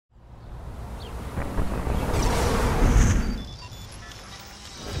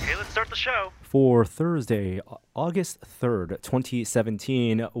Start the show. For Thursday, August 3rd,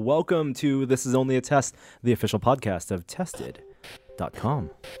 2017. Welcome to This Is Only a Test, the official podcast of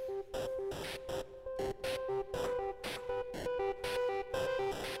Tested.com.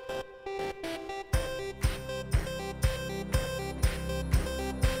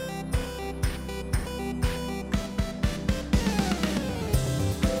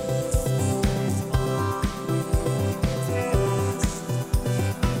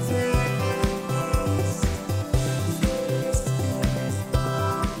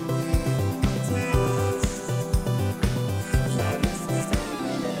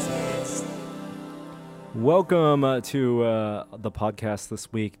 Welcome to the podcast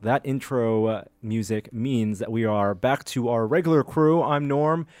this week. That intro music means that we are back to our regular crew. I'm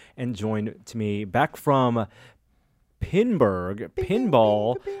Norm, and joined to me back from Pinburgh,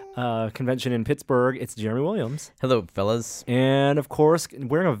 Pinball Convention in Pittsburgh, it's Jeremy Williams. Hello, fellas. And, of course,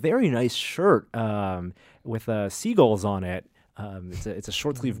 wearing a very nice shirt with seagulls on it. It's a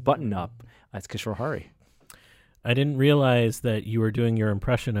short-sleeve button-up. It's Kishore Hari. I didn't realize that you were doing your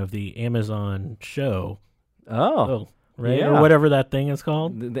impression of the Amazon show. Oh, right? Yeah. Or whatever that thing is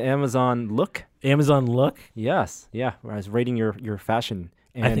called. The Amazon Look? Amazon Look? Yes, yeah. Where I was rating your fashion.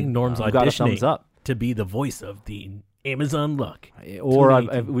 And I think Norm's you got a thumbs auditioning up. to be the voice of the Amazon Look. Or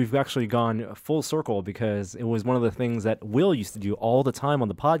we've actually gone full circle because it was one of the things that Will used to do all the time on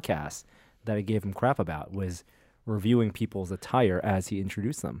the podcast that I gave him crap about was reviewing people's attire as he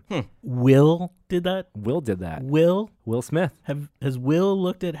introduced them. Will did that? Will did that. Will Smith. Has Will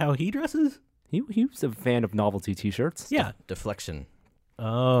looked at how he dresses? He was a fan of novelty T-shirts. Yeah. Deflection.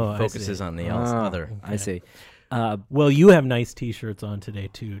 Oh, Focuses on the other. Okay. I see. Well, you have nice T-shirts on today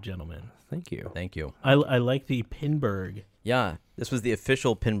too, gentlemen. Thank you. Thank you. I like the Pinburgh. Yeah, this was the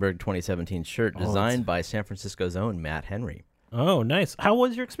official Pinburgh 2017 shirt designed by San Francisco's own Matt Henry. Oh, nice. How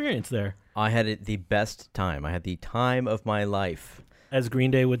was your experience there? I had the best time. I had the time of my life. As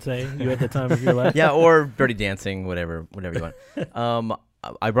Green Day would say, you had the time of your life? Yeah, or Dirty Dancing, whatever you want.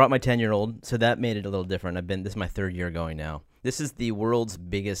 I brought my 10-year-old, so that made it a little different. This is my third year going now. This is the world's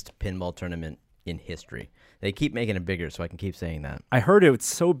biggest pinball tournament in history. They keep making it bigger, so I can keep saying that. I heard it was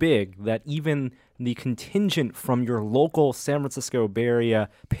so big that even the contingent from your local San Francisco Bay Area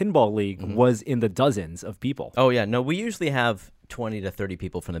Pinball League was in the dozens of people. Oh, yeah. No, we usually have 20 to 30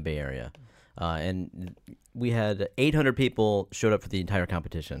 people from the Bay Area. And we had 800 people showed up for the entire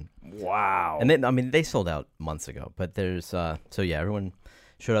competition. Wow. And they sold out months ago. But everyone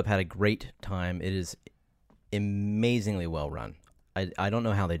showed up, had a great time. It is amazingly well run. I don't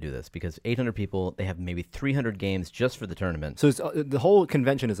know how they do this because 800 people, they have maybe 300 games just for the tournament. So the whole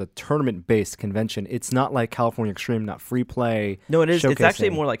convention is a tournament-based convention. It's not like California Extreme, not free play. No, it is. It's actually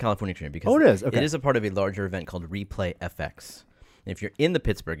showcasing. more like California Extreme because it is. Okay. It is a part of a larger event called Replay FX. And if you're in the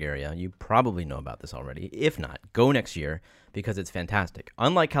Pittsburgh area, you probably know about this already. If not, go next year because it's fantastic.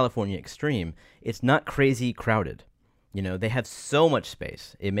 Unlike California Extreme, it's not crazy crowded. You know, they have so much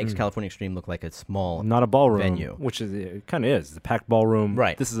space. It makes California Extreme look like a small not a ballroom venue. Which it kind of is. It's a packed ballroom.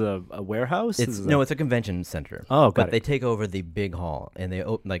 Right. This is a warehouse? It's a convention center. Oh, got but it. they take over the big hall, and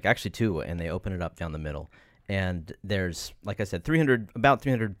they actually two, and they open it up down the middle. And there's, like I said, about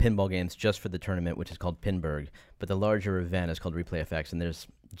 300 pinball games just for the tournament, which is called Pinburgh. But the larger event is called Replay FX, and there's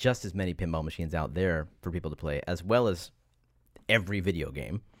just as many pinball machines out there for people to play, as well as every video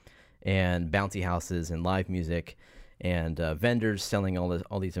game, and bouncy houses and live music. And vendors selling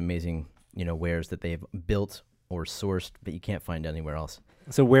all these amazing, wares that they've built or sourced, but you can't find anywhere else.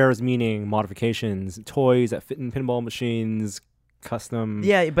 So wares meaning modifications, toys that fit in pinball machines, custom.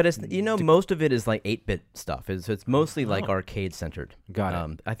 Yeah, but it's most of it is like 8-bit stuff. It's mostly like arcade centered.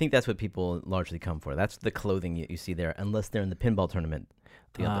 Got it. I think that's what people largely come for. That's the clothing you see there, unless they're in the pinball tournament.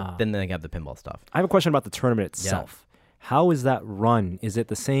 Then they have the pinball stuff. I have a question about the tournament itself. How is that run? Is it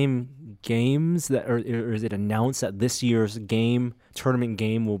the same games or is it announced that this year's tournament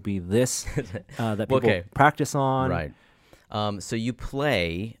game will be this that people practice on? Right. So you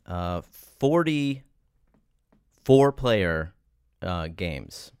play 40 4-player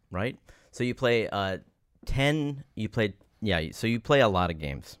games, right? So you play 10. So you play a lot of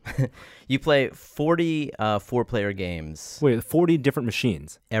games. You play 40 4-player games. Wait, 40 different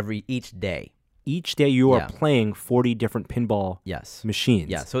machines each day. Each day you are playing 40 different pinball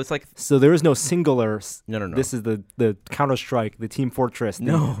machines. Yeah, so it's like... So there is no singular... No. This is the Counter-Strike, the Team Fortress, the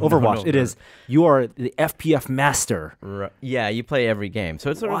Overwatch. It is, you are the FPF master. Right. Yeah, you play every game.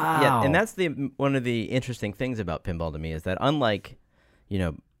 So it's sort of... Yeah, and that's one of the interesting things about pinball to me is that unlike,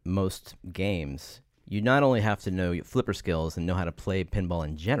 most games, you not only have to know your flipper skills and know how to play pinball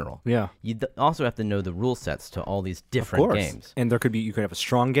in general. Yeah. You also have to know the rule sets to all these different Of course. games. And you could have a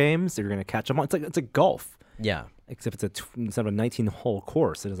strong games that you're going to catch them on. It's like golf. Yeah. Except instead of a 19-hole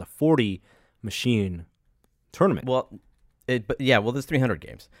course, it is a 40-machine tournament. Well, there's 300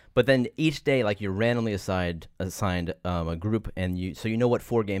 games. But then each day, like, you're randomly assigned a group, and you know what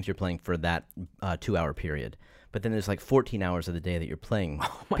 4 games you're playing for that 2-hour period. But then there's like 14 hours of the day that you're playing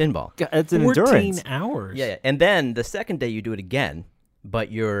pinball. God, it's an 14 endurance. hours. Yeah, and then the second day you do it again,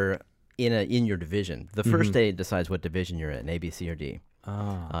 but you're in your division. The first day decides what division you're in, A, B, C, or D.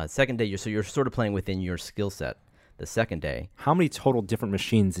 Second day, you're sort of playing within your skill set. The second day, How many total different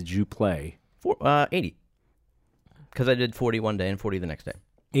machines did you play? 80. Because I did 40 one day and 40 the next day.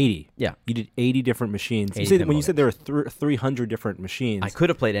 80. Yeah. You did 80 different machines. 80 When you pinball said there were 300 different machines, I could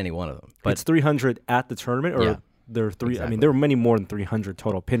have played any one of them, but it's 300 at the tournament, or Yeah. there are three? I Exactly. mean, there are many more than 300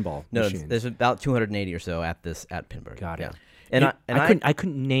 total pinball no, machines. there's about 280 or so at Pinburgh. Got it. Yeah. And I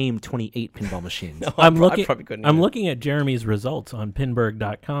couldn't name 28 pinball machines. No, I'm I looking. probably couldn't I'm either. looking at Jeremy's results on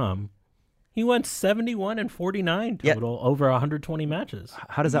Pinburgh.com. He went 71 and 49 Yeah. total over 120 matches.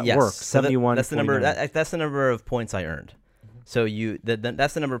 How does that Yes. work? So 71. that's the number. 49. That's the number of points I earned. So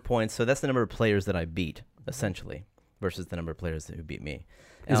that's the number of points. So that's the number of players that I beat, essentially, versus the number of players who beat me.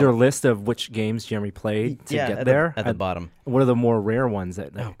 Is there a list of which games Jeremy played to get at there? at the bottom. What are the more rare ones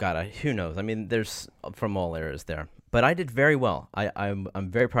that? Oh God, who knows? I mean, there's from all eras there, but I did very well. I'm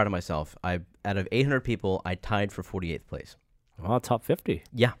very proud of myself. Out of 800 people, I tied for 48th place. Well, top 50.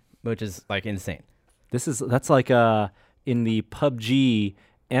 Yeah, which is like insane. That's like in the PUBG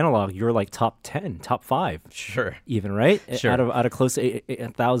analog, you're like top 10, top 5, Sure. even, right? Sure. Out of close to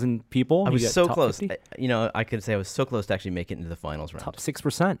 1,000 people, I you was get so top close. 50? I could say I was so close to actually make it into the finals round. Top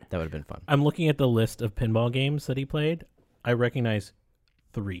 6%. That would have been fun. I'm looking at the list of pinball games that he played. I recognize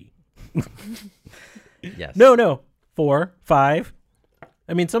 3. Yes. No, 4, 5.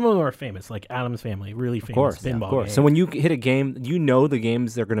 I mean, some of them are famous, like Addams Family, really famous Of course, pinball of course. game. So when you hit a game, you know the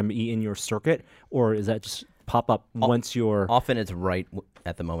games they're going to be in your circuit, or is that just pop up once you're? Often it's right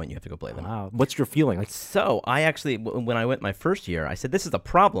at the moment you have to go play them. Wow, what's your feeling? Like, So I actually, when I went my first year, I said, this is a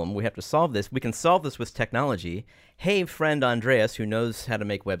problem. We have to solve this. We can solve this with technology. Hey, friend Andreas, who knows how to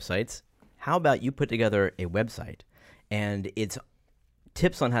make websites, how about you put together a website, and it's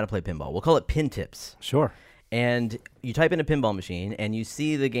tips on how to play pinball. We'll call it Pin Tips. sure. And you type in a pinball machine, and you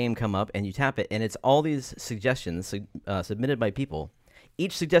see the game come up, and you tap it, and it's all these suggestions submitted by people.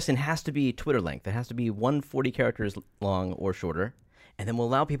 Each suggestion has to be Twitter length. It has to be 140 characters long or shorter, and then we'll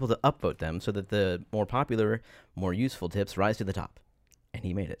allow people to upvote them so that the more popular, more useful tips rise to the top. And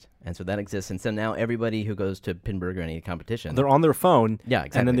he made it. And so that exists. And so now everybody who goes to Pinburgh or any competition, They're on their phone. Yeah,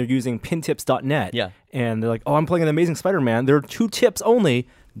 And then exactly. they're using pintips.net. Yeah. And they're like, oh, I'm playing an Amazing Spider-Man. There are 2 tips only.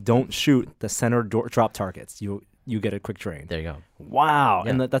 Don't shoot the center drop targets. You get a quick train. there you go. Wow.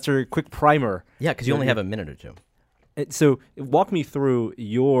 Yeah. And that's a quick primer. Yeah, because you only have a minute or two. So walk me through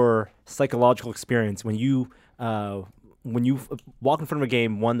your psychological experience when you walk in front of a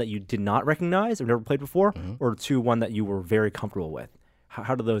game, one that you did not recognize or never played before, or 2, one that you were very comfortable with.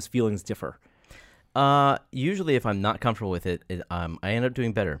 How do those feelings differ? Usually if I'm not comfortable with it, I end up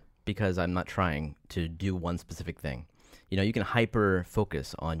doing better because I'm not trying to do one specific thing. You can hyper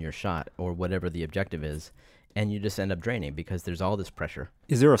focus on your shot or whatever the objective is, and you just end up draining because there's all this pressure.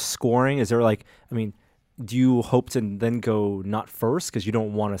 Is there a scoring? Is there do you hope to then go not first because you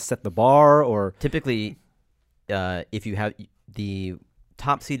don't want to set the bar, or Typically, if you have the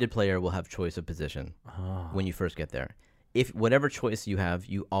top seeded player will have choice of position when you first get there. If whatever choice you have,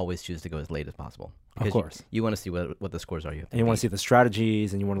 you always choose to go as late as possible. Of Because course. You want to see what the scores are. and you want to see the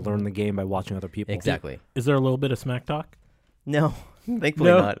strategies and you want to learn the game by watching other people? Exactly. Is there a little bit of smack talk? No,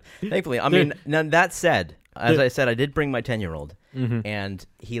 thankfully No. not. Thankfully, I mean, now that said, as I said, I did bring my 10-year-old, and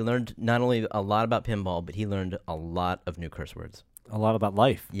he learned not only a lot about pinball, but he learned a lot of new curse words. A lot about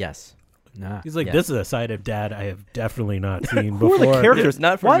life. Yes. Nah. He's like, Yeah. this is a side of Dad I have definitely not seen Who before. are the characters?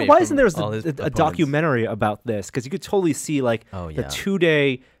 Not for why me, why from isn't there all his a opponents. documentary about this? Because you could totally see the yeah.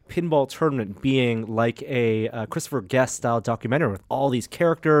 2-day pinball tournament being like a Christopher Guest style documentary with all these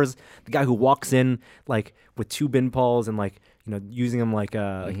characters. The guy who walks in with 2 pinballs and using them like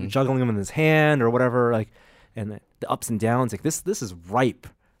juggling them in his hand or whatever, and the ups and downs. This is ripe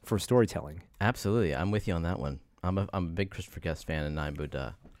for storytelling. Absolutely. I'm with you on that one. I'm a big Christopher Guest fan, and I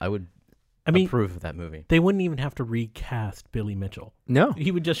would I mean, approve of that movie. they wouldn't even have to recast Billy Mitchell. No,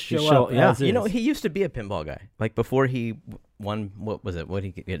 He would just show show- up yeah. as is. He used to be a pinball guy. Before he won, what was it? What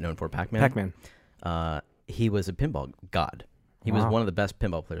did he get known for? Pac-Man? Pac-Man. He was a pinball god. He was Wow. one of the best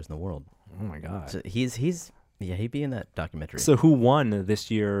pinball players in the world. Oh my God. So he's Yeah, he'd be in that documentary. So who won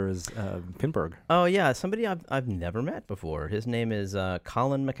this year's Pinburgh? Oh, yeah, somebody I've never met before. His name is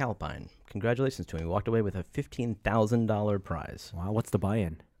Colin McAlpine. Congratulations to him. He walked away with a $15,000 prize. Wow, what's the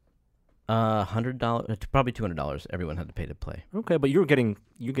buy-in? $100, probably $200. Everyone had to pay to play. Okay, but you're getting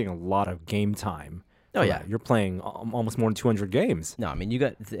a lot of game time. Oh, yeah. You're playing almost more than 200 games. No, I mean, you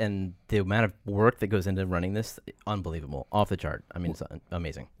got, and the amount of work that goes into running this, unbelievable. Off the chart. I mean, it's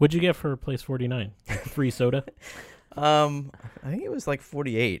amazing. What'd you get for place 49? Free soda? I think it was like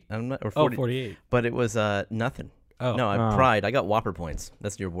 48. I'm not, or 40, 48. But it was nothing. Oh. No, I pride. I got Whopper points.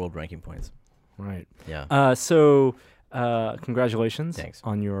 That's your world ranking points. Right. Yeah. So congratulations Thanks.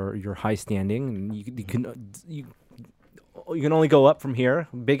 on your high standing. And you can only go up from here.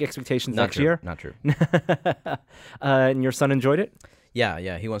 Big expectations next year. Not true. And your son enjoyed it?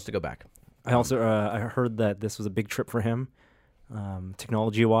 Yeah. He wants to go back. I also I heard that this was a big trip for him,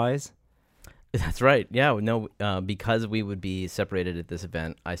 technology-wise. That's right. Yeah. No, because we would be separated at this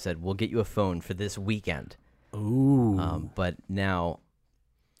event, I said, we'll get you a phone for this weekend. Ooh. But now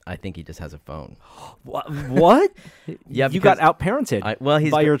I think he just has a phone. What? Yeah, you got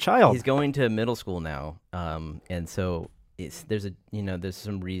out-parented by your child. He's going to middle school now, and so there's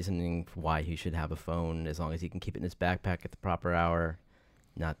some reasoning for why he should have a phone as long as he can keep it in his backpack at the proper hour,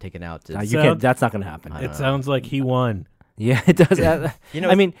 not take it out. You can't. That's not going to happen. It sounds like he won. Yeah, it does.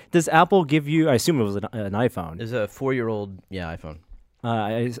 I mean, does Apple give you? I assume it was an iPhone. There's a 4-year-old, iPhone.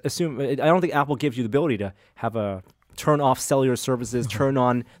 I assume. I don't think Apple gives you the ability to have a turn off cellular services, turn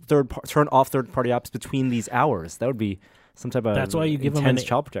off third-party apps between these hours. That would be some type of intense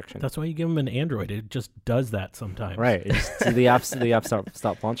child protection. That's why you give him an Android. It just does that sometimes. Right. the apps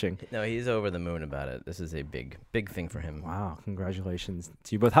stop launching. No, he's over the moon about it. This is a big thing for him. Wow! Congratulations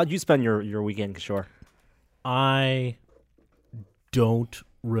to you both. How'd you spend your weekend, Kishore? I don't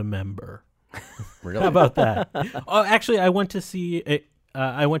remember. Really? How about that? Oh, actually, I went to see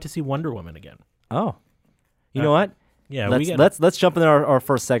Wonder Woman again. Oh, you know what? Yeah, let's jump into our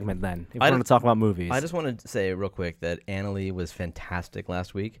first segment then. If we're going to talk about movies, I just wanted to say real quick that Annalie was fantastic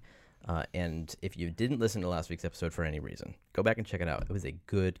last week, and if you didn't listen to last week's episode for any reason, go back and check it out. It was a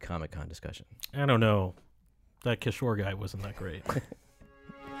good Comic-Con discussion. I don't know, that Kishore guy wasn't that great.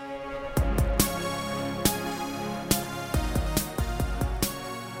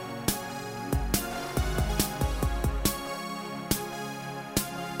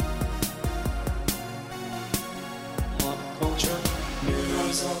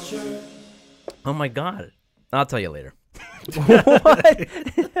 Oh my God! I'll tell you later. What?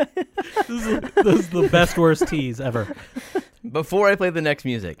 This is the best worst tease ever. Before I play the next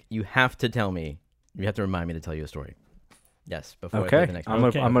music, you have to tell me. You have to remind me to tell you a story. Yes. Before I play the next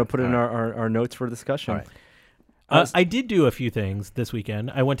music. I'm gonna put it in our notes for discussion. All right. I did do a few things this weekend.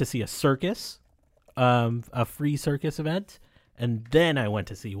 I went to see a circus, a free circus event, and then I went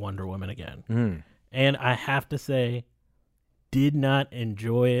to see Wonder Woman again. And I have to say, did not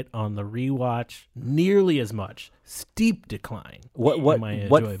enjoy it on the rewatch nearly as much. Steep decline.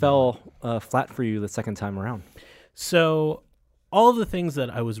 What fell flat for you the second time around? So all the things that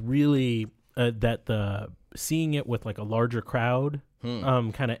I was really seeing it with like a larger crowd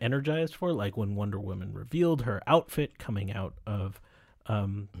kind of energized for, like when Wonder Woman revealed her outfit coming out of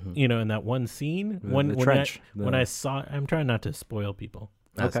in that one scene the trench. When I saw, I'm trying not to spoil people.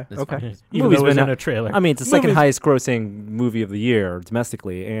 Okay. Even though it was in a trailer. I mean, it's the second highest grossing movie of the year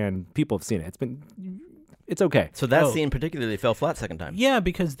domestically, and people have seen it. It's okay. So that scene particularly fell flat second time. Yeah,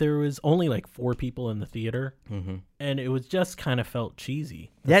 because there was only like 4 people in the theater, and it was just kind of felt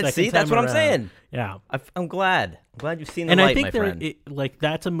cheesy. That's what I'm saying. Yeah, I'm glad. I'm glad you've seen the and light, I think my friend.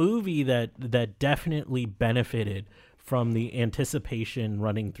 That's a movie that definitely benefited from the anticipation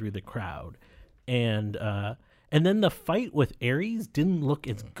running through the crowd, and then the fight with Ares didn't look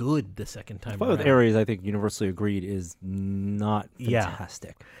as good the second time. The fight with Ares, I think, universally agreed, is not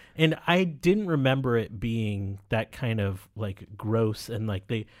fantastic. Yeah. And I didn't remember it being that kind of like gross, and like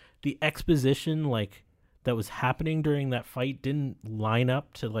the exposition like that was happening during that fight didn't line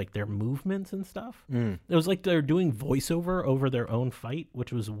up to like their movements and stuff. It was like they're doing voiceover over their own fight,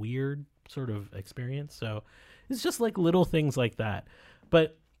 which was a weird sort of experience. So it's just like little things like that.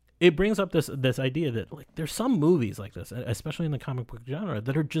 But it brings up this idea that like there's some movies like this, especially in the comic book genre,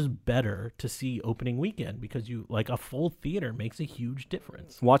 that are just better to see opening weekend because you like a full theater makes a huge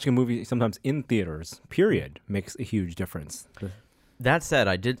difference. Watching a movie sometimes in theaters, period, makes a huge difference. That said,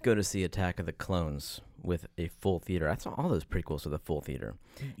 I did go to see Attack of the Clones with a full theater. I saw all those prequels with a full theater.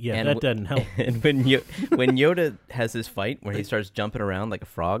 Yeah, and that doesn't help. And when Yoda has his fight where he starts jumping around like a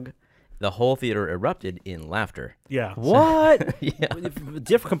frog, the whole theater erupted in laughter. Yeah. What?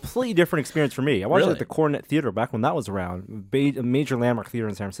 Yeah. Completely different experience for me. I watched it Really? at the Coronet Theater back when that was around, a major landmark theater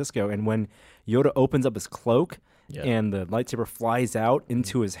in San Francisco. And when Yoda opens up his cloak and the lightsaber flies out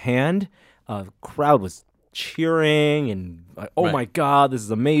into his hand, crowd was cheering and oh Right. my God, this is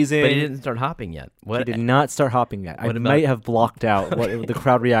amazing. But he didn't start hopping yet. He What? did not start hopping yet. I What about- might have blocked out the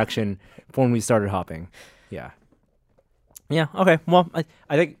crowd reaction for when we started hopping. Yeah. Yeah. Okay. Well,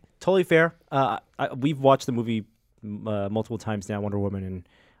 I think totally fair. We've watched the movie multiple times now, Wonder Woman,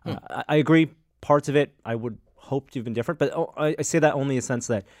 and I agree. Parts of it I would hope to have been different, but I say that only in the sense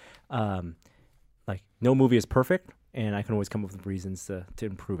that like no movie is perfect, and I can always come up with reasons to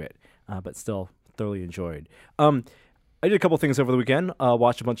improve it. But still thoroughly enjoyed. I did a couple things over the weekend.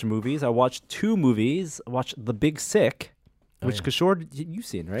 Watched a bunch of movies. I watched 2 movies. I watched The Big Sick, which Kishore, you've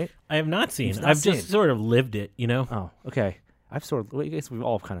seen, right? I have not seen. You've not I've seen. just sort of lived it, you know? Oh, okay. I guess we've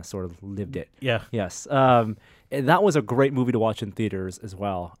all kind of sort of lived it. Yeah. Yes. And that was a great movie to watch in theaters as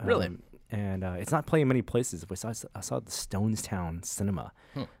well. Really? And it's not playing many places. I saw the Stonestown Cinema.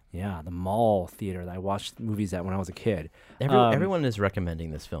 Yeah, the mall theater that I watched movies at when I was a kid. Everyone is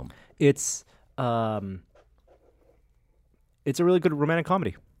recommending this film. It's a really good romantic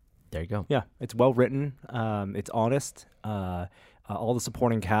comedy. There you go. Yeah, it's well written. It's honest. All the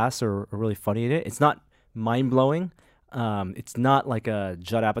supporting casts are really funny in it. It's not mind blowing. It's not like a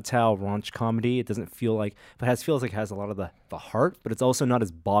Judd Apatow raunch comedy. It doesn't feel like, but feels like it has a lot of the heart. But it's also not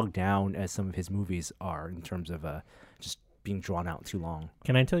as bogged down as some of his movies are in terms of just being drawn out too long.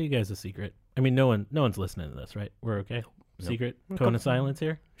 Can I tell you guys a secret? I mean, no one's listening to this, right? We're okay? Secret? Cone of silence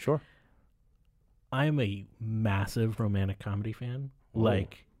here? Sure. I'm a massive romantic comedy fan. Oh.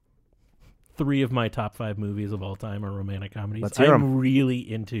 Like 3 of my top 5 movies of all time are romantic comedies. Let's hear 'em. I'm really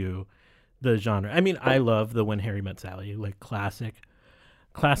into the genre. I mean, I love the When Harry Met Sally, like classic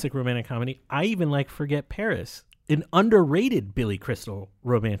romantic comedy. I even like Forget Paris, an underrated Billy Crystal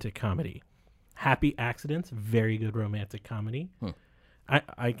romantic comedy. Happy Accidents, very good romantic comedy.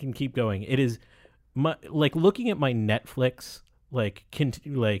 I can keep going. It is like looking at my Netflix, like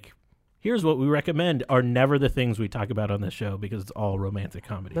here's what we recommend are never the things we talk about on this show because it's all romantic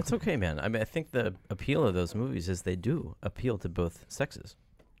comedy. That's okay, man. I mean, I think the appeal of those movies is they do appeal to both sexes.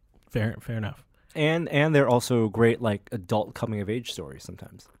 Fair enough. And they're also great like adult coming of age stories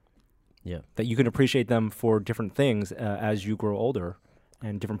sometimes. Yeah. That you can appreciate them for different things as you grow older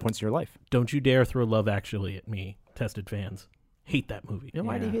and different points in your life. Don't you dare throw Love Actually at me, tested fans. Hate that movie.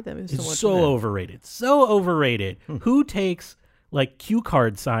 Why do you hate that movie so It's much? so overrated. So overrated. Who takes like cue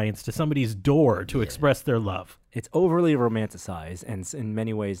card signs to somebody's door to express their love? It's overly romanticized and in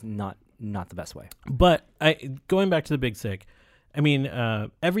many ways not the best way. But going back to The Big Sick, I mean,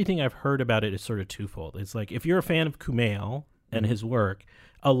 everything I've heard about it is sort of twofold. It's like if you're a fan of Kumail and his work,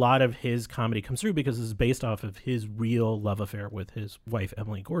 a lot of his comedy comes through because it's based off of his real love affair with his wife,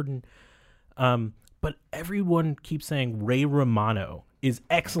 Emily Gordon. But everyone keeps saying Ray Romano is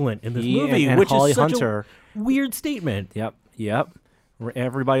excellent in this movie, and which Holly is such Hunter. a weird statement. Yep.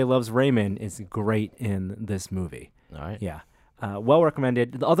 Everybody Loves Raymond is great in this movie. All right. Yeah. Well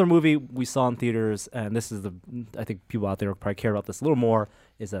recommended. The other movie we saw in theaters, and this is I think people out there probably care about this a little more,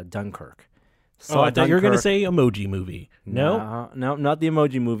 is Dunkirk. I thought you were going to say Emoji Movie. No? No, not the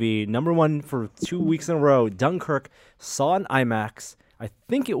Emoji Movie. Number 1 for 2 weeks in a row. Dunkirk. Saw in IMAX. I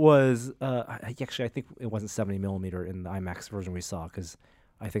think it was, I think it wasn't 70 millimeter in the IMAX version we saw because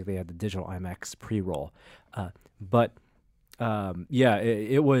I think they had the digital IMAX pre-roll.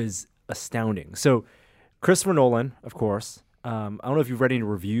 It was astounding. So Christopher Nolan, of course. I don't know if you've read any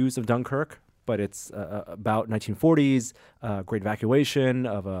reviews of Dunkirk, but it's about 1940s, great evacuation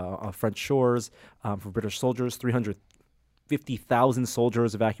of French shores for British soldiers. 350,000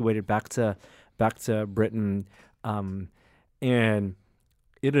 soldiers evacuated back to Britain, and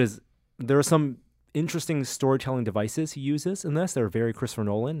there are some interesting storytelling devices he uses in this. They're very Christopher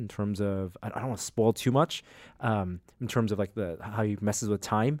Nolan in terms of I don't want to spoil too much in terms of like how he messes with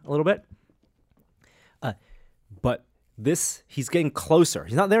time a little bit, but. He's getting closer.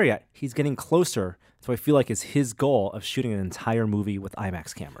 He's not there yet. He's getting closer to what I feel like is his goal of shooting an entire movie with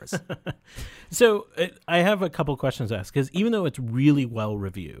IMAX cameras. So I have a couple questions to ask because even though it's really well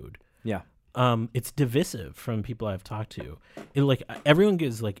reviewed, it's divisive from people I've talked to. Everyone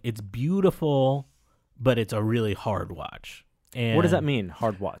gives it's beautiful, but it's a really hard watch. And what does that mean?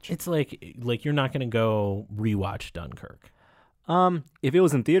 Hard watch? It's like you're not going to go rewatch Dunkirk. If it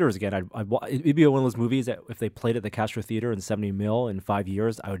was in theaters again, it'd be one of those movies that if they played at the Castro Theater in 70 mil in 5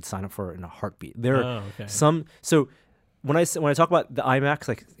 years, I would sign up for it in a heartbeat. There are some. So when I talk about the IMAX,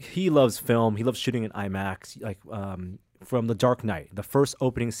 like he loves film, he loves shooting in IMAX. from The Dark Knight, the first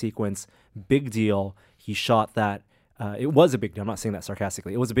opening sequence, big deal. He shot that. It was a big deal. I'm not saying that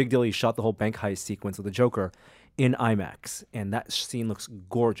sarcastically. It was a big deal. He shot the whole bank heist sequence with the Joker in IMAX, and that scene looks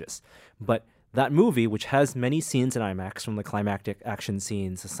gorgeous. But that movie, which has many scenes in IMAX, from the climactic action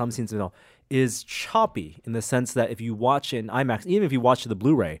scenes to some scenes, is choppy in the sense that if you watch it in IMAX, even if you watch the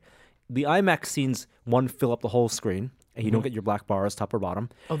Blu-ray, the IMAX scenes, one, fill up the whole screen, and you don't get your black bars top or bottom.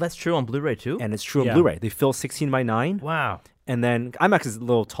 Oh, that's true on Blu-ray too? And it's true on Blu-ray. They fill 16:9. Wow. And then IMAX is a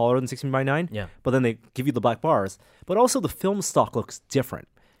little taller than 16:9. Yeah. But then they give you the black bars. But also the film stock looks different.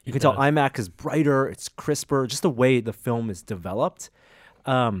 You can tell does. IMAX is brighter, it's crisper, just the way the film is developed.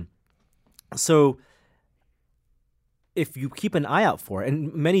 So if you keep an eye out for it,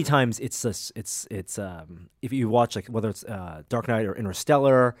 and many times it's if you watch, like, whether it's Dark Knight or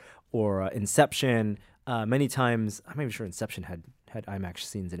Interstellar or Inception, many times, I'm not even sure Inception had IMAX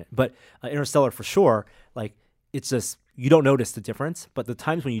scenes in it, but Interstellar for sure, like, it's just, you don't notice the difference. But the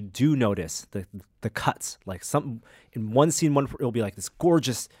times when you do notice the cuts, like some in one scene, it'll be like this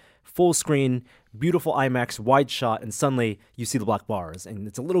gorgeous full screen, beautiful IMAX wide shot, and suddenly you see the black bars, and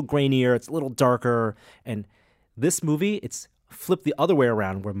it's a little grainier, it's a little darker. And this movie, it's flipped the other way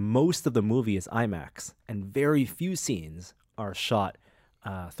around, where most of the movie is IMAX, and very few scenes are shot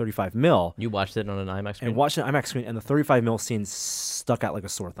 35 mil. You watched it on an IMAX screen? And watched an IMAX screen, and the 35 mil scenes stuck out like a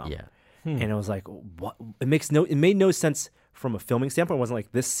sore thumb. Yeah. And it was like, what? It made no sense from a filming standpoint. It wasn't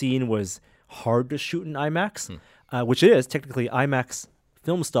like this scene was hard to shoot in IMAX, which it is. Technically, IMAX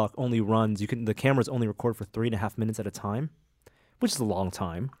film stock only runs, the cameras only record for 3.5 minutes at a time, which is a long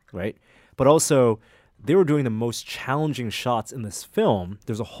time, right? But also, they were doing the most challenging shots in this film.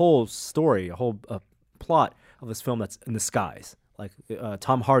 There's a whole story, a whole plot of this film that's in the skies. Like,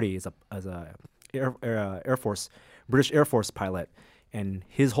 Tom Hardy is a British Air Force pilot, and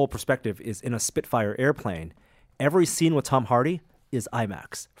his whole perspective is in a Spitfire airplane. Every scene with Tom Hardy is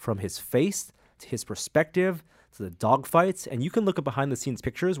IMAX, from his face to his perspective to the dogfights. And you can look at behind-the-scenes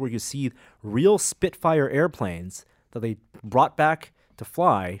pictures where you see real Spitfire airplanes that they brought back to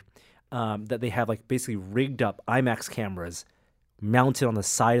fly, that they have, like, basically rigged up IMAX cameras mounted on the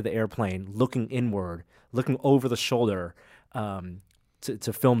side of the airplane, looking inward, looking over the shoulder,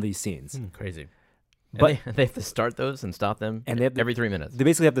 to film these scenes. Crazy. But they have to start those and stop them, and they have every 3 minutes. They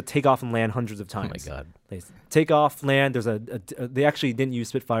basically have to take off and land hundreds of Oh times. my God. They take off, land. There's they actually didn't use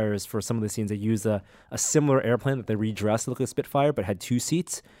Spitfires for some of the scenes. They used a similar airplane that they redressed to look like a Spitfire, but had 2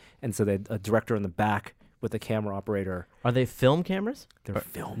 seats. And so they had a director in the back with a camera operator. Are they film cameras? They're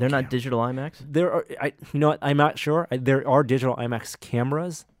film They're not cameras. digital IMAX? There are, you know what? I'm not sure. There are digital IMAX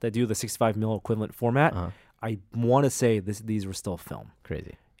cameras that do the 65 mil equivalent format. I want to say these were still film.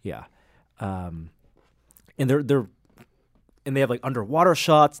 Crazy. Yeah. And they have, like, underwater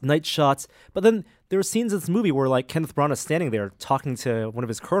shots, night shots. But then there are scenes in this movie where, like, Kenneth Branagh is standing there talking to one of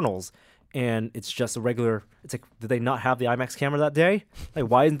his colonels, and it's just a regular. It's like, did they not have the IMAX camera that day? Like,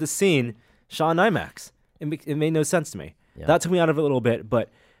 why isn't this scene shot in IMAX? It made no sense to me. Yeah. That took me out of it a little bit. But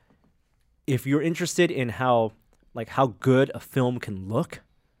if you're interested in how good a film can look,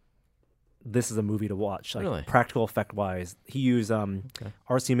 this is a movie to watch. Like, Really? practical effect wise, he used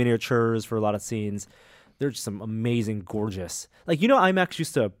RC miniatures for a lot of scenes. There's some amazing, gorgeous. Like, IMAX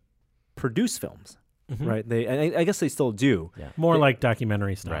used to produce films, right? I guess they still do. Yeah. More like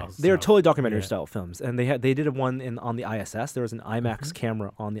documentary style. Right. They're totally documentary style films, and they did one on the ISS. There was an IMAX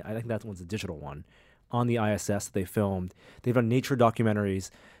camera on the. I think that one's a digital one, on the ISS that they filmed. They've done nature documentaries.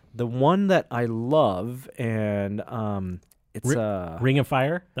 The one that I love, and it's Ring of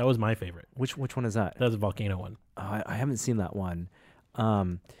Fire. That was my favorite. which one is that? That was a volcano one. I haven't seen that one.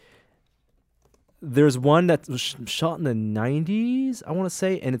 There's one that was shot in the 90s, I want to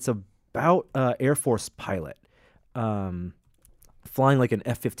say, and it's about Air Force pilot flying like an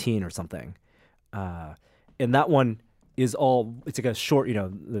F-15 or something. And that one is it's like a short,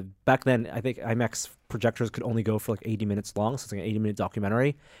 back then I think IMAX projectors could only go for like 80 minutes long, so it's like an 80-minute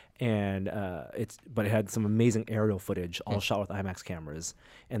documentary. And but it had some amazing aerial footage, all shot with IMAX cameras.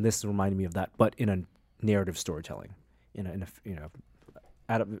 And this reminded me of that, but in a narrative storytelling,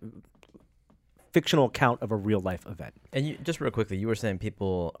 fictional account of a real life event. And you, just real quickly, you were saying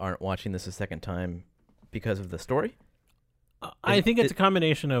people aren't watching this a second time because of the story? I think it's a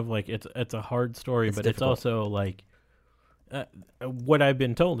combination of, like, it's a hard story, but difficult. it's also like what I've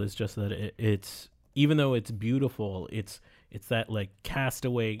been told is just that it's even though it's beautiful, it's that, like,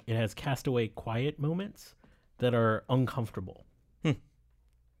 castaway. It has castaway quiet moments that are uncomfortable.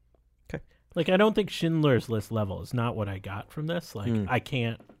 Okay. Like, I don't think Schindler's List level is not what I got from this. Like, I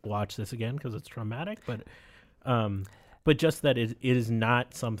can't watch this again because it's traumatic, but just that it is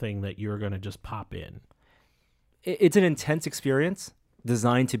not something that you're going to just pop in. it's an intense experience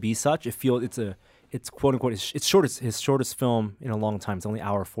designed to be such. It's quote unquote his shortest film in a long time. It's only an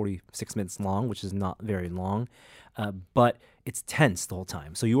hour 46 minutes long, which is not very long, but it's tense the whole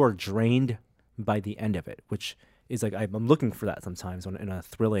time. So you are drained by the end of it, which is like I'm looking for that sometimes in a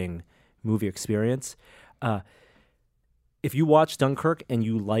thrilling movie experience. If you watch Dunkirk and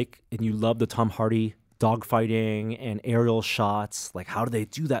you love the Tom Hardy dogfighting and aerial shots, like how do they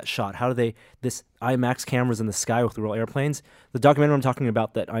do that shot? How do they this IMAX cameras in the sky with the real airplanes? The documentary I'm talking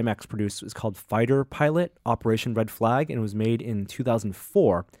about that IMAX produced is called Fighter Pilot Operation Red Flag, and it was made in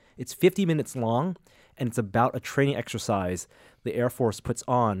 2004. It's 50 minutes long, and it's about a training exercise the Air Force puts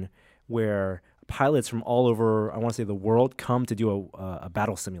on where pilots from all over, I want to say the world, come to do a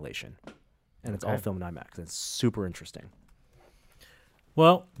battle simulation. And it's all filmed in IMAX. And it's super interesting.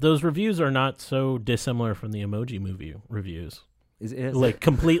 Well, those reviews are not so dissimilar from the Emoji Movie reviews. Is it like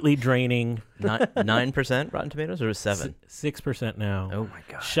completely draining? 9% Rotten Tomatoes, or 7%? 6% now. Oh my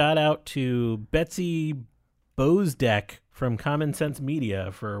god! Shout out to Betsy Bozdeck from Common Sense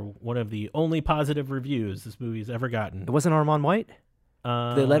Media for one of the only positive reviews this movie's ever gotten. It wasn't Armand White?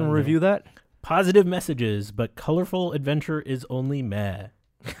 Did they let him review that? Positive messages, but colorful adventure is only meh.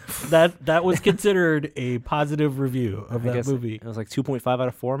 That was considered a positive review of that movie. It was like 2.5 out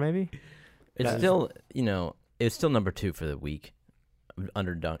of 4, maybe. It's still, it's still number 2 for the week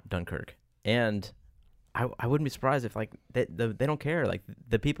under Dunkirk, and I wouldn't be surprised if like they don't care. Like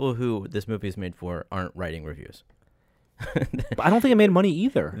the people who this movie is made for aren't writing reviews. But I don't think it made money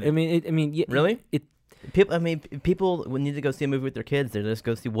either. Really? People need to go see a movie with their kids. They just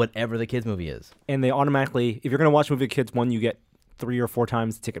go see whatever the kids' movie is, and they automatically, if you're going to watch a movie with kids, one, you get 3 or 4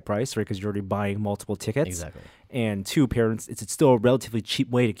 times the ticket price, right? Because you're already buying multiple tickets. Exactly. And 2, parents, it's still a relatively cheap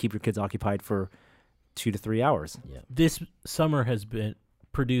way to keep your kids occupied for 2 to 3 hours. Yeah. This summer has been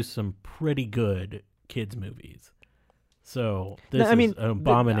produced some pretty good kids movies. So this is an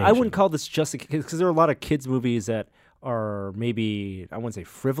abomination. I wouldn't call this just because there are a lot of kids movies that are maybe, I wouldn't say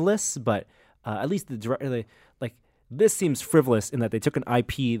frivolous, but at least this seems frivolous in that they took an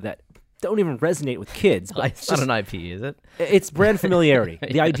IP that don't even resonate with kids. But it's not an IP, is it? It's brand familiarity.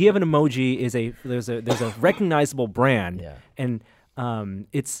 The idea of an emoji is there's a recognizable brand, and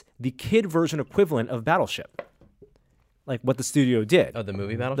it's the kid version equivalent of Battleship, like what the studio did. Oh, the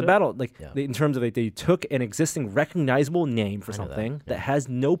movie Battleship? In terms of they took an existing recognizable name for something that has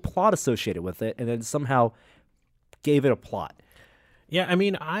no plot associated with it, and then somehow gave it a plot. Yeah, I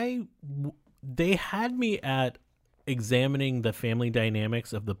mean, they had me at examining the family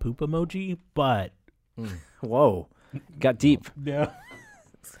dynamics of the poop emoji, but whoa, got deep. Yeah.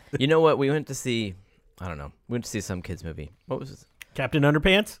 You know what? We went to see, I don't know. We went to see some kids movie. What was this? Captain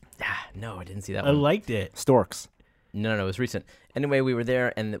Underpants? No, I didn't see that I one. liked it. Storks. No, it was recent. Anyway, we were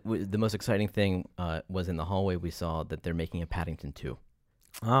there, and the most exciting thing was in the hallway. We saw that they're making a Paddington 2.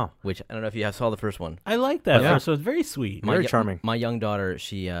 Oh, which I don't know if you saw the first one. I like that first, so it's very sweet. Very charming. My young daughter,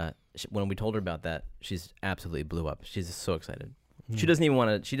 she when we told her about that, she's absolutely blew up. She's just so excited. She doesn't even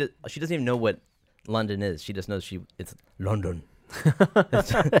want to. She doesn't even know what London is. She just knows it's London.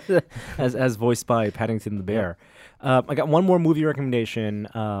 as voiced by Paddington the Bear. I got one more movie recommendation.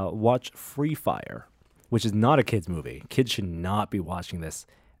 Watch Free Fire, which is not a kids movie. Kids should not be watching this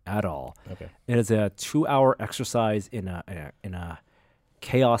at all. Okay. It is a 2-hour exercise in a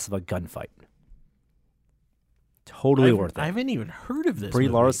chaos of a gunfight. Totally worth it. I haven't even heard of this. Brie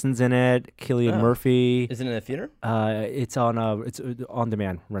Larson's in it. Cillian Murphy. Is it in a theater? It's on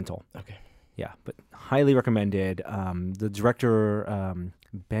demand rental. Okay. Yeah, but highly recommended. The director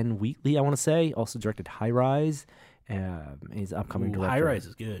Ben Wheatley, I want to say, also directed High Rise. He's an upcoming director. High Rise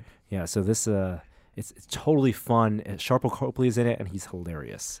is good. Yeah, so this it's totally fun. Sharpo Copley's in it, and he's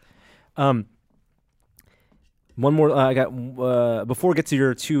hilarious. One more I got before we get to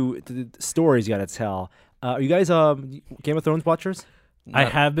your two stories you got to tell. Are you guys Game of Thrones watchers? I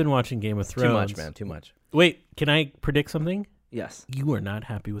have been watching Game of Thrones. Too much, man. Too much. Wait, can I predict something? Yes. You are not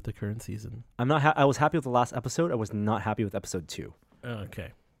happy with the current season. I'm not. I was happy with the last episode. I was not happy with episode 2.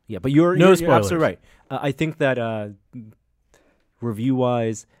 Okay. Yeah, but you're absolutely right. I think that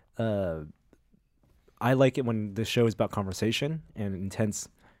review-wise, I like it when the show is about conversation and intense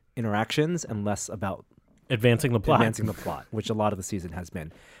interactions and less about advancing the plot, which a lot of the season has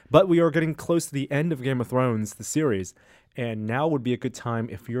been. But we are getting close to the end of Game of Thrones, the series, and now would be a good time,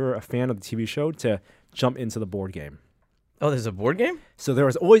 if you're a fan of the TV show, to jump into the board game. Oh, there's a board game? So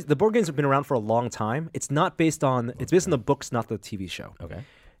the board games have been around for a long time. It's based on the books, not the TV show. Okay.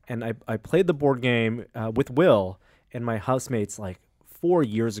 And I played the board game with Will and my housemates like 4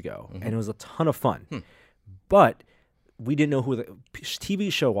 years ago, and it was a ton of fun. But we didn't know who the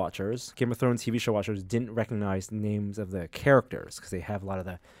TV show watchers, Game of Thrones TV show watchers, didn't recognize the names of the characters because they have a lot of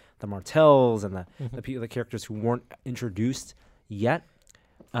the Martells and the characters who weren't introduced yet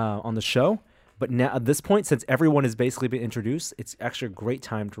on the show. But now at this point, since everyone has basically been introduced, it's actually a great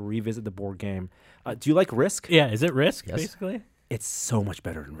time to revisit the board game. Do you like Risk? Yeah, is it Risk, Yes. basically? It's so much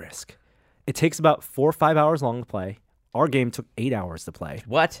better than Risk. It takes about 4 or 5 hours long to play. Our game took 8 hours to play.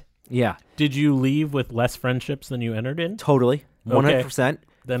 What? Yeah, Did you leave with less friendships than you entered in? totally. 100%.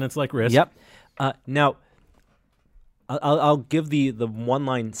 Then it's like Risk. Yep. Now, I'll give the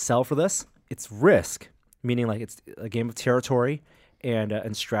one-line sell for this. It's Risk, meaning like it's a game of territory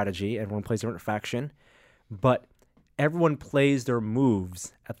and strategy. Everyone plays a different faction, but everyone plays their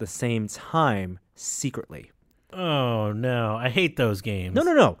moves at the same time secretly. Oh, no. I hate those games.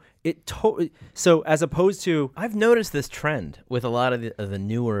 No. So as opposed to I've noticed this trend with a lot of the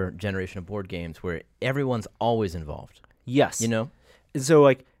newer generation of board games where everyone's always involved. yes, You know? And so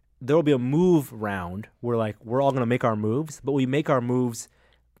like there will be a move round where like we're all gonna make our moves, but we make our moves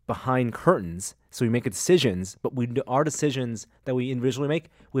behind curtains. So we make decisions, but our decisions that we individually make,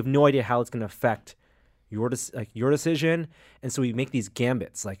 we have no idea how it's gonna affect your decision. And so we make these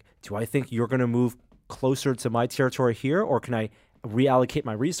gambits. Like, do I think you're gonna move closer to my territory here, or can I reallocate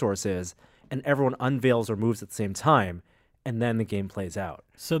my resources? And everyone unveils their moves at the same time, and then the game plays out.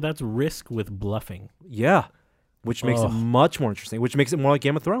 So that's Risk with bluffing. Yeah, which makes it much more interesting, which makes it more like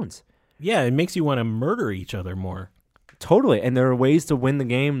Game of Thrones. Yeah, it makes you want to murder each other more. Totally, and there are ways to win the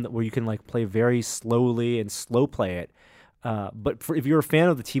game where you can like play very slowly and slow play it. But if you're a fan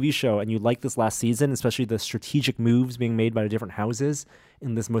of the TV show and you like this last season, especially the strategic moves being made by the different houses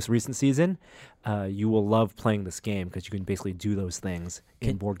in this most recent season, you will love playing this game because you can basically do those things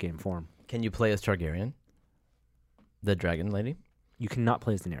in board game form. Can you play as Targaryen? The dragon lady? You cannot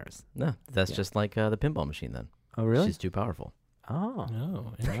play as Daenerys. No, that's just like the pinball machine then. Oh, really? She's too powerful. Oh,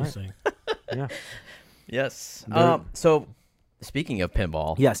 Oh, interesting. yeah. Yes. There- So, speaking of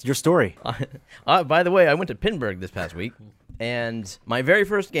pinball, Yes, your story. by the way, I went to Pinburgh this past week, and my very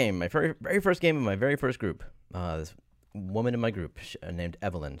first game, my very first game in my very first group, this woman in my group named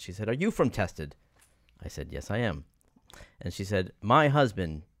Evelyn, she said, "Are you from Tested?" I said, "Yes, I am." And she said, "My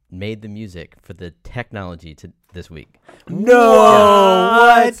husband made the music for the technology to this week." No,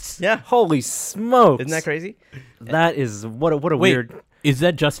 what? Yeah. Holy smokes! Isn't that crazy? That is what a Wait, weird. is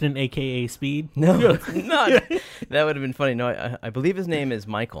that Justin, a.k.a. Speed? No, it's not. That would have been funny. No, I believe his name is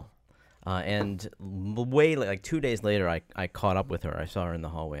Michael. And way like 2 days later, I caught up with her. I saw her in the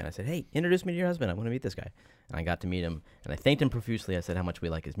hallway, and I said, "Hey, introduce me to your husband. I want to meet this guy." And I got to meet him, and I thanked him profusely. I said how much we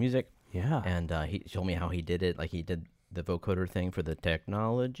like his music, Yeah. and he told me how he did it. Like he did the vocoder thing for the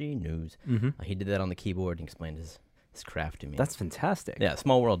technology news. He did that on the keyboard and explained his craft to me. That's fantastic. yeah,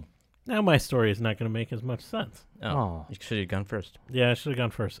 small world. Now my story is not going to make as much sense. Oh. You should have gone first. Yeah, I should have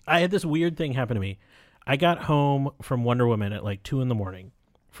gone first. I had this weird thing happen to me. I got home from Wonder Woman at like 2 a.m.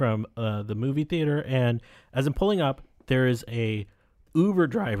 from the movie theater, and as I'm pulling up, there is a Uber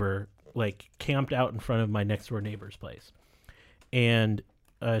driver like camped out in front of my next door neighbor's place, and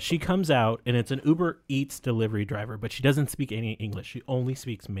she comes out, and it's an Uber Eats delivery driver, but she doesn't speak any English. She only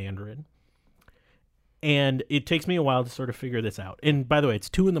speaks Mandarin. And it takes me a while to sort of figure this out. And by the way, it's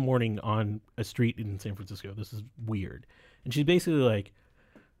 2 a.m. on a street in San Francisco. This is weird. And she's basically like,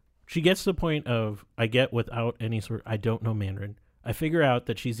 she gets to the point of, I get without any sort, I don't know Mandarin. I figure out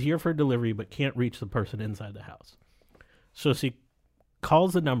that she's here for delivery, but can't reach the person inside the house. So she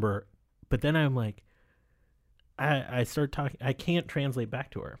calls the number, but then I'm like, I start talking, I can't translate back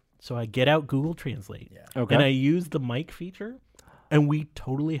to her. So I get out Google Translate. Yeah. Okay. And I use the mic feature, and we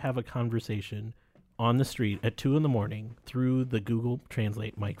totally have a conversation on the street at 2 a.m. through the Google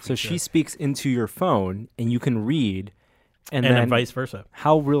Translate mic feature. So she speaks into your phone, and you can read, and and then vice versa.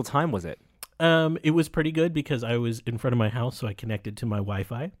 How real time was it? It was pretty good because I was in front of my house, so I connected to my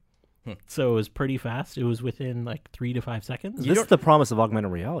Wi-Fi. So it was pretty fast. It was within like 3 to 5 seconds. This is the promise of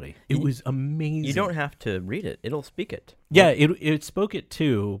augmented reality. It was amazing. You don't have to read it; it'll speak it. Yeah, it spoke it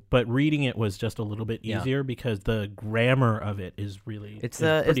too, but reading it was just a little bit Yeah. easier because the grammar of it is really It's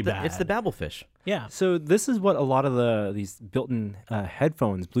pretty bad. It's the Babelfish. Yeah. So this is what a lot of these built-in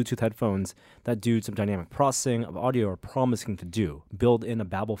headphones, Bluetooth headphones that do some dynamic processing of audio are promising to do. Build in a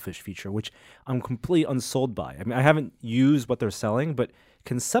Babelfish feature, which I'm completely unsold by. I mean, I haven't used what they're selling, but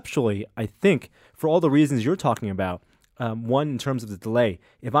conceptually, I think for all the reasons you're talking about, one, in terms of the delay,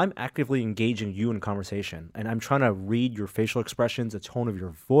 if I'm actively engaging you in a conversation and I'm trying to read your facial expressions, the tone of your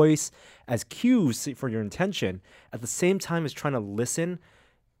voice as cues for your intention, at the same time as trying to listen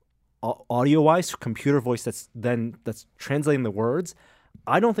audio-wise, computer voice that's translating the words,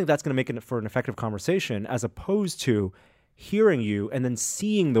 I don't think that's going to make it for an effective conversation, as opposed to hearing you and then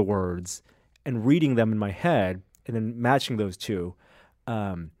seeing the words and reading them in my head and then matching those two.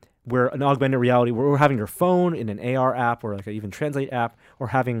 Where an augmented reality, where we're having your phone in an AR app or like an even Translate app, or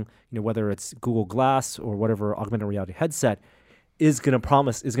having, whether it's Google Glass or whatever augmented reality headset is going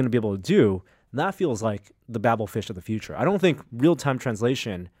to be able to do, that feels like the Babelfish of the future. I don't think real-time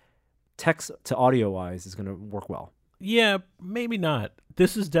translation, text to audio-wise, is going to work well. Yeah, maybe not.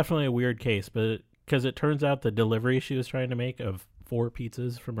 This is definitely a weird case, but because it turns out the delivery she was trying to make of 4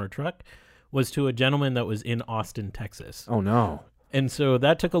 pizzas from her truck was to a gentleman that was in Austin, Texas. Oh, no. And so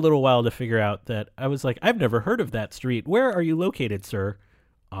that took a little while to figure out that I was like, I've never heard of that street. Where are you located, sir?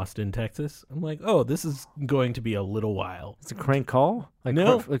 Austin, Texas. I'm like, oh, this is going to be a little while. It's a crank call? Like,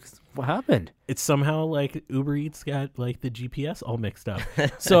 no. What happened? It's somehow like Uber Eats got like the GPS all mixed up.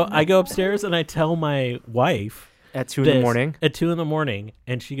 So I go upstairs and I tell my wife. At 2 in the morning? At 2 in the morning.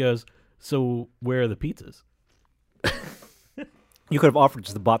 And she goes, so where are the pizzas? You could have offered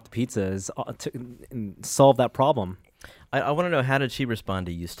just to bought the pizzas and solve that problem. I want to know, how did she respond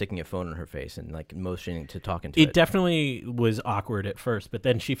to you sticking a phone in her face and like motioning to talking to it? It definitely was awkward at first, but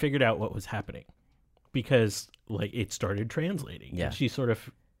then she figured out what was happening because like it started translating. Yeah. And she sort of,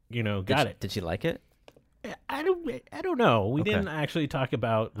 got it. Did she like it? I don't know. We didn't actually talk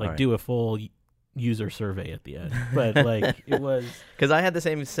about do a full user survey at the end, but like it was because I had the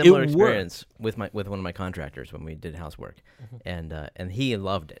similar experience with one of my contractors when we did housework, and he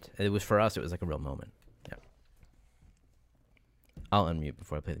loved it. It was, for us, it was like a real moment. Yeah. I'll unmute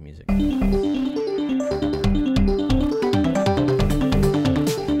before I play the music.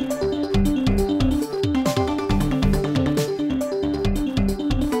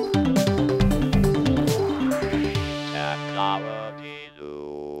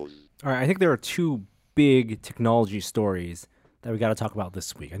 All right, I think there are 2 big technology stories that we got to talk about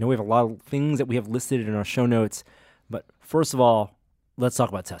this week. I know we have a lot of things that we have listed in our show notes, but first of all, let's talk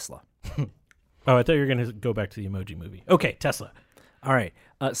about Tesla. Oh, I thought you were going to go back to the Emoji Movie. Okay, Tesla. All right.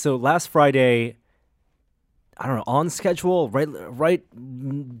 So last Friday, I don't know, on schedule, right,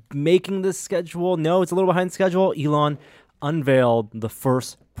 making this schedule. No, it's a little behind schedule. Elon unveiled the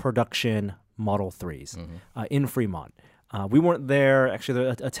first production Model 3s in Fremont. We weren't there.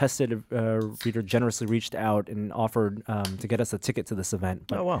 Actually, a tested reader generously reached out and offered to get us a ticket to this event.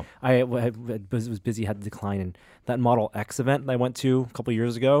 But oh, wow. I was busy, had to decline. And that Model X event that I went to a couple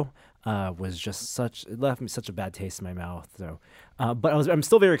years ago was just it left me such a bad taste in my mouth. So, but I'm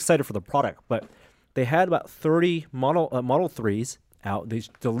still very excited for the product. But they had about 30 Model 3s out. They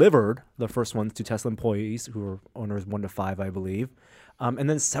delivered the first ones to Tesla employees who were owners 1 to 5, I believe. And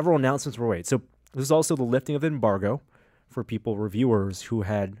then several announcements were made. So this is also the lifting of the embargo for reviewers who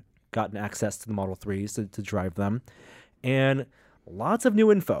had gotten access to the Model 3s to drive them. And lots of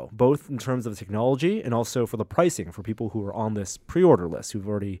new info, both in terms of the technology and also for the pricing for people who are on this pre-order list, who've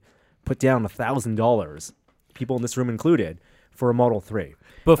already put down $1,000, people in this room included, for a Model 3.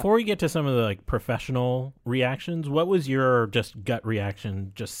 Before we get to some of the professional reactions, what was your just gut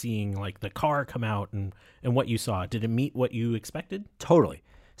reaction just seeing the car come out and what you saw? Did it meet what you expected? Totally.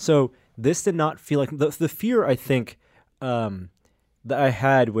 So this did not feel like the fear, I think, that I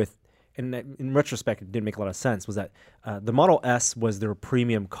had with, and in retrospect, it didn't make a lot of sense, was that the Model S was their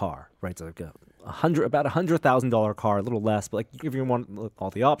premium car, right? So about $100,000 car, a little less, but if you want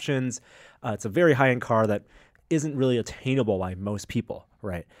all the options, it's a very high-end car that isn't really attainable by most people,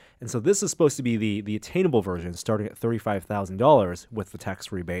 right? And so this is supposed to be the attainable version, starting at $35,000 with the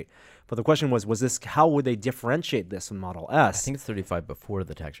tax rebate. But the question was this, how would they differentiate this from Model S? I think it's 35 before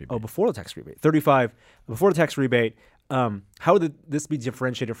the tax rebate. Oh, before the tax rebate. 35 before the tax rebate. How would this be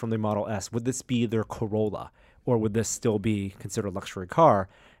differentiated from the Model S? Would this be their Corolla, or would this still be considered a luxury car?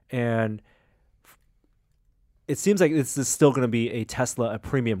 And it seems like this is still going to be a Tesla, a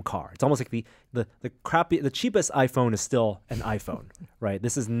premium car. It's almost like the cheapest iPhone is still an iPhone, right?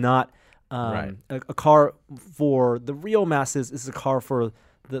 This is not a car for the real masses. This is a car for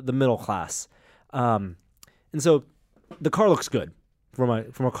the middle class, and so the car looks good from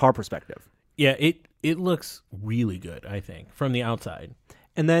a car perspective. Yeah, it looks really good, I think, from the outside.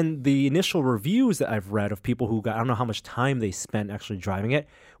 And then the initial reviews that I've read of people who I don't know how much time they spent actually driving it,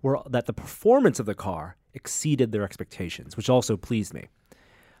 were that the performance of the car exceeded their expectations, which also pleased me.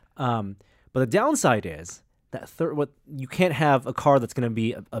 But the downside is that you can't have a car that's going to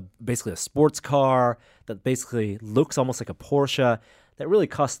be basically a sports car that basically looks almost like a Porsche that really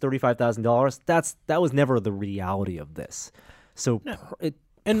costs $35,000. That was never the reality of this. So no.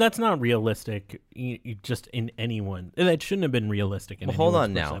 And that's not realistic. Just in anyone, that shouldn't have been realistic in hold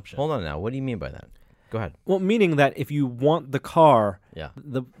on perception. now. What do you mean by that? Go ahead. Well, meaning that if you want the car,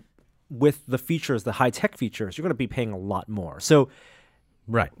 with the features, the high-tech features, you're going to be paying a lot more. So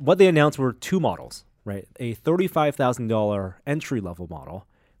Right. what they announced were two models, right? A $35,000 entry-level model,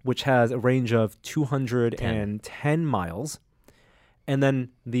 which has a range of 210 miles, and then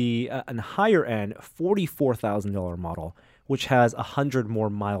the an higher-end $44,000 model, which has 100 more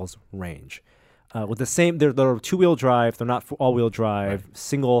miles range. With the same, they're two-wheel drive. They're not all-wheel drive. Right.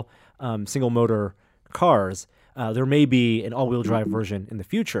 Single motor cars. There may be an all-wheel drive version in the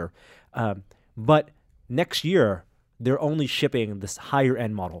future, but next year they're only shipping this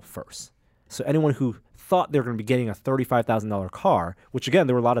higher-end model first. So anyone who thought they were going to be getting a $35,000 car, which again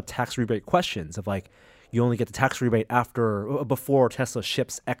there were a lot of tax rebate questions of like, you only get the tax rebate before Tesla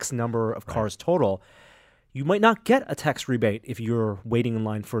ships X number of cars total. You might not get a tax rebate if you're waiting in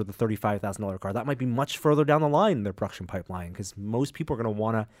line for the $35,000 car. That might be much further down the line in their production pipeline because most people are going to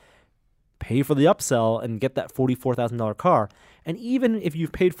want to pay for the upsell and get that $44,000 car. And even if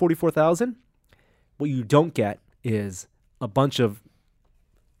you've paid $44,000, what you don't get is a bunch of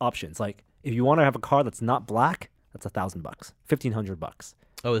options. Like if you want to have a car that's not black, that's $1,000, $1,500.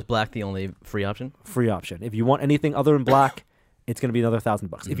 Oh, is black the only free option? Free option. If you want anything other than black, it's going to be another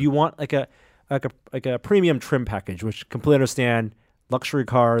 $1,000. If you want like a premium trim package, which completely understand luxury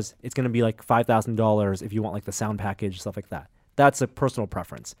cars, it's going to be like $5,000 if you want like the sound package, stuff like that. That's a personal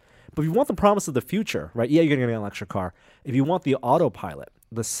preference. But if you want the promise of the future, right? Yeah, you're going to get an electric car. If you want the Autopilot,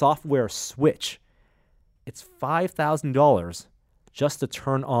 the software switch, it's $5,000 just to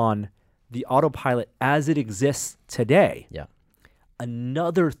turn on the Autopilot as it exists today. Yeah.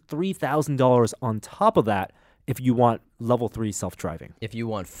 Another $3,000 on top of that if you want level 3 self-driving. If you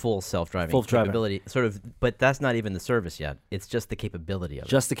want full self-driving capability, sort of, but that's not even the service yet. It's just the capability of it.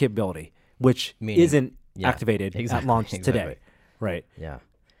 Just the capability, which isn't activated at launch today. Right. Yeah.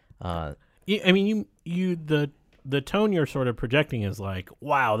 I mean, the tone you're sort of projecting is like,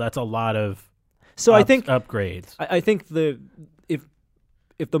 wow, that's a lot of I think upgrades. I think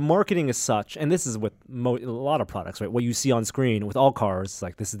if the marketing is such, and this is with a lot of products, right? What you see on screen with all cars,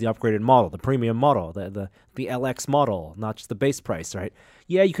 like this is the upgraded model, the premium model, the LX model, not just the base price, right?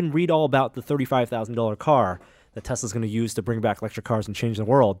 Yeah, you can read all about the $35,000 car that Tesla's going to use to bring back electric cars and change the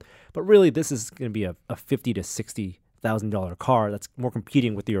world, but really this is going to be a $50,000 to $60,000 car that's more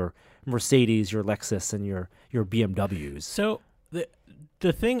competing with your Mercedes, your Lexus, and your BMWs. So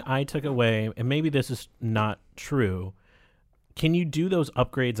the thing I took away, and maybe this is not true, can you do those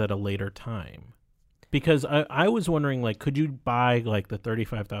upgrades at a later time? Because I was wondering, like, could you buy like the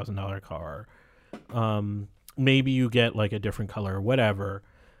 $35,000 car? Maybe you get like a different color or whatever,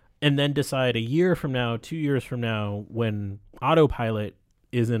 and then decide a year from now, 2 years from now, when Autopilot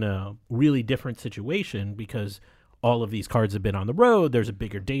is in a really different situation because all of these cars have been on the road, there's a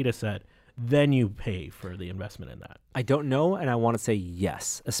bigger data set, then you pay for the investment in that. I don't know, and I want to say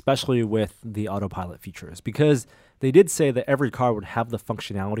yes, especially with the Autopilot features, because they did say that every car would have the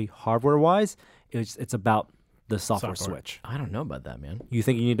functionality hardware-wise. It's about the software switch. I don't know about that, man. You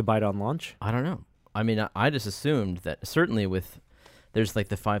think you need to buy it on launch? I don't know. I mean, I just assumed that certainly there's like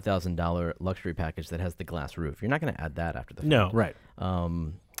the $5,000 luxury package that has the glass roof. You're not going to add that after the fact. No. Right.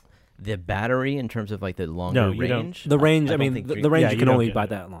 The battery in terms of like the longer range? The range, the range you can only buy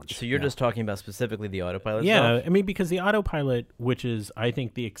that at launch. So you're just talking about specifically the Autopilot stuff? Yeah, I mean, because the Autopilot, which is, I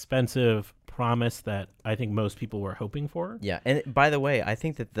think, the expensive promise that I think most people were hoping for. Yeah, and by the way, I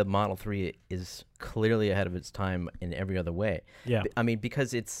think that the Model 3 is clearly ahead of its time in every other way. Yeah. I mean,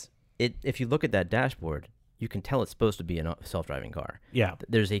 because if you look at that dashboard, you can tell it's supposed to be a self-driving car. Yeah.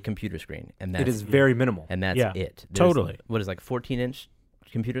 There's a computer screen, and that's it is very minimal. And that's it. Totally. What is like 14-inch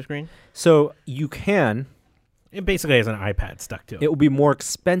computer screen? So you can... It basically has an iPad stuck to it. It will be more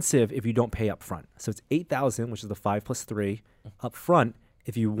expensive if you don't pay up front. So it's $8,000, which is the 5 plus 3 up front.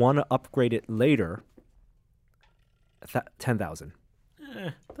 If you want to upgrade it later, $10,000.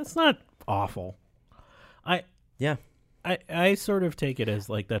 That's not awful. I sort of take it as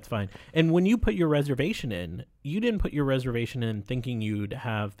like that's fine. And when you put your reservation in, you didn't put your reservation in thinking you'd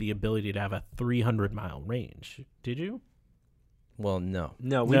have the ability to have a 300-mile range, did you? Well, no.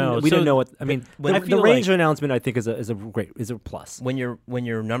 We didn't know what. I mean, the range announcement I think is a plus. When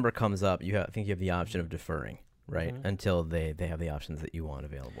your number comes up, I think you have the option of deferring, right, until they have the options that you want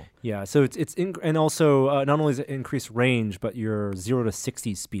available. Yeah. So and also not only is it increased range, but your 0 to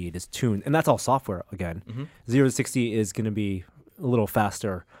 60 speed is tuned, and that's all software again. 0 to 60 is going to be a little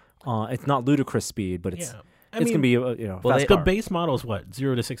faster. It's not ludicrous speed, but it's. Yeah. It's going to be, fast the base model is what?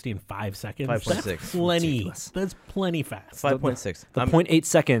 0 to 60 in 5 seconds? 5.6. That's plenty. That's plenty fast. 5.6. The 0.8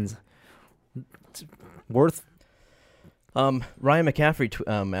 seconds. Worth? Ryan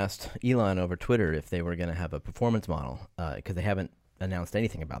McCaffrey asked Elon over Twitter if they were going to have a performance model, because they haven't announced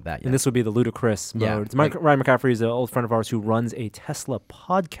anything about that yet. And this would be the ludicrous mode. Yeah, It's Ryan McCaffrey is an old friend of ours who runs a Tesla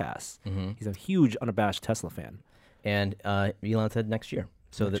podcast. He's a huge, unabashed Tesla fan. And Elon said next year.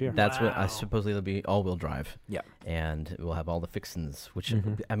 So Next year. that's what supposedly it'll be all-wheel drive. Yeah. And we'll have all the fixins, which,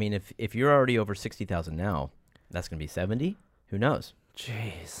 I mean, if you're already over 60,000 now, that's going to be 70? Who knows?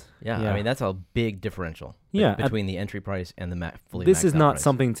 Jeez. Yeah, I mean, that's a big differential between the entry price and the fully This is maxed out not price.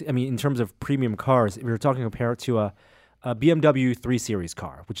 something, in terms of premium cars, if we were talking compared to a BMW 3 Series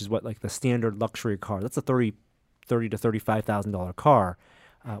car, which is what, like, the standard luxury car. That's a $30,000 to $35,000 car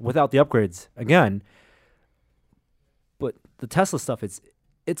without the upgrades, again. But the Tesla stuff, it's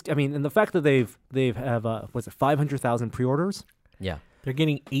and the fact that they have, 500,000 pre-orders? Yeah. They're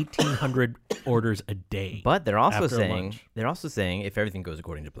getting 1,800 orders a day. But they're also after saying lunch. if everything goes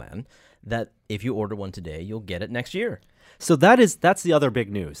according to plan, that if you order one today, you'll get it next year. So that's the other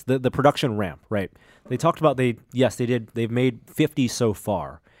big news, the production ramp, right? They talked about they've made 50 so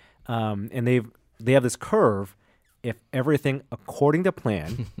far, and they have this curve. If everything according to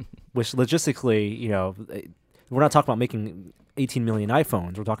plan, which logistically, we're not talking about making 18 million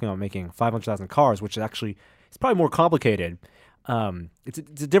iPhones. We're talking about making 500,000 cars, which actually is probably more complicated. It's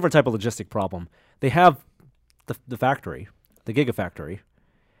a different type of logistic problem. They have the factory, the Gigafactory.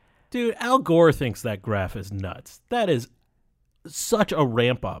 Dude, Al Gore thinks that graph is nuts. That is such a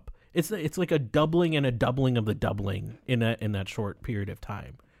ramp up. It's like a doubling and a doubling of the doubling in that short period of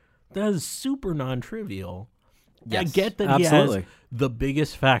time. That is super non-trivial. Yes, I get that absolutely. he has the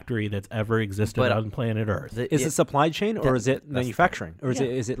biggest factory that's ever existed on planet Earth. Is it supply chain or is it manufacturing or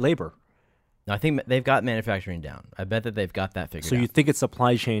is it labor? I think they've got manufacturing down. I bet that they've got that figured So out. you think it's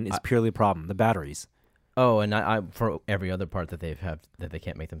supply chain is purely a problem, the batteries? Oh, and I for every other part that that they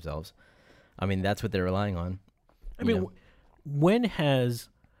can't make themselves. I mean, that's what they're relying on. I mean, when has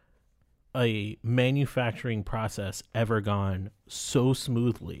a manufacturing process ever gone so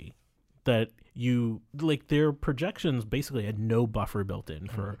smoothly that their projections basically had no buffer built in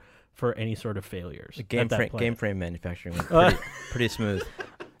for any sort of failures? The game frame manufacturing went pretty smooth.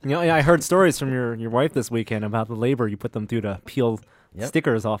 I heard stories from your wife this weekend about the labor you put them through to peel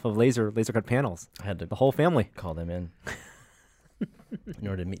stickers off of laser cut panels. I had to the whole family call them in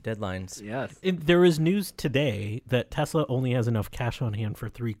order to meet deadlines. Yes. There is news today that Tesla only has enough cash on hand for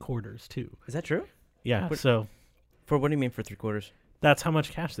 3 quarters too. Is that true? Yeah. What do you mean for 3 quarters? That's how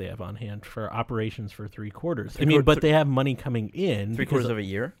much cash they have on hand for operations for 3 quarters. But they have money coming in. 3 quarters of a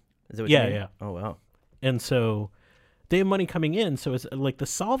year? Is that what Yeah, you mean? yeah. Oh, wow. And so they have money coming in, so it's like the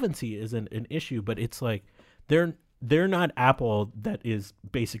solvency isn't an issue, but it's like they're not Apple that is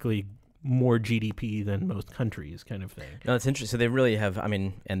basically more GDP than most countries kind of thing. No, it's interesting. So they really have,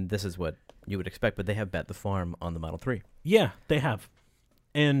 and this is what you would expect, but they have bet the farm on the Model 3. Yeah, they have.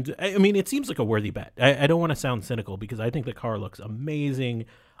 And it seems like a worthy bet. I don't want to sound cynical because I think the car looks amazing.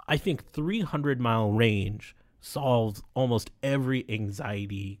 I think 300-mile range solves almost every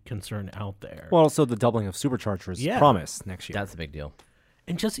anxiety concern out there. Well, also the doubling of superchargers promised next year. That's a big deal.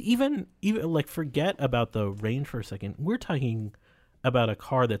 And just even like forget about the range for a second. We're talking about a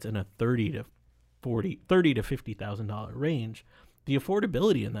car that's in a $30,000 to $50,000 range. The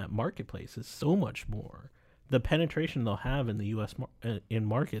affordability in that marketplace is so much more. The penetration they'll have in the U.S. In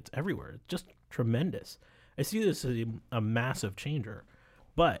markets everywhere is just tremendous. I see this as a massive changer.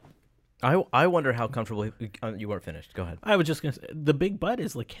 But I wonder how comfortable you weren't finished. Go ahead. I was just going to say, the big but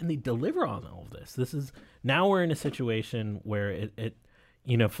is like, can they deliver on all of this? Now we're in a situation where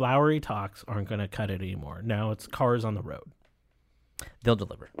flowery talks aren't going to cut it anymore. Now it's cars on the road. They'll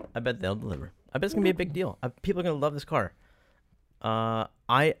deliver. I bet they'll deliver. I bet it's going to be a big deal. People are going to love this car. I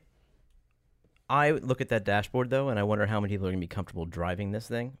look at that dashboard, though, and I wonder how many people are going to be comfortable driving this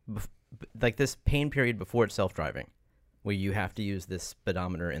thing. Like this pain period before it's self-driving, where you have to use this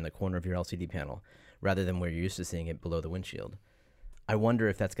speedometer in the corner of your LCD panel rather than where you're used to seeing it below the windshield. I wonder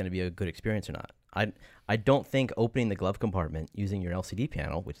if that's going to be a good experience or not. I don't think opening the glove compartment using your LCD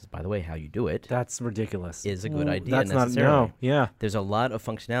panel, which is, by the way, how you do it. That's ridiculous. Is a good idea that's necessarily. Not, no. Yeah. There's a lot of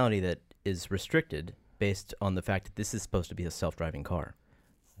functionality that is restricted based on the fact that this is supposed to be a self-driving car.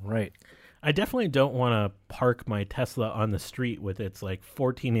 Right. I definitely don't want to park my Tesla on the street with its like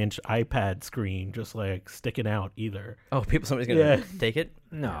 14-inch iPad screen just like sticking out either. Oh, somebody's going to take it?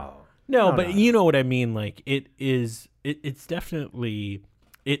 No, but you know what I mean. Like it's definitely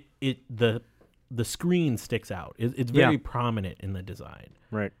the screen sticks out. It's very prominent in the design.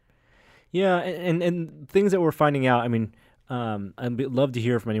 Right. Yeah, and things that we're finding out. I'd love to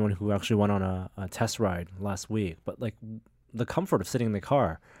hear from anyone who actually went on a test ride last week. But like the comfort of sitting in the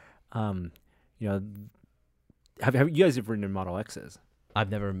car. Have you guys ever ridden in Model X's? I've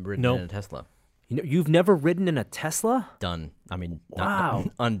never ridden in a Tesla. You've never ridden in a Tesla? Done. I mean, Wow.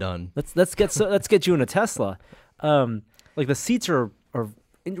 undone. Let's get you in a Tesla. Like the seats are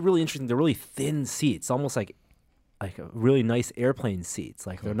really interesting. They're really thin seats, almost like a really nice airplane seats.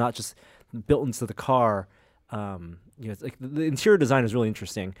 Like they're not just built into the car. It's like the interior design is really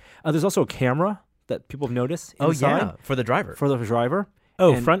interesting. There's also a camera that people have noticed inside For the driver. for the driver.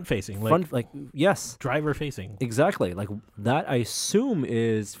 Oh, And front facing, yes, driver facing. exactly. Like that, I assume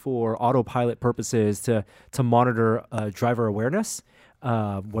is for autopilot purposes to monitor driver awareness,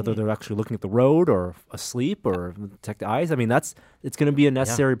 whether they're actually looking at the road or asleep or detect eyes. I mean, it's going to be a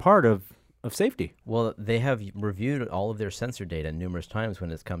necessary part of safety. Well, they have reviewed all of their sensor data numerous times when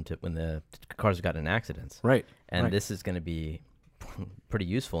the cars have gotten in accidents. Right. And right. this is going to be pretty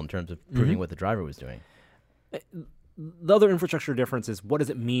useful in terms of proving what the driver was doing. The other infrastructure difference is, what does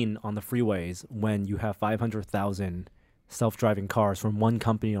it mean on the freeways when you have 500,000 self-driving cars from one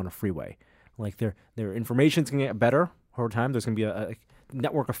company on a freeway? Like their information's going to get better over time. There's going to be a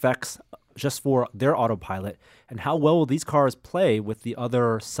network effects just for their autopilot. And how well will these cars play with the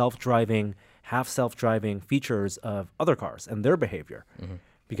other self-driving, half self-driving features of other cars and their behavior?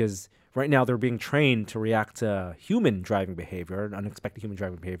 Because right now they're being trained to react to human driving behavior, unexpected human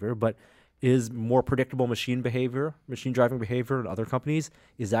driving behavior, but is more predictable machine driving behavior in other companies,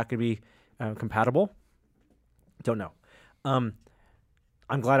 is that going to be compatible? Don't know. I'm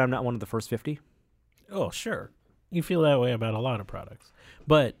glad I'm not one of the first 50. Oh, sure. You feel that way about a lot of products.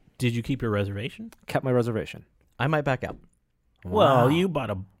 But did you keep your reservation? Kept my reservation. I might back out. Well, you bought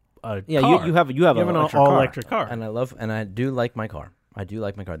a car. You have an all-electric car. And I do like my car.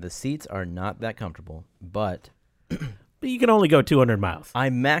 The seats are not that comfortable, but But you can only go 200 miles. I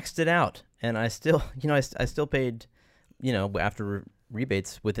maxed it out, and I still, I still paid, after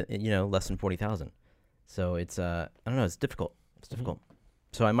rebates with, less than 40,000. So it's, I don't know, it's difficult. It's difficult.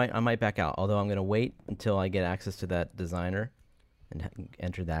 So I might back out. Although I'm gonna wait until I get access to that designer, and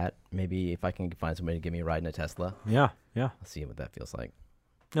enter that. Maybe if I can find somebody to give me a ride in a Tesla. Yeah. I'll see what that feels like.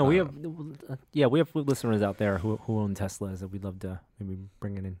 No, we have listeners out there who own Teslas that we'd love to maybe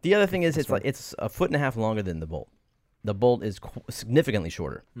bring it in. The other thing is, it's a foot and a half longer than the Bolt. The Bolt is significantly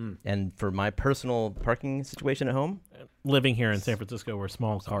shorter. And for my personal parking situation at home, Living here in San Francisco, where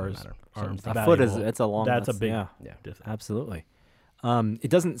small cars are A valuable, foot is a long. That's a big. yeah. Absolutely.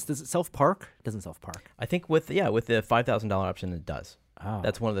 Does it self-park? It doesn't self-park. I think with the $5,000 option, it does. Oh.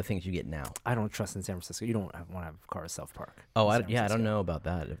 That's one of the things you get now. I don't trust in San Francisco. You don't want to have cars self-park. Oh, I don't know about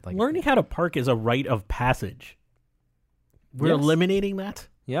that. Learning how to park is a rite of passage. We're eliminating that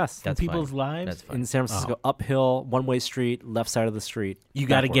Yes. from people's lives. That's fine. In San Francisco, uphill, one-way street, left side of the street. You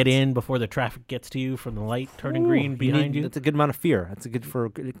got to get in before the traffic gets to you from the light turning green behind you. That's a good amount of fear. That's a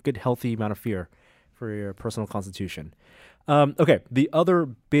good healthy amount of fear for your personal constitution. Okay, the other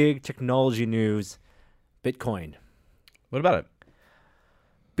big technology news, Bitcoin. What about it?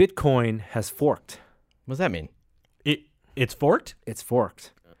 Bitcoin has forked. What does that mean? It's forked? It's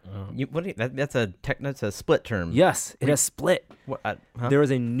forked. That's a split term. Yes, it has split. Huh? There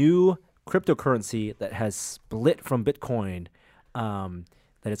is a new cryptocurrency that has split from Bitcoin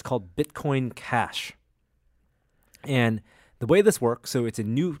that is called Bitcoin Cash. And the way this works, so it's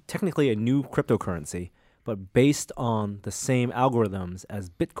technically a new cryptocurrency, but based on the same algorithms as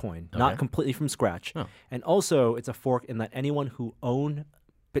Bitcoin, not completely from scratch. Oh. And also, it's a fork in that anyone who own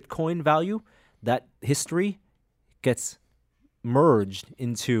Bitcoin value, that history gets merged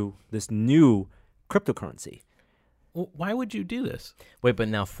into this new cryptocurrency. Well, why would you do this? Wait, but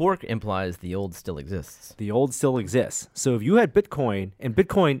now fork implies the old still exists. The old still exists. So if you had Bitcoin, and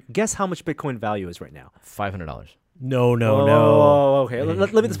Bitcoin, guess how much Bitcoin value is right now? $500. No. Okay.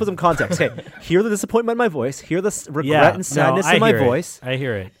 Let me just put some context. Okay, hear the disappointment in my voice. Hear the regret and sadness in my voice. I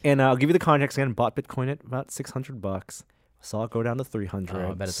hear it. And I'll give you the context again. Bought Bitcoin at about $600. Saw it go down to $300.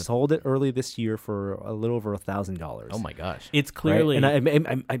 Oh, I bet it's sold it early this year for a little over $1,000. Oh my gosh! It's clearly, right?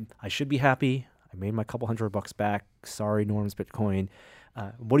 And I should be happy. I made my couple $100 back. Sorry, Norm's Bitcoin.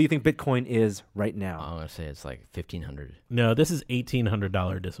 What do you think Bitcoin is right now? I'm gonna say it's like $1,500. No, this is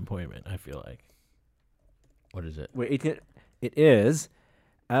 $1,800 disappointment. I feel like. What is it? Wait, it is,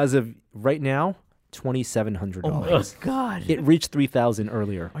 as of right now, $2,700. Oh my god! It reached $3,000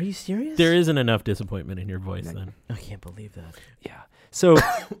 earlier. Are you serious? There isn't enough disappointment in your voice then. I can't believe that. Yeah. So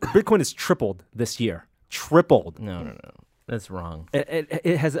Bitcoin has tripled this year. Tripled. No. That's wrong.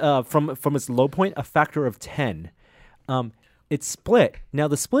 It has from its low point a factor of 10. It's split. Now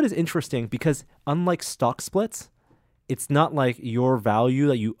the split is interesting because unlike stock splits, it's not like your value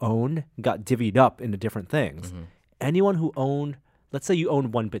that you own got divvied up into different things. Anyone who owned, let's say you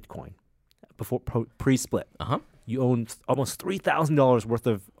owned one Bitcoin before pre-split. you own almost $3,000 worth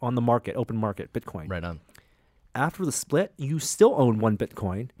of on the market, open market Bitcoin. Right on. After the split, you still own 1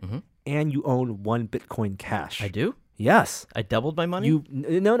 Bitcoin, Mm-hmm. and you own 1 Bitcoin Cash. I do? Yes. I doubled my money?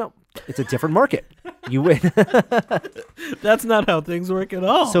 No. It's a different market. You win. That's not how things work at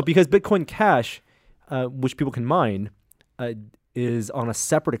all. So because Bitcoin Cash, which people can mine, is on a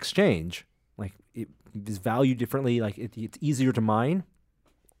separate exchange, like it is valued differently. Like it's easier to mine.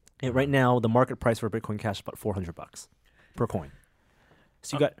 And right now, the market price for Bitcoin Cash is about $400 per coin.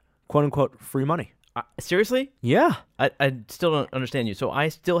 So you got quote unquote free money. Seriously? Yeah. I still don't understand you. So I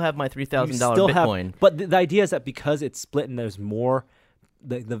still have my $3,000 Bitcoin. But the idea is that because it's split and there's more,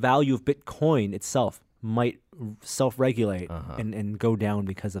 the value of Bitcoin itself might self-regulate and go down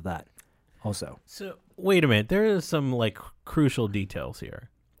because of that also. So wait a minute. There is some like crucial details here.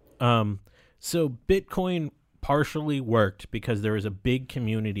 So Bitcoin partially worked because there was a big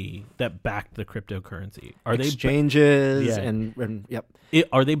community that backed the cryptocurrency. Are Exchanges Yeah. and yep.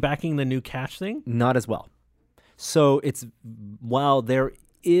 Are they backing the new cash thing? Not as well. So while there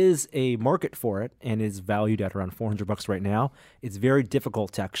is a market for it and is valued at around $400 right now, it's very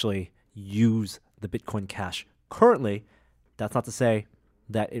difficult to actually use the Bitcoin Cash currently. That's not to say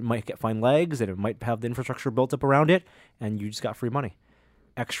that it might find legs and it might have the infrastructure built up around it, and you just got free money.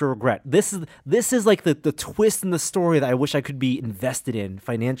 Extra regret. This is like the twist in the story that I wish I could be invested in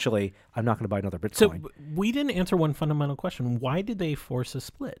financially. I'm not going to buy another Bitcoin. So we didn't answer one fundamental question. Why did they force a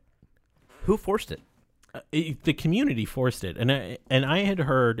split? Who forced it? The community forced it, and I had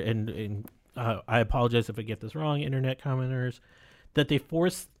heard, and I apologize if I get this wrong, internet commenters, that they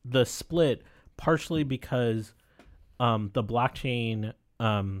forced the split partially because the blockchain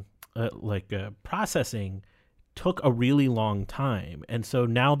processing took a really long time, and so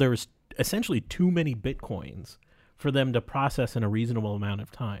now there's essentially too many Bitcoins for them to process in a reasonable amount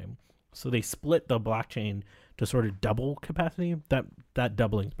of time. So they split the blockchain to sort of double capacity. That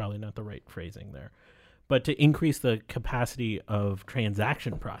doubling is probably not the right phrasing there, but to increase the capacity of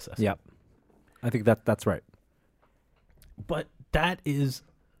transaction processing. Yep. I think that's right. But that is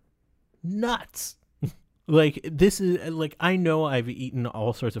nuts. Like, this is, like, I know I've eaten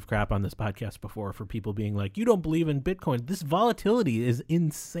all sorts of crap on this podcast before for people being like, you don't believe in Bitcoin. This volatility is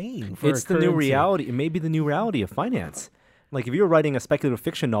insane for It's the new reality. It may be the new reality of finance. Like, if you're writing a speculative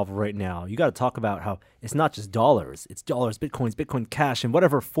fiction novel right now, you got to talk about how it's not just dollars. It's dollars, Bitcoins, Bitcoin Cash, and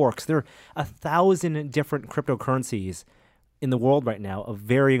whatever forks. There are 1,000 different cryptocurrencies in the world right now of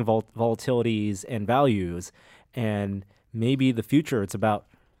varying volatilities and values. And maybe the future, it's about,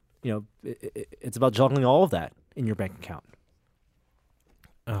 it's about juggling all of that in your bank account.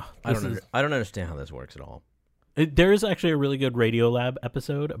 I don't understand how this works at all. There is actually a really good Radiolab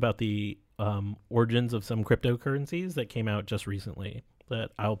episode about the origins of some cryptocurrencies that came out just recently that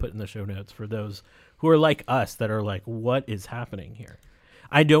I'll put in the show notes for those who are like us that are like, what is happening here?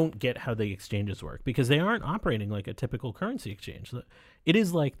 I don't get how the exchanges work because they aren't operating like a typical currency exchange. It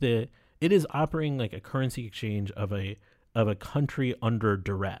is operating like a currency exchange of a country under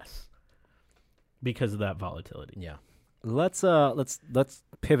duress because of that volatility. Yeah. Let's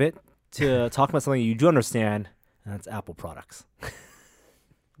pivot to talk about something you do understand, and that's Apple products.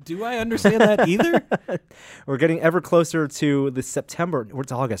 Do I understand that either? We're getting ever closer to the September. We're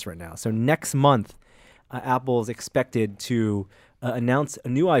to August right now. So next month, Apple is expected to announce a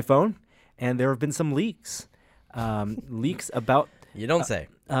new iPhone, and there have been some leaks. Leaks about You don't say.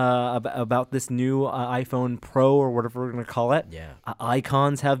 About this new iPhone Pro or whatever we're going to call it. Yeah.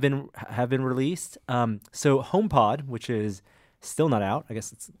 Icons have been released. So HomePod, which is still not out. I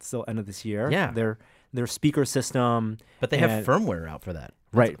guess it's still end of this year. Yeah. Their speaker system. But they have firmware out for that.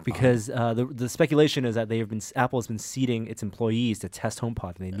 Right, because the speculation is that Apple has been seeding its employees to test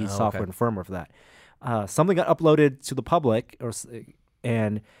HomePod, and they need software and firmware for that. Something got uploaded to the public,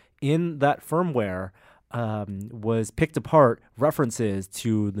 and in that firmware was picked apart references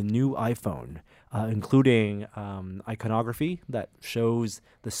to the new iPhone, including iconography that shows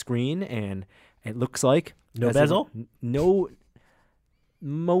the screen, and it looks like no bezel.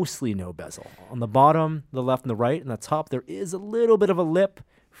 Mostly no bezel. On the bottom, the left, and the right, and the top, there is a little bit of a lip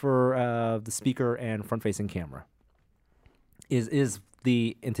for the speaker and front-facing camera. Is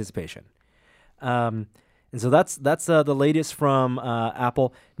the anticipation, and so that's the latest from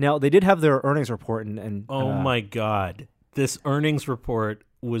Apple. Now they did have their earnings report, and oh my God, this earnings report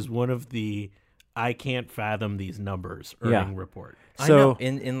was one of the I can't fathom these numbers earning report. So I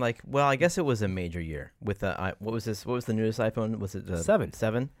know, I guess it was a major year with what was this? What was the newest iPhone? Was it the 7?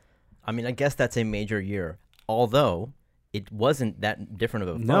 7? I mean, I guess that's a major year. Although it wasn't that different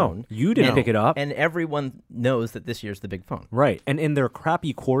of a phone. No, you didn't pick it up, and everyone knows that this year's the big phone. Right? And in their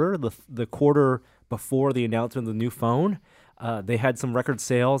crappy quarter, the quarter before the announcement of the new phone. They had some record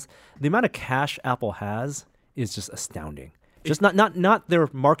sales. The amount of cash Apple has is just astounding. Just not their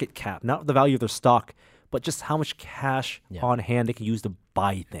market cap, not the value of their stock, but just how much cash on hand they can use to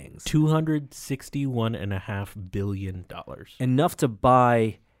buy things. $261.5 billion. Enough to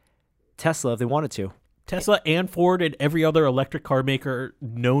buy Tesla if they wanted to. Tesla and Ford and every other electric car maker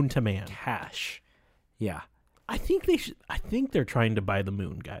known to man. Cash. Yeah. I think they're trying to buy the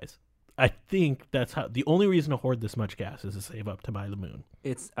moon, guys. I think that's how. The only reason to hoard this much gas is to save up to buy the moon.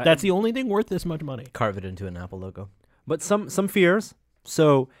 That's the only thing worth this much money. Carve it into an Apple logo. But some fears.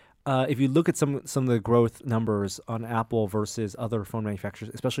 So if you look at some of the growth numbers on Apple versus other phone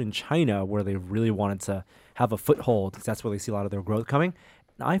manufacturers, especially in China, where they really wanted to have a foothold, because that's where they see a lot of their growth coming.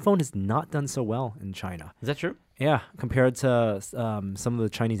 The iPhone has not done so well in China. Is that true? Yeah, compared to some of the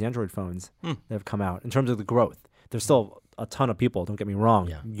Chinese Android phones that have come out in terms of the growth. There's still a ton of people, don't get me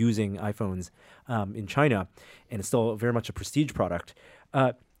wrong, using iPhones in China, and it's still very much a prestige product.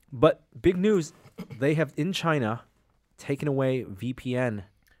 But big news, they have in China taken away VPN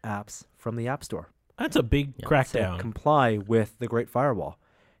apps from the App Store. That's a big crackdown. To comply with the Great Firewall.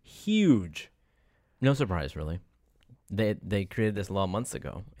 Huge. No surprise, really. They created this law months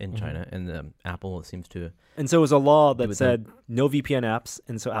ago in China, and Apple seems to. And so it was a law that said no VPN apps,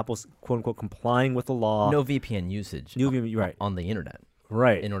 and so Apple's quote unquote complying with the law. No VPN usage. Right. On the internet.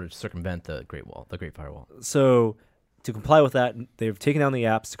 Right. In order to circumvent the Great Firewall. So to comply with that, they've taken down the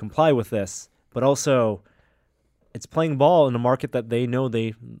apps to comply with this, but also it's playing ball in a market that they know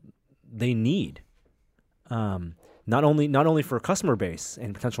they need. Not only for customer base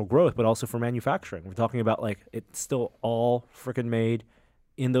and potential growth, but also for manufacturing. We're talking about it's still all freaking made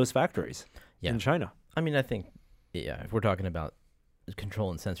in those factories in China. I mean, I think, if we're talking about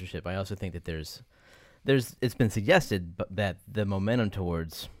control and censorship, I also think that there's it's been suggested that the momentum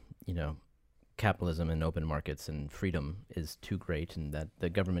towards, capitalism and open markets and freedom is too great, and that the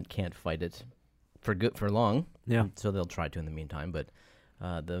government can't fight it for long. Yeah. So they'll try to in the meantime, but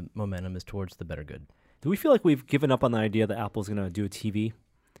the momentum is towards the better good. Do we feel like we've given up on the idea that Apple's going to do a TV,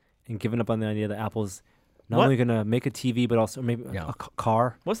 and given up on the idea that Apple's not only going to make a TV, but also maybe a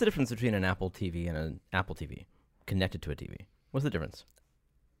car? What's the difference between an Apple TV and an Apple TV connected to a TV? What's the difference?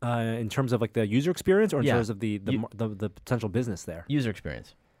 In terms of the user experience, or in terms of the potential business there? User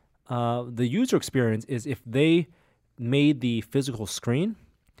experience. The user experience is if they made the physical screen,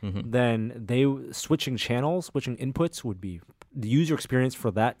 then switching channels, switching inputs would be the user experience for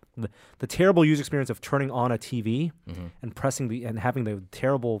that. The terrible user experience of turning on a TV and pressing and having the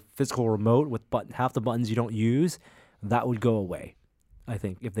terrible physical remote with half the buttons you don't use, that would go away, I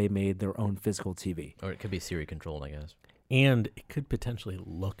think, if they made their own physical TV. Or it could be Siri controlled, I guess. And it could potentially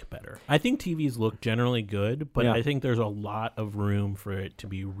look better. I think TVs look generally good, but I think there's a lot of room for it to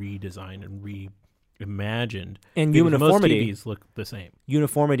be redesigned and reimagined. And uniformity. Most TVs look the same.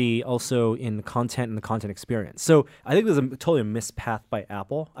 Uniformity also in content and the content experience. So I think there's totally a missed path by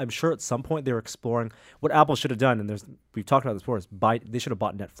Apple. I'm sure at some point they were exploring what Apple should have done, and we've talked about this before, they should have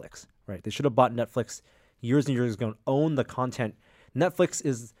bought Netflix, right? They should have bought Netflix years and years ago and own the content.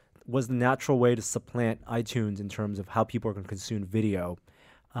 Netflix was the natural way to supplant iTunes in terms of how people are going to consume video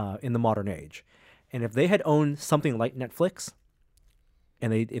in the modern age. And if they had owned something like Netflix,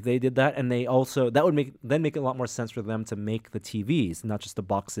 and if they did that, and they also that would make it a lot more sense for them to make the TVs, not just the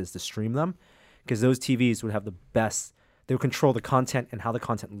boxes to stream them, because those TVs would have the best. They would control the content and how the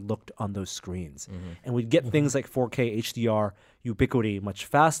content looked on those screens, and we'd get things like 4K HDR ubiquity much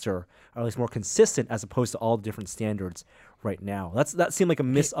faster, or at least more consistent, as opposed to all the different standards right now. That seemed like a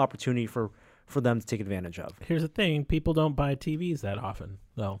missed opportunity for them to take advantage of. Here's the thing: people don't buy TVs that often,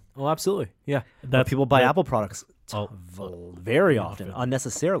 though. Oh, absolutely, yeah. But people buy Apple products very often,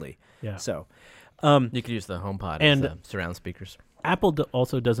 unnecessarily. Yeah. So you could use the HomePod as surround speakers. Apple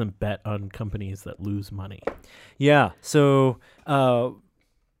also doesn't bet on companies that lose money. Yeah. So,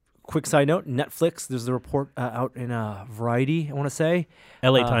 quick side note: Netflix. There's a report out in Variety. I want to say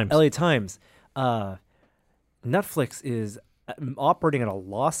LA Times. LA Times. Netflix is operating at a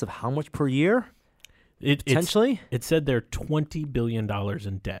loss of how much per year? Potentially? It said they're $20 billion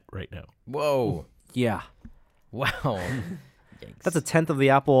in debt right now. Whoa. Yeah. Wow. Yikes. That's a tenth of the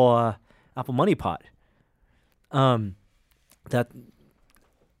Apple money pot. That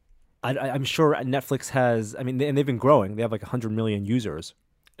I'm sure Netflix has. I mean, and they've been growing. They have 100 million users,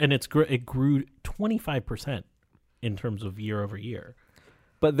 and it grew 25% in terms of year over year.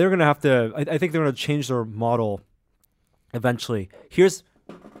 But they're going to have to. I think they're going to change their model eventually.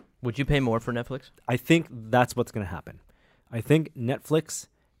 Would you pay more for Netflix? I think that's what's going to happen. I think Netflix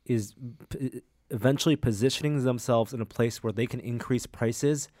is eventually positioning themselves in a place where they can increase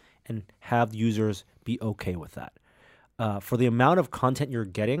prices and have users be okay with that. For the amount of content you're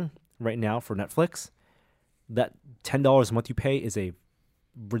getting right now for Netflix, that $10 a month you pay is a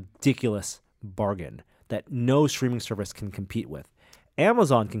ridiculous bargain that no streaming service can compete with.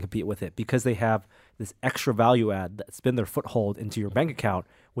 Amazon can compete with it because they have this extra value add that's been their foothold into your bank account,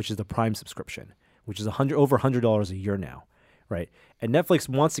 which is the Prime subscription, which is over $100 a year now, right? And Netflix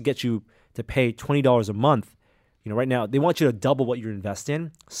wants to get you to pay $20 a month. Right now they want you to double what you invest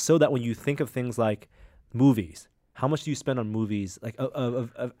in, so that when you think of things like movies, how much do you spend on movies? Like a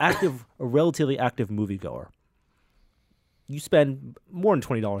relatively active moviegoer, you spend more than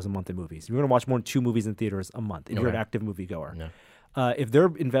 $20 a month in movies. You're going to watch more than 2 movies in theaters a month if you're an active moviegoer. No. If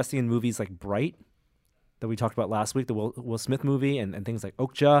they're investing in movies like Bright, that we talked about last week, the Will Smith movie, and things like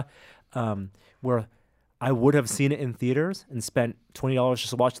Okja, where I would have seen it in theaters and spent $20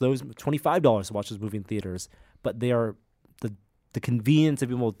 just to watch those, $25 to watch this movie in theaters, but they are the convenience of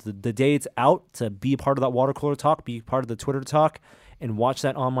being able to, the day it's out, to be a part of that water cooler talk, be part of the Twitter talk, and watch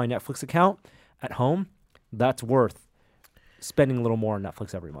that on my Netflix account at home, that's worth spending a little more on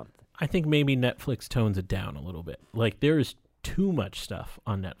Netflix every month. I think maybe Netflix tones it down a little bit. Like, there is too much stuff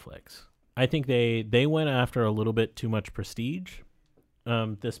on Netflix. I think they went after a little bit too much prestige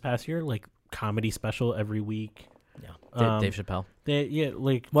this past year, like comedy special every week. Yeah, Dave Chappelle.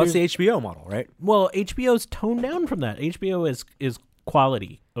 What's the HBO model, right? Well, HBO's toned down from that. HBO is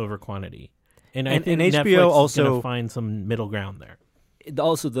quality over quantity, and I think HBO Netflix also is going to find some middle ground there.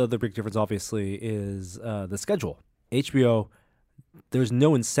 Also, the big difference, obviously, is the schedule. HBO, there's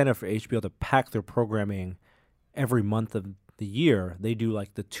no incentive for HBO to pack their programming every month of the year. They do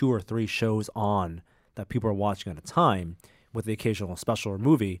like the 2 or 3 shows on that people are watching at a time, with the occasional special or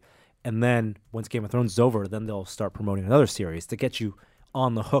movie. And then once Game of Thrones is over, then they'll start promoting another series to get you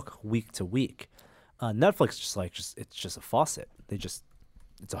on the hook week to week. Netflix it's just a faucet.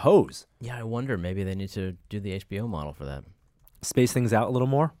 It's a hose. Yeah, I wonder, maybe they need to do the HBO model for that. Space things out a little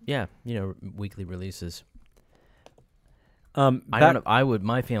more. Yeah, weekly releases. I don't know.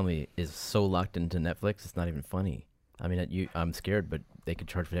 My family is so locked into Netflix, it's not even funny. I mean, I'm scared, but they could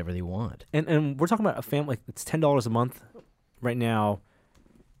charge whatever they want. And we're talking about a family. It's $10 a month right now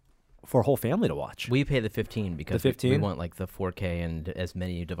for a whole family to watch. We pay the 15 because we want like the 4K and as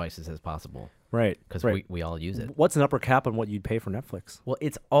many devices as possible. Right. Because we all use it. What's an upper cap on what you'd pay for Netflix? Well,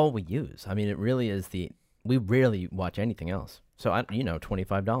 it's all we use. I mean, it really is we rarely watch anything else. So,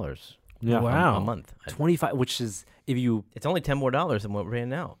 $25 wow. a month. 25, which is, it's only $10 more than what we're paying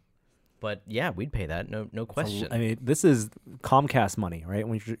now. But yeah, we'd pay that, no question. This is Comcast money, right?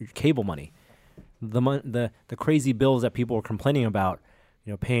 When your cable money, the crazy bills that people are complaining about,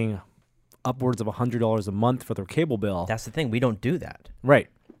 paying upwards of $100 a month for their cable bill. That's the thing. We don't do that. Right.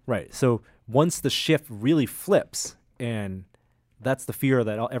 So once the shift really flips, and that's the fear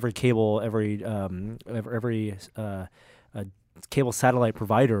that every cable satellite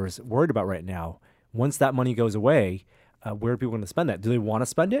provider is worried about right now. Once that money goes away, where are people going to spend that? Do they want to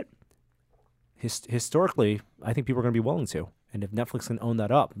spend it? Historically, I think people are going to be willing to. And if Netflix can own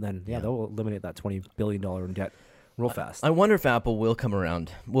that up, then they'll eliminate that $20 billion in debt real fast. I wonder if Apple will come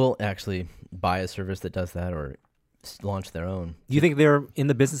around, will actually buy a service that does that or launch their own. Do you think they're in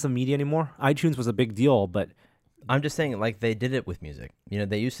the business of media anymore? iTunes was a big deal, but I'm just saying, like, they did it with music.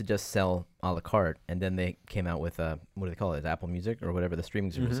 They used to just sell a la carte, and then they came out with what do they call it? Apple Music or whatever the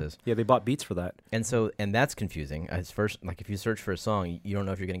streaming service is. Yeah, they bought Beats for that. And that's confusing. If you search for a song, you don't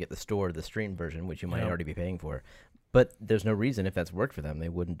know if you're going to get the store or the stream version, which you might already be paying for. But there's no reason, if that's worked for them, they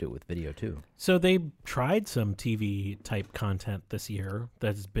wouldn't do it with video too. So they tried some TV type content this year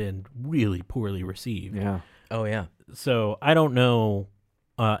that's been really poorly received. Yeah. Oh yeah. So I don't know.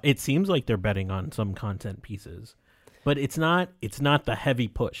 It seems like they're betting on some content pieces, but it's not the heavy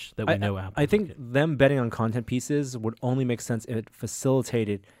push that we know Apple. I think them betting on content pieces would only make sense if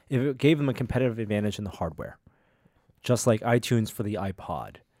it gave them a competitive advantage in the hardware, just like iTunes for the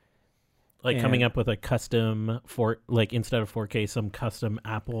iPod. Like coming up with a custom instead of 4K, some custom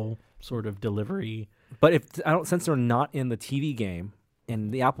Apple sort of delivery. But since they're not in the TV game,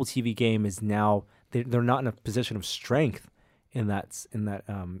 and the Apple TV game is now they're not in a position of strength in that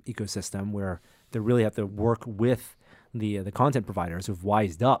ecosystem where they really have to work with the content providers who've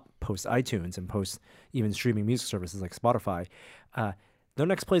wised up post iTunes and post even streaming music services like Spotify. Their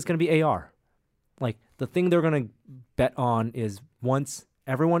next play is going to be AR. Like, the thing they're going to bet on is once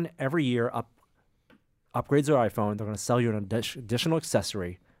everyone every year upgrades their iPhone, they're going to sell you an additional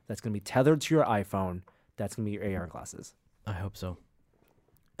accessory that's going to be tethered to your iPhone. That's going to be your AR glasses. I hope so.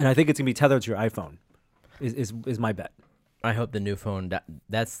 And I think it's going to be tethered to your iPhone is my bet. I hope the new phone,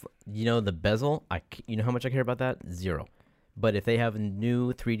 that's the bezel, you know how much I care about that? 0. But if they have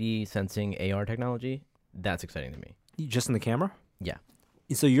new 3D sensing AR technology, that's exciting to me. Just in the camera? Yeah.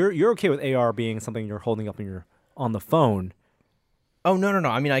 So you're okay with AR being something you're holding up on the phone? Oh, no.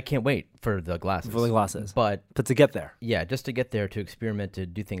 I mean, I can't wait for the glasses. For the glasses. But to get there. yeah, just to get there, to experiment, to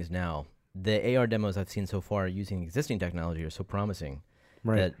do things now. The AR demos I've seen so far using existing technology are so promising.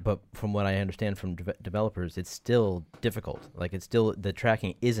 Right. But from what I understand from developers, it's still difficult. Like, it's still, the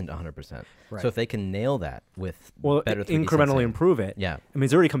tracking isn't 100%. Right. So if they can nail that with better 3D incrementally sensing, improve it. Yeah. I mean,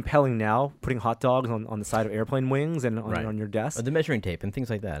 it's already compelling now, putting hot dogs on the side of airplane wings and on your desk. Or the measuring tape and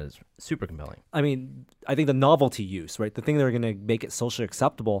things like that is super compelling. I mean, I think the novelty use, right? The thing that are going to make it socially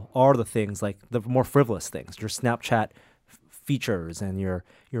acceptable are the things like the more frivolous things, your Snapchat features and your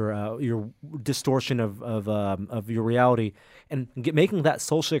distortion of your reality, and making that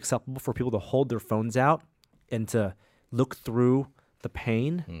socially acceptable for people to hold their phones out and to look through the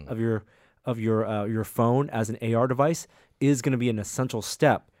pain of your phone as an AR device is going to be an essential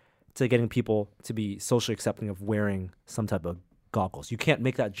step to getting people to be socially accepting of wearing some type of goggles. You can't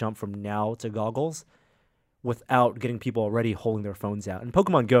make that jump from now to goggles without getting people already holding their phones out. And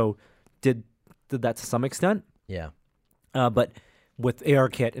Pokemon Go did that to some extent. Yeah. But with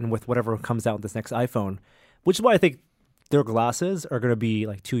ARKit and with whatever comes out with this next iPhone, which is why I think their glasses are going to be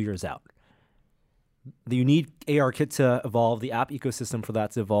like 2 years out. You need ARKit to evolve, the app ecosystem for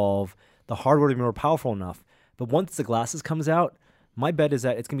that to evolve, the hardware to be more powerful enough. But once the glasses comes out, my bet is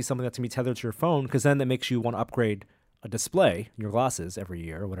that it's going to be something that's going to be tethered to your phone, because then that makes you want to upgrade a display in your glasses every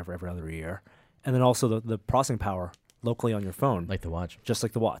year or whatever, every other year. And then also the processing power locally on your phone. Like the watch. Just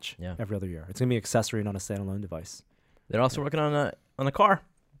like the watch. Yeah. Every other year. It's going to be an accessory, not a standalone device. They're also working on a car.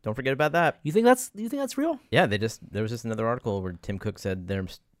 Don't forget about that. You think that's real? Yeah, there was just another article where Tim Cook said they're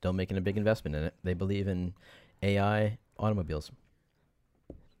still making a big investment in it. They believe in AI automobiles.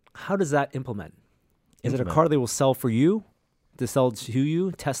 How does that implement? Is it a car they will sell for you, to sell to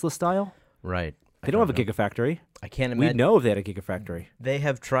you, Tesla style? Right. They don't have a gigafactory. I can't imagine. We'd know if they had a gigafactory. They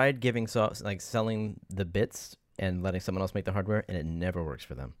have tried giving selling the bits and letting someone else make the hardware, and it never works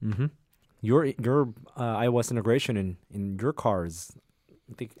for them. Mm-hmm. Your iOS integration in your car is,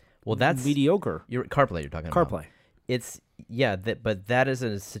 I think, that's mediocre. Your CarPlay you're talking about. CarPlay. But that is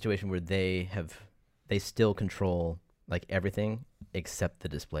a situation where they still control like everything except the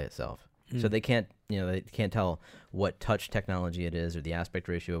display itself. So they can't tell what touch technology it is or the aspect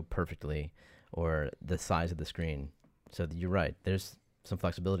ratio perfectly or the size of the screen. So you're right. There's some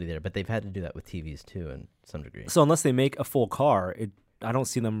flexibility there, but they've had to do that with TVs too in some degree. So unless they make a full car, I don't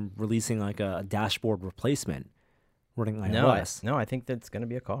see them releasing like a dashboard replacement running iOS. No, I think that's going to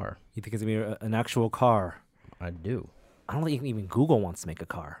be a car. You think it's going to be an actual car? I do. I don't think even Google wants to make a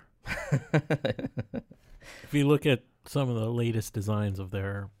car. If you look at some of the latest designs of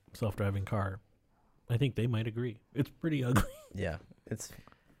their self-driving car, I think they might agree. It's pretty ugly. Yeah, it's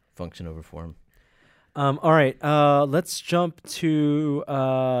function over form. All right, let's jump to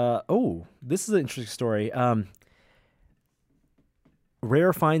this is an interesting story.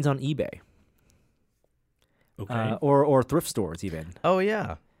 Rare finds on eBay. Okay. Or thrift stores even. Oh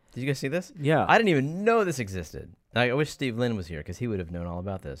yeah, did you guys see this? Yeah, I didn't even know this existed. I wish Steve Lynn was here because he would have known all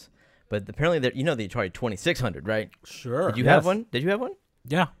about this. But apparently, the Atari 2600, right? Sure. Did you have one? Did you have one?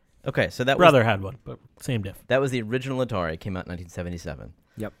 Yeah. Okay, so that brother had one, but same diff. That was the original Atari. It came out in 1977.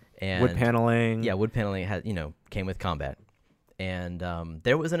 Yep. And wood paneling. Yeah, wood paneling had came with combat. And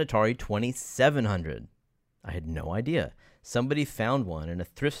there was an Atari 2700. I had no idea. Somebody found one in a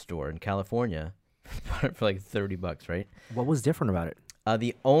thrift store in California for like $30, right? What was different about it?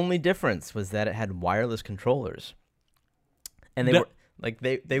 The only difference was that it had wireless controllers, and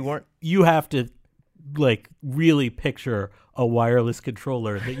they weren't. You have to really picture a wireless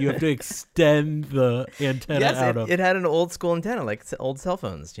controller that you have to extend the antenna out of. It had an old school antenna, like old cell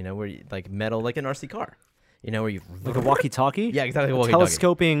phones, where you, like metal, like an RC car, where you like a walkie-talkie. Yeah, exactly. Walkie-talkie.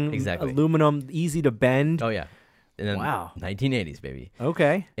 Telescoping, exactly. Aluminum, easy to bend. Oh yeah. And then wow. 1980s, baby.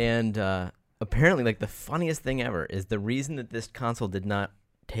 Okay. And apparently, like the funniest thing ever is the reason that this console did not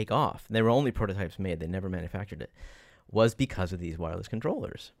take off. There were only prototypes made; they never manufactured it. Was because of these wireless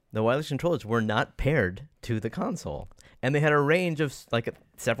controllers. The wireless controllers were not paired to the console, and they had a range of like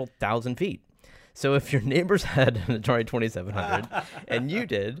several thousand feet. So if your neighbors had an Atari 2700 and you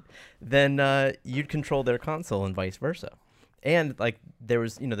did, then you'd control their console and vice versa. And like there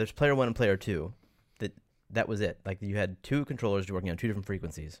was, there's player 1 and player 2. That was it. Like you had two controllers working on two different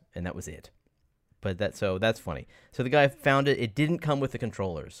frequencies, and that was it. But that's funny. So the guy found it. It didn't come with the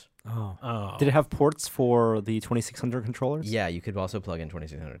controllers. Oh. Did it have ports for the 2600 controllers? Yeah, you could also plug in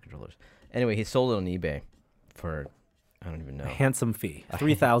 2600 controllers. Anyway, he sold it on eBay for, I don't even know. A handsome fee,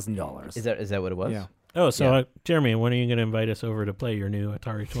 $3,000. Is that what it was? Yeah. Oh, so Yeah. Jeremy, when are you going to invite us over to play your new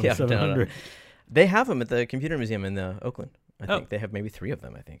Atari Yeah, 2700? no. They have them at the Computer Museum in Oakland. I Oh. think they have maybe 3 of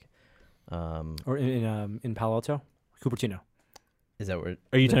them. I think. Or in Palo Alto, Cupertino. Is that where?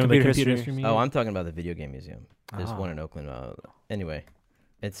 Are you The talking about Computer Computer History- History Museum? Oh, I'm talking about the Video Game Museum. There's Ah. one in Oakland. Anyway,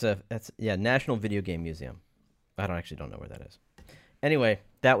 that's National Video Game Museum. I don't know where that is. Anyway,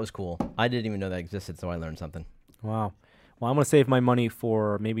 that was cool. I didn't even know that existed, so I learned something. Wow. Well, I'm gonna save my money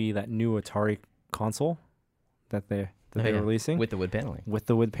for maybe that new Atari console that they're releasing with the wood paneling. with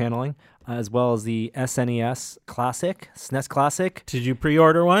the wood paneling, as well as the SNES Classic, SNES Classic. Did you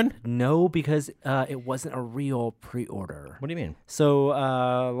pre-order one? No, because it wasn't a real pre-order. What do you mean? So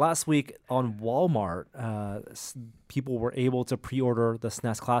last week on Walmart, people were able to pre-order the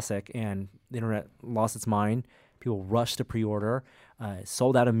SNES Classic, and the internet lost its mind. People rushed to pre-order, it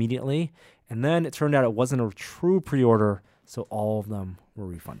sold out immediately, and then it turned out it wasn't a true pre-order, so all of them were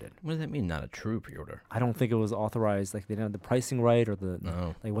refunded. What does that mean? Not a true pre-order? I don't think it was authorized. Like they didn't have the pricing right, or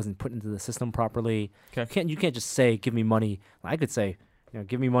No. like it wasn't put into the system properly. 'Kay. You can't just say give me money. I could say,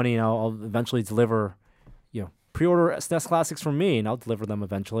 give me money, and I'll eventually deliver. Pre-order SNES Classics from me, and I'll deliver them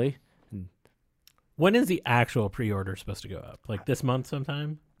eventually. When is the actual pre-order supposed to go up? Like this month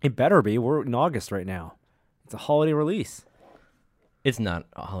sometime? It better be. We're in August right now. It's a holiday release. It's not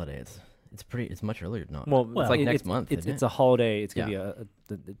a holiday. It's much earlier. Not. Well, it's like next month. It's isn't it's it? a holiday. It's gonna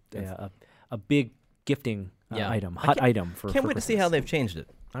be a big gifting item, I hot item for. Can't for wait to see how Christmas. they've changed it.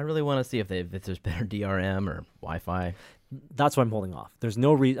 I really want to see if there's better DRM or Wi-Fi. That's why I'm holding off. There's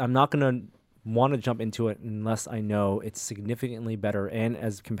no reason. I'm not gonna want to jump into it unless I know it's significantly better and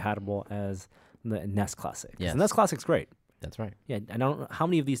as compatible as the NES Classic. 'Cause Yes. the NES Classic's great. That's right. Yeah, I don't know how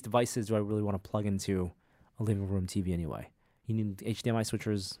many of these devices do I really want to plug into a living room TV anyway. You need HDMI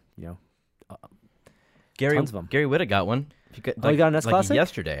switchers. Gary Tons of 'em. Gary Whitta got one. You got a NES Classic?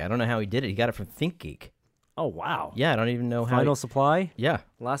 Yesterday. I don't know how he did it. He got it from ThinkGeek. Oh wow. Yeah, I don't even know how. Final supply. Yeah.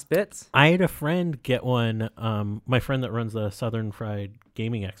 Last bits. I had a friend get one. My friend that runs the Southern Fried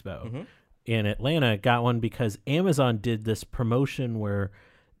Gaming Expo Mhm. in Atlanta got one because Amazon did this promotion where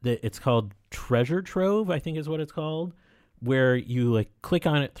it's called Treasure Trove, I think is what it's called, where you like click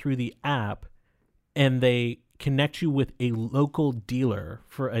on it through the app and they connect you with a local dealer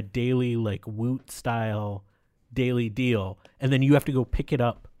for a daily like Woot style daily deal, and then you have to go pick it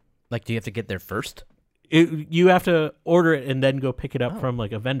up. Like, do you have to get there first? You have to order it and then go pick it up Oh. from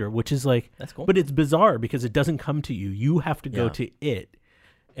like a vendor, which is like, That's cool. but it's bizarre because it doesn't come to you. You have to go Yeah. to it.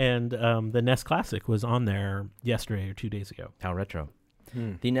 And the NES Classic was on there yesterday or 2 days ago. How retro.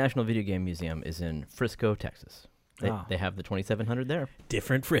 Hmm. The National Video Game Museum is in Frisco, Texas. Ah. They have the 2700 there.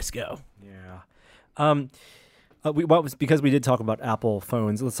 Different Frisco. Yeah. Because we did talk about Apple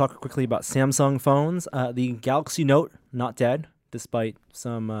phones, let's talk quickly about Samsung phones. The Galaxy Note, not dead, despite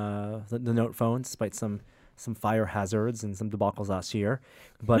some the Note phones, despite some fire hazards and some debacles last year.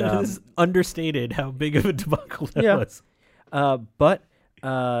 But It is understated how big of a debacle that Yeah. was. but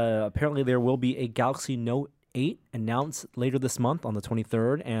apparently there will be a Galaxy Note 8 announced later this month on the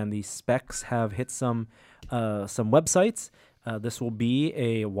 23rd, and the specs have hit some websites. This will be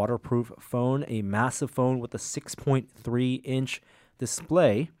a waterproof phone, a massive phone with a 6.3-inch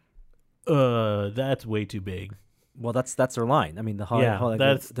display. That's way too big. Well, that's their line. I mean,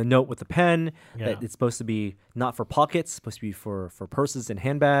 that's- the Note with the pen. Yeah. That it's supposed to be not for pockets. It's supposed to be for purses and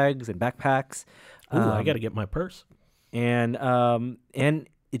handbags and backpacks. Ooh, I got to get my purse. And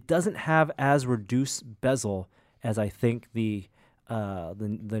it doesn't have as reduced bezel as I think the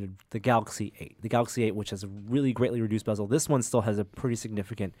Galaxy 8. The Galaxy 8, which has a really greatly reduced bezel. This one still has a pretty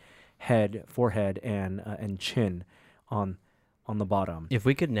significant forehead, and chin on the bottom. If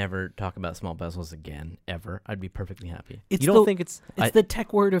we could never talk about small bezels again, ever, I'd be perfectly happy. It's You don't think it's I- the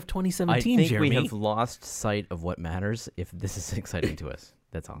tech word of I 2017, think Jeremy. we have lost sight of what matters if this is exciting to us.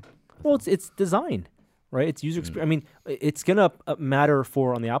 That's all. Well, it's design, right? It's user experience. I mean, it's gonna matter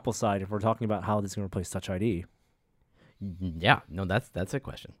on the Apple side if we're talking about how this is gonna replace Touch ID. Yeah, no, that's a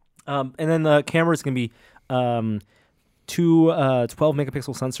question. And then the camera is going to be two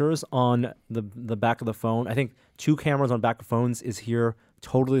 12-megapixel sensors on the back of the phone. I think 2 cameras on back of phones is here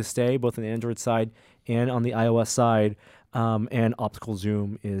totally to stay, both on the Android side and on the iOS side. And optical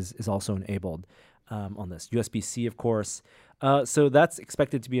zoom is also enabled on this. USB-C, of course. So that's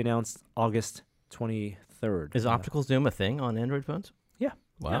expected to be announced August 23rd. Is optical zoom a thing on Android phones? Yeah.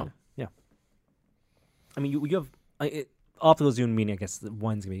 Wow. Yeah. I mean, you have optical zoom meaning, I guess, the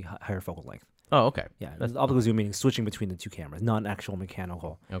one's going to be higher focal length. Oh, okay. Yeah, optical zoom meaning switching between the 2 cameras, not an actual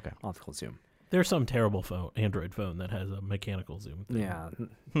mechanical Okay. optical zoom. There's some terrible Android phone that has a mechanical zoom thing. Yeah.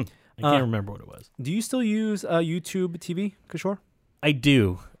 I can't remember what it was. Do you still use YouTube TV, Kishore? I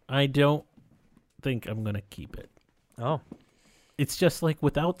do. I don't think I'm going to keep it. Oh. It's just like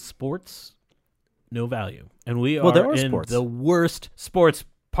without sports, no value. And we there are are in sports. the worst sports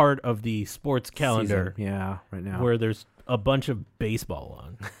part of the sports calendar. Season. Yeah, right now. Where there's a bunch of baseball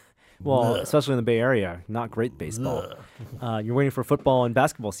on. Well, Ugh. especially in the Bay Area, not great baseball. You're waiting for football and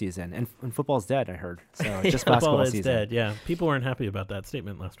basketball season, and football's dead, I heard. So just Football basketball is season. dead, yeah. People weren't happy about that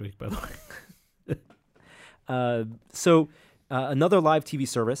statement last week, by the way. Another live TV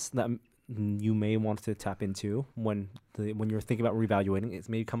service that you may want to tap into when you're thinking about reevaluating is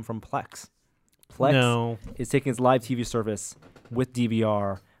may come from Plex. Plex is taking its live TV service with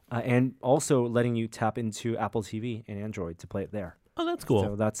DVR and also letting you tap into Apple TV and Android to play it there. Oh, that's cool.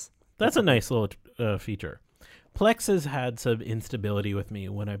 So That's a nice little feature. Plex has had some instability with me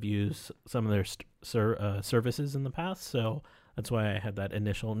when I've used some of their services in the past, so that's why I had that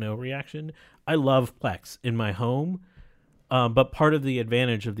initial no reaction. I love Plex in my home, but part of the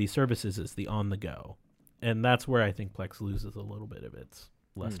advantage of these services is the on-the-go, and that's where I think Plex loses a little bit of its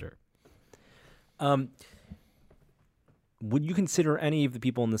luster. Would you consider any of the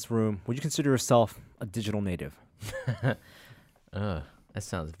people in this room, would you consider yourself a digital native? That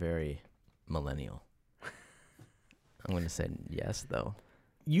sounds very millennial. I'm going to say yes, though.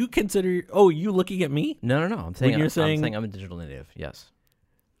 You consider... Oh, you looking at me? No. I'm saying you're saying I'm a digital native. Yes.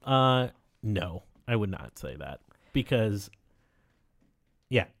 No, I would not say that because...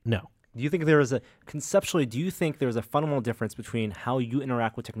 Yeah, no. Do you think conceptually, do you think there's a fundamental difference between how you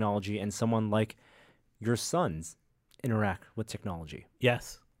interact with technology and someone like your sons interact with technology?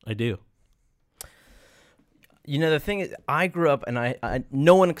 Yes, I do. You know, the thing is, I grew up and I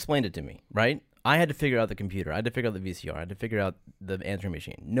no one explained it to me, right? I had to figure out the computer. I had to figure out the VCR. I had to figure out the answering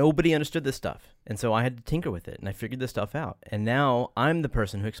machine. Nobody understood this stuff. And so I had to tinker with it, and I figured this stuff out. And now I'm the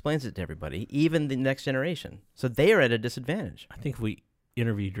person who explains it to everybody, even the next generation. So they are at a disadvantage. I think if we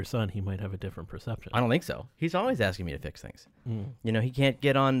interviewed your son, he might have a different perception. I don't think so. He's always asking me to fix things. You know, he can't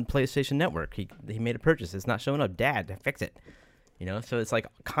get on PlayStation Network. He made a purchase. It's not showing up. Dad, fix it. You know, so it's like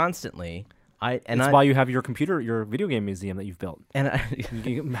constantly... That's why you have your video game museum that you've built. And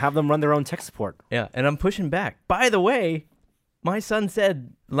you can have them run their own tech support. Yeah, and I'm pushing back. By the way, my son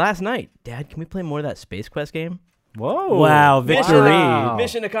said last night, Dad, can we play more of that Space Quest game? Whoa. Wow, victory. Wow.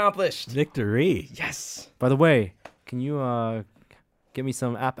 Mission accomplished. Victory. Yes. By the way, can you give me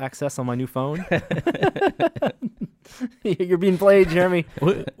some app access on my new phone? You're being played, Jeremy.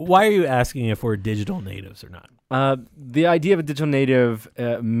 Why are you asking if we're digital natives or not? The idea of a digital native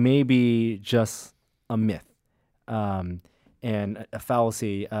may be just a myth and a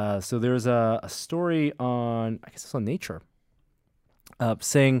fallacy. So there's a story on, I guess it's on Nature,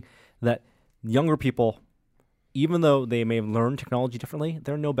 saying that younger people, even though they may have learned technology differently,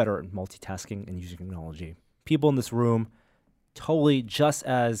 they're no better at multitasking and using technology. People in this room totally just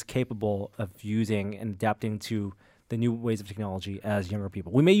as capable of using and adapting to the new ways of technology as younger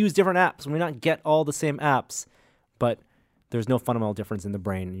people. We may use different apps. We may not get all the same apps, but there's no fundamental difference in the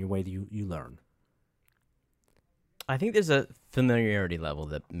brain and your way that you learn. I think there's a familiarity level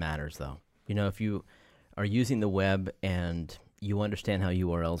that matters, though. You know, if you are using the web and you understand how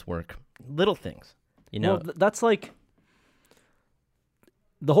URLs work, little things, you know. Well, that's like,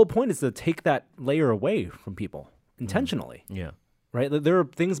 the whole point is to take that layer away from people intentionally. Yeah. Right? There are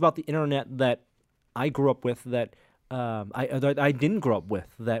things about the internet that I grew up with that I didn't grow up with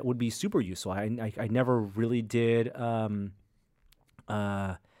that would be super useful. I never really did. What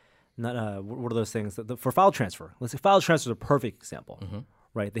are those things for file transfer? Let's say file transfer is a perfect example,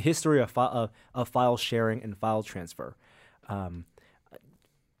 right? The history of file sharing and file transfer.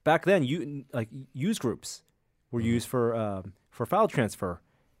 Back then, use groups were used for file transfer.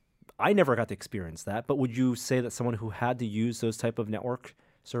 I never got to experience that, but would you say that someone who had to use those type of network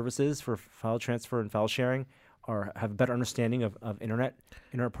services for file transfer and file sharing or have a better understanding of internet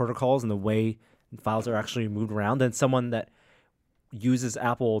protocols and the way files are actually moved around than someone that uses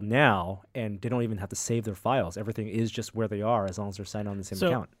Apple now and they don't even have to save their files? Everything is just where they are as long as they're signed on the same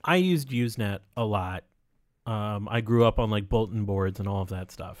account. I used Usenet a lot. I grew up on like bulletin boards and all of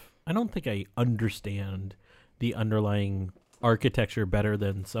that stuff. I don't think I understand the underlying architecture better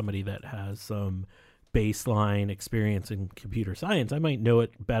than somebody that has some baseline experience in computer science. I might know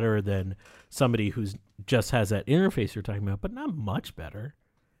it better than somebody who's just has that interface you're talking about, but not much better.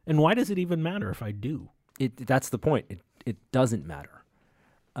 And why does it even matter if I do? That's the point. It doesn't matter.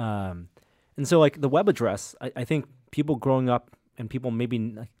 And so like the web address, I think people growing up and people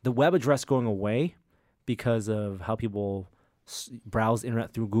maybe the web address going away because of how people browse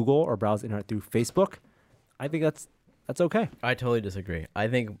internet through Google or browse internet through Facebook, I think that's okay. I totally disagree. I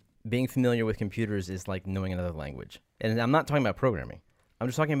think being familiar with computers is like knowing another language. And I'm not talking about programming. I'm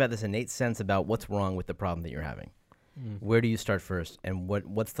just talking about this innate sense about what's wrong with the problem that you're having. Where do you start first, and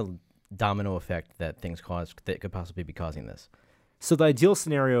what's the domino effect that things cause that could possibly be causing this? So the ideal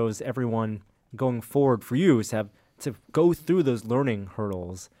scenario is everyone going forward for you is to go through those learning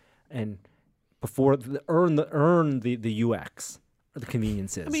hurdles and before earn the UX or the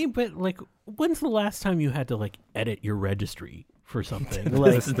conveniences. I mean, but like, when's the last time you had to like edit your registry for something?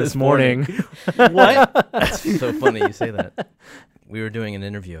 this morning. What? It's so funny you say that. We were doing an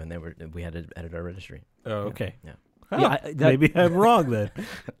interview, and we had to edit our registry. Oh, okay. Yeah. Huh, maybe I'm wrong then.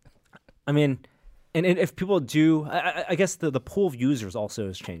 I mean, and if people do, I guess the pool of users also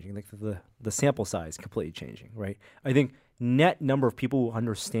is changing. Like the sample size completely changing, right? I think net number of people who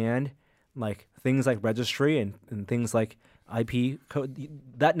understand like things like registry and things like IP code,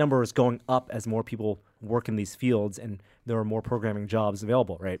 that number is going up as more people work in these fields and there are more programming jobs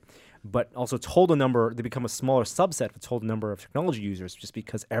available, right? But also total number, they become a smaller subset of the total number of technology users just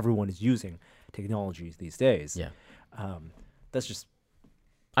because everyone is using technologies these days. Yeah. That's just...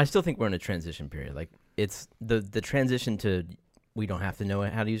 I still think we're in a transition period. Like, it's the transition to we don't have to know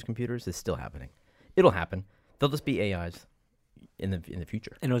how to use computers is still happening. It'll happen. They'll just be AIs in the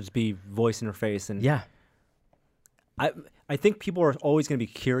future. And it'll just be voice interface. And yeah. I think people are always going to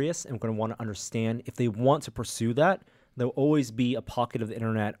be curious and going to want to understand. If they want to pursue that, there'll always be a pocket of the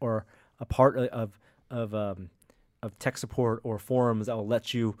internet or a part of tech support or forums that will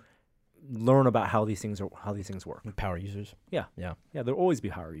let you learn about how these things work. Power users. Yeah. There'll always be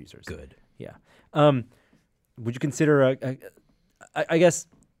power users. Good. Yeah. Would you consider I guess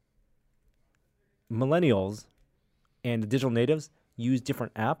millennials and the digital natives use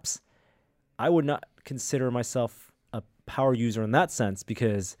different apps? I would not consider myself a power user in that sense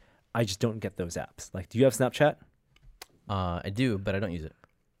because I just don't get those apps. Like, do you have Snapchat? I do, but I don't use it.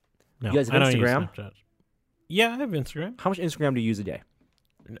 No, You guys have I don't use Instagram? Snapchat. Yeah, I have Instagram. How much Instagram do you use a day?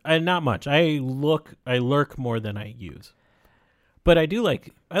 Not much. I lurk more than I use. But I do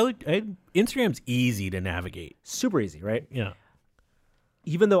Instagram's easy to navigate. Super easy, right? Yeah.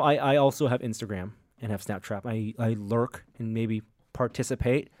 Even though I also have Instagram and have Snapchat, I lurk and maybe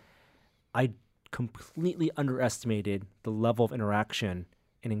participate. I completely underestimated the level of interaction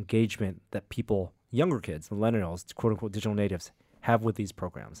and engagement that people, younger kids, millennials, quote unquote digital natives, have with these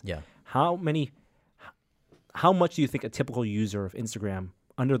programs. Yeah. How much do you think a typical user of Instagram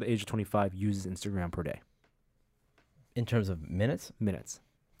under the age of 25 uses Instagram per day? In terms of minutes? Minutes.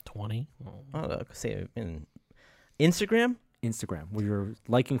 20? Say in Instagram? Instagram, where you're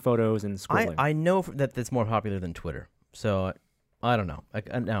liking photos and scrolling. I know that that's more popular than Twitter. So I don't know. Like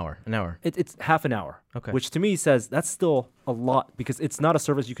an hour. It's half an hour. Okay. Which to me says that's still a lot because it's not a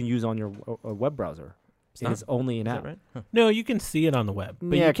service you can use on your web browser. It's only an Is app. that right? Huh. No, you can see it on the web,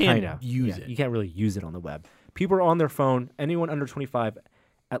 but Yeah, you can't kinda. use Yeah, it. You can't really use it on the web. People are on their phone, anyone under 25,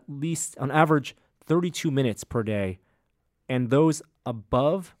 at least on average 32 minutes per day. And those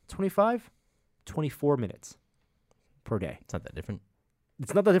above 25, 24 minutes per day. It's not that different.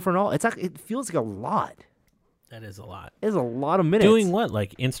 It's not that different at all. It feels like a lot. That is a lot. It's a lot of minutes. Doing what?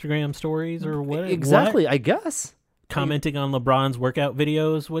 Like Instagram stories or what? Exactly, What? I guess. Commenting on LeBron's workout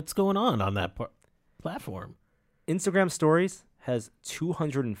videos? What's going on that platform? Instagram Stories has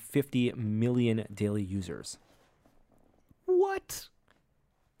 250 million daily users. What?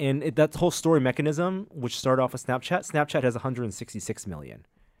 And that whole story mechanism, which started off with Snapchat has 166 million.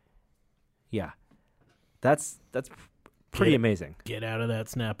 Yeah. That's pretty amazing. Get out of that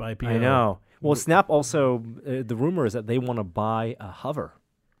Snap IPO. I know. Well, Snap also, the rumor is that they want to buy a Hover.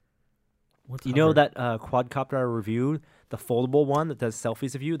 What's You know Hover? that quadcopter I reviewed, the foldable one that does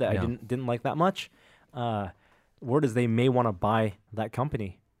selfies of you that Yeah. I didn't like that much? Word is they may want to buy that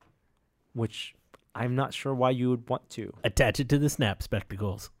company, which I'm not sure why you would want to. Attach it to the Snap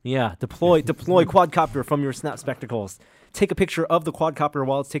spectacles. Yeah, deploy quadcopter from your Snap spectacles. Take a picture of the quadcopter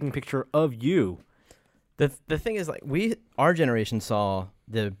while it's taking a picture of you. The thing is, like, our generation saw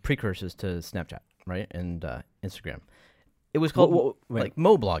the precursors to Snapchat, right, and Instagram. It was called like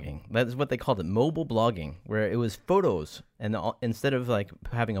mo-blogging. That's what they called it, mobile blogging, where it was photos, and instead of like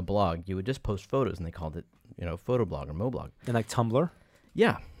having a blog, you would just post photos, and they called it, photo blog or mo-blog. And like Tumblr.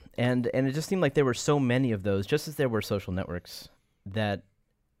 Yeah, and it just seemed like there were so many of those, just as there were social networks, that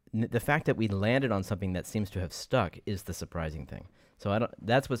the fact that we landed on something that seems to have stuck is the surprising thing. So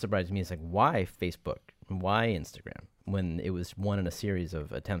that's what surprised me. Is like, why Facebook? Why Instagram? When it was one in a series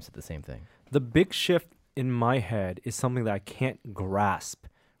of attempts at the same thing. The big shift in my head is something that I can't grasp,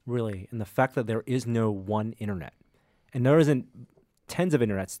 really, and the fact that there is no one internet. And there isn't tens of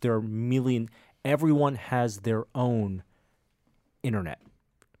internets. There are million. Everyone has their own internet.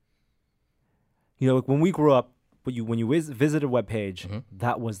 Like when we grew up, but when you visit a web page,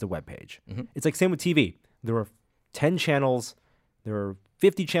 that was the web page. It's like same with TV. There were 10 channels. There were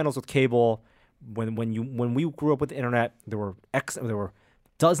 50 channels with cable. When we grew up with the internet, there were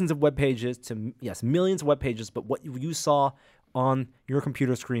dozens of web pages to millions of web pages. But what you saw on your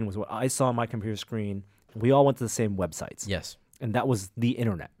computer screen was what I saw on my computer screen. We all went to the same websites. Yes. And that was the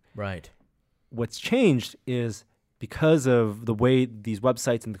internet. Right. What's changed is because of the way these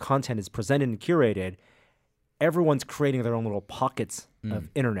websites and the content is presented and curated, everyone's creating their own little pockets of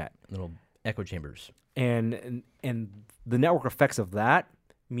internet. Little echo chambers. And the network effects of that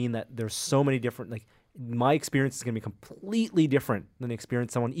mean that there's so many different, like, my experience is going to be completely different than the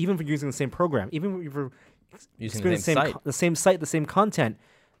experience someone, even for using the same program, even if you're Using the same site. The same site, the same content,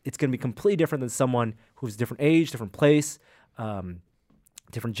 it's going to be completely different than someone who's different age, different place,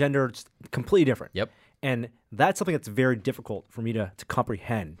 different gender, just completely different. Yep. And that's something that's very difficult for me to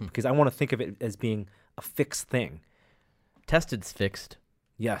comprehend because I want to think of it as being a fixed thing. Tested's fixed.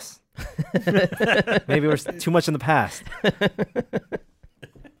 Yes. Maybe we're too much in the past.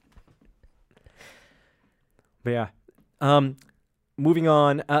 But yeah. Moving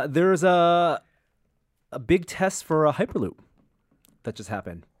on, there's a big test for a Hyperloop that just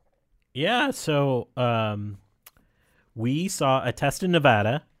happened. Yeah, so we saw a test in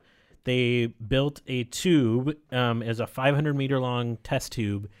Nevada. They built a tube as a 500-meter long test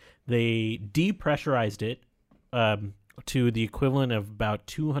tube. They depressurized it to the equivalent of about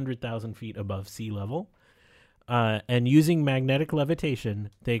 200,000 feet above sea level. And using magnetic levitation,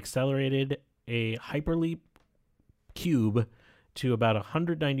 they accelerated a Hyperloop cube to about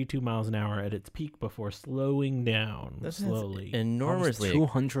 192 miles an hour at its peak before slowing down slowly. That's enormously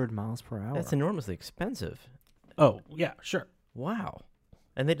 200 miles per hour. That's enormously expensive. Oh, yeah, sure. Wow.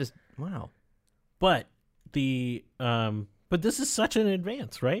 And they just But but this is such an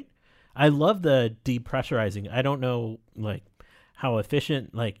advance, right? I love the depressurizing. I don't know like how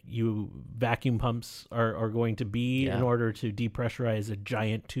efficient like you vacuum pumps are going to be in order to depressurize a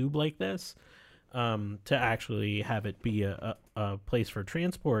giant tube like this. To actually have it be a place for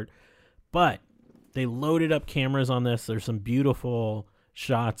transport. But they loaded up cameras on this. There's some beautiful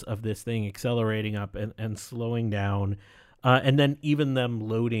shots of this thing accelerating up and slowing down. And then even them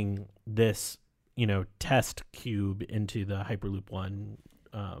loading this, test cube into the Hyperloop 1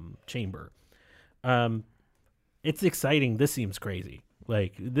 chamber. It's exciting. This seems crazy.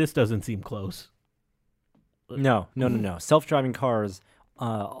 Like, this doesn't seem close. No. Self-driving cars,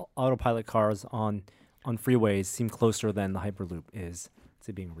 autopilot cars on freeways seem closer than the Hyperloop is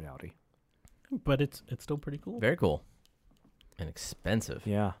to being reality. But it's still pretty cool. Very cool. And expensive.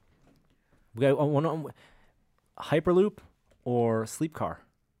 Yeah. We got one Hyperloop or sleep car.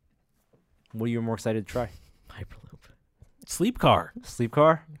 What are you more excited to try? Hyperloop. Sleep car. Sleep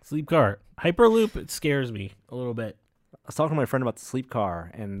car? Sleep car. Hyperloop, it scares me a little bit. I was talking to my friend about the sleep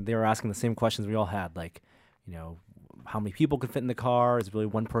car, and they were asking the same questions we all had, like, how many people could fit in the car? Is it really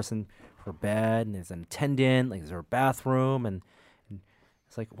one person per bed? And is an attendant? Like, is there a bathroom? And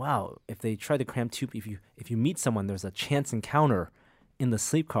it's like, wow, if they try to cram two, if you meet someone, there's a chance encounter in the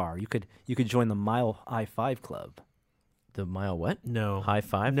sleep car. You could join the Mile I-5 Club. The Mile what? No. High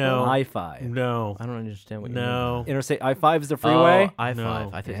five? No. I-5. No. I don't understand what you No. mean. Interstate I-5 is the freeway? Oh, I-5. No.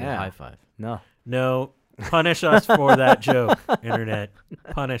 I think Yeah. it's high five. No. No. Punish us for that joke, Internet.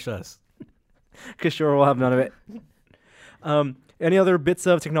 Punish us. Because sure, we'll have none of it. Any other bits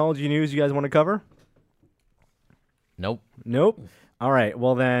of technology news you guys want to cover? Nope. All right.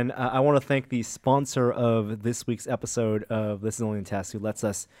 Well, then I want to thank the sponsor of this week's episode of This Is Only a Test, who lets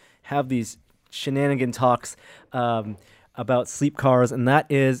us have these shenanigan talks about sleep cars, and that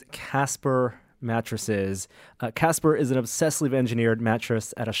is Casper mattresses. Casper is an obsessively engineered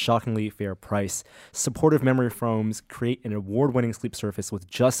mattress at a shockingly fair price. Supportive memory foams create an award-winning sleep surface with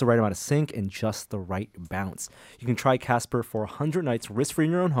just the right amount of sink and just the right bounce. You can try Casper for 100 nights risk-free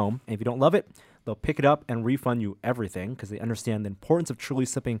in your own home, and if you don't love it, they'll pick it up and refund you everything because they understand the importance of truly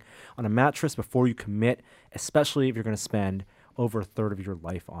sleeping on a mattress before you commit, especially if you're going to spend over a third of your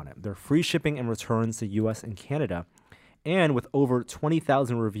life on it. They're free shipping and returns to U.S. and Canada. And with over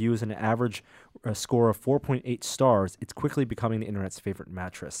 20,000 reviews and an average score of 4.8 stars, it's quickly becoming the internet's favorite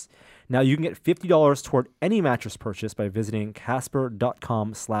mattress. Now, you can get $50 toward any mattress purchase by visiting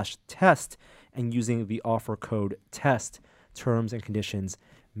casper.com/test and using the offer code TEST. Terms and conditions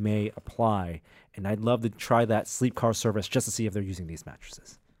may apply. And I'd love to try that sleep car service just to see if they're using these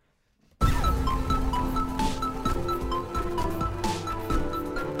mattresses.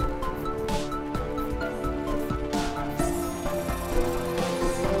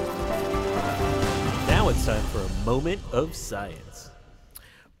 Now it's time for a moment of science.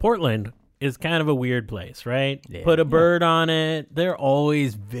 Portland is kind of a weird place, right? Yeah. Put a bird on it. They're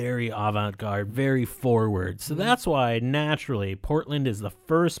always very avant-garde, very forward. So that's why, naturally, Portland is the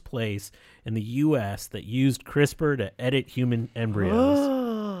first place in the U.S. that used CRISPR to edit human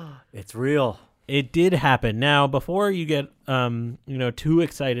embryos. It's real. It did happen. Now, before you get too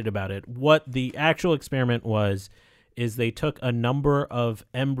excited about it, what the actual experiment was is they took a number of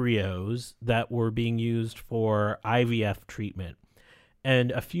embryos that were being used for IVF treatment.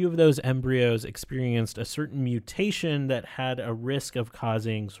 And a few of those embryos experienced a certain mutation that had a risk of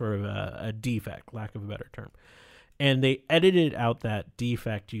causing sort of a defect, lack of a better term. And they edited out that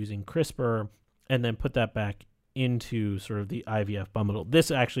defect using CRISPR and then put that back into sort of the IVF bundle. This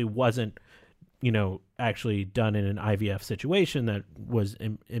actually wasn't, actually done in an IVF situation that was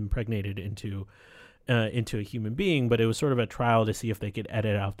impregnated into a human being, but it was sort of a trial to see if they could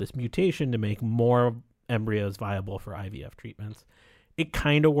edit out this mutation to make more embryos viable for IVF treatments. It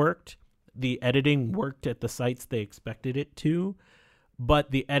kind of worked. The editing worked at the sites they expected it to,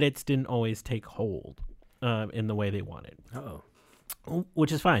 but the edits didn't always take hold in the way they wanted. Uh-oh.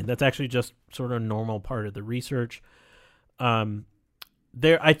 Which is fine. That's actually just sort of a normal part of the research.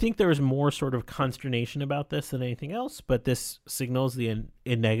 I think there was more sort of consternation about this than anything else, but this signals the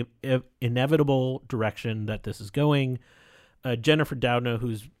inevitable direction that this is going. Jennifer Doudna,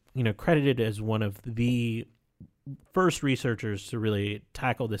 who's credited as one of the first researchers to really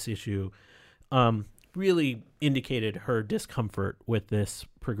tackle this issue, really indicated her discomfort with this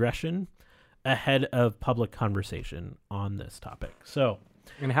progression ahead of public conversation on this topic. So,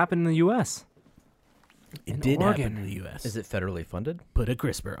 It happened in the U.S. It In did Oregon. happen in the U.S. Is it federally funded? Put a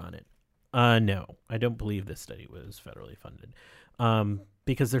CRISPR on it. No, I don't believe this study was federally funded,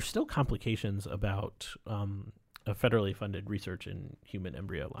 because there's still complications about a federally funded research in human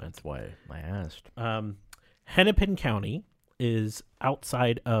embryo lines. That's why I asked. Hennepin County is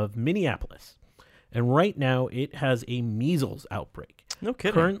outside of Minneapolis, and right now it has a measles outbreak. No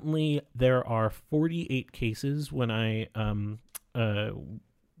kidding. Currently, there are 48 cases. When I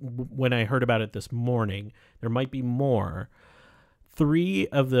heard about it this morning, there might be more. 3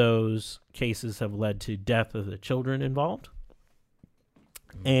 of those cases have led to death of the children involved,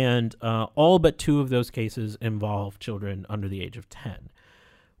 and all but 2 of those cases involve children under the age of 10.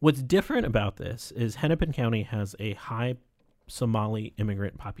 What's different about this is Hennepin County has a high Somali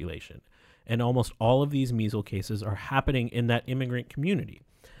immigrant population, and almost all of these measles cases are happening in that immigrant community.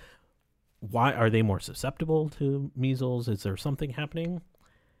 Why are they more susceptible to measles? Is there something happening?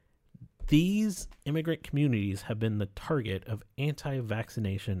 These immigrant communities have been the target of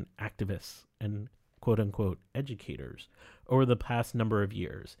anti-vaccination activists and quote-unquote educators over the past number of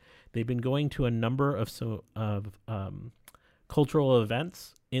years. They've been going to a number of cultural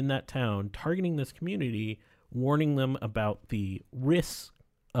events in that town, targeting this community, warning them about the risks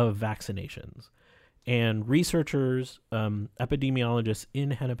of vaccinations. And researchers, epidemiologists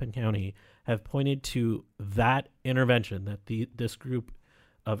in Hennepin County have pointed to that intervention, that this group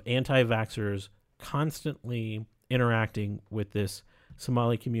of anti-vaxxers constantly interacting with this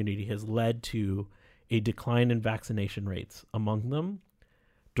Somali community has led to a decline in vaccination rates among them,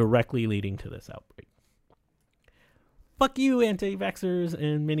 directly leading to this outbreak. Fuck you, anti-vaxxers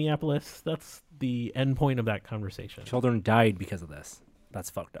in Minneapolis. That's the end point of that conversation. Children died because of this. That's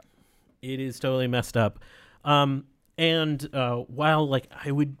fucked up. It is totally messed up. While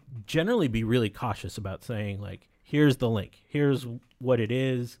I would generally be really cautious about saying here's the link, here's what it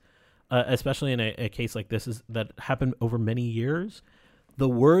is, especially in a case like this that happened over many years, the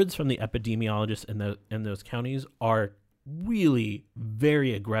words from the epidemiologists in those counties are really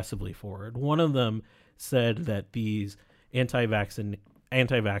very aggressively forward. One of them said that these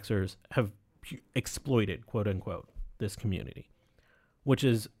anti-vaxxers have exploited, quote unquote, this community,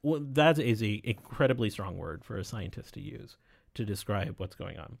 that is a incredibly strong word for a scientist to use to describe what's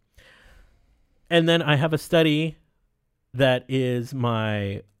going on. And then I have a study that is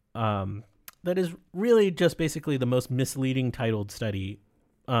that is really just basically the most misleading titled study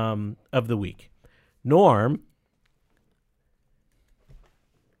of the week. Norm,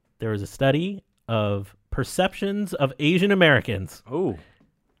 there was a study of perceptions of Asian Americans. Oh.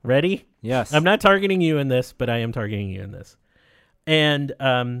 Ready? Yes. I'm not targeting you in this, but I am targeting you in this. And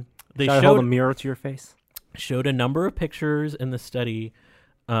they Should I hold a mirror to your face? Showed a number of pictures in the study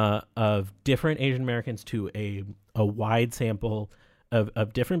of different Asian Americans to a wide sample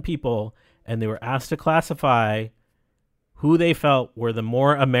of different people, and they were asked to classify who they felt were the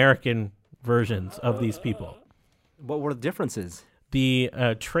more American versions of these people. What were the differences? The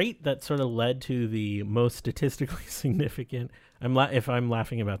trait that sort of led to the most statistically significant, if I'm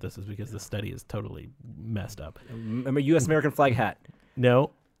laughing about this, is because the study is totally messed up. A U.S. American flag hat.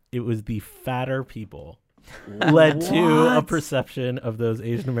 No, it was the fatter people led to a perception of those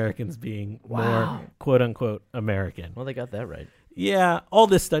Asian Americans being more quote unquote American. Well, they got that right. Yeah, all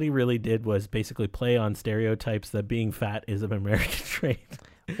this study really did was basically play on stereotypes that being fat is an American trait.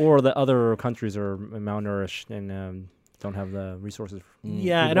 Or that other countries are malnourished and don't have the resources.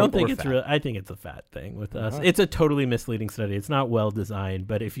 Yeah, I don't think it's real. I think it's a fat thing with us. It's a totally misleading study. It's not well designed,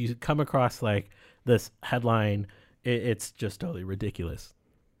 but if you come across like this headline, it's just totally ridiculous.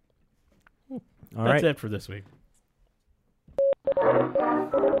 That's it for this week.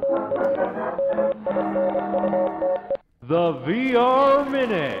 The VR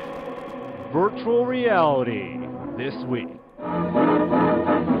Minute. Virtual reality this week.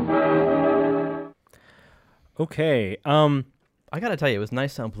 Okay. I gotta tell you, it was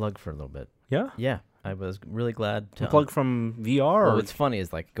nice to unplug for a little bit. Yeah? Yeah, I was really glad to Unplug from VR? Well, what's funny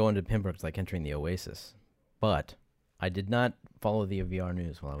is like going to Pinburgh is like entering the Oasis. But I did not follow the VR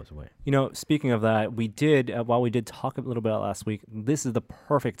news while I was away. You know, speaking of that, we did, while we did talk a little bit last week, this is the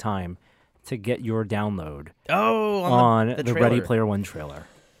perfect time to get your download on the Ready Player One trailer.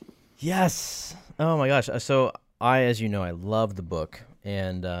 Yes. Oh my gosh. So as you know, I love the book,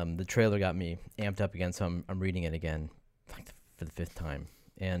 and the trailer got me amped up again. So I'm reading it again, like for the 5th time,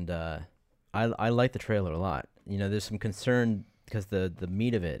 and I like the trailer a lot. You know, there's some concern because the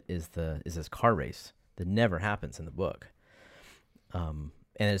meat of it is this car race that never happens in the book, and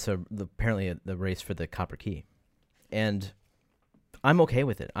it's apparently the race for the Copper Key, and I'm okay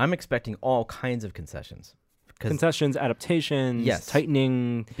with it. I'm expecting all kinds of concessions. Concessions, adaptations, yes.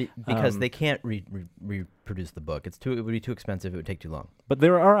 Tightening. Because they can't reproduce the book. It would be too expensive. It would take too long. But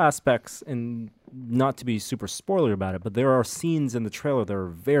there are aspects, and not to be super spoiler about it, but there are scenes in the trailer that are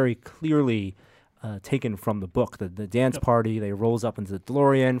very clearly taken from the book. The dance party, they rolls up into the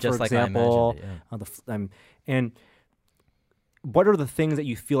DeLorean, just for like example. I imagined it, And what are the things that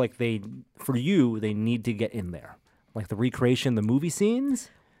you feel like they need to get in there? Like the recreation, the movie scenes?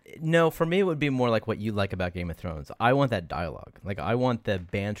 No, for me it would be more like what you like about Game of Thrones. I want that dialogue. Like I want the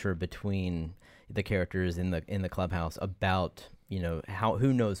banter between the characters in the clubhouse about, you know,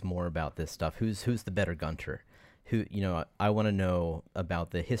 who knows more about this stuff. Who's the better gunter? Who, you know, I want to know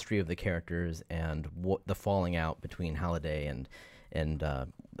about the history of the characters and what the falling out between Halliday and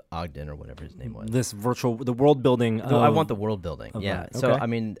Ogden or whatever his name was. The world building. I want the world building. Yeah. Okay. So I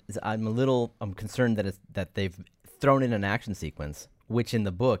mean, I'm concerned that they've thrown in an action sequence, which in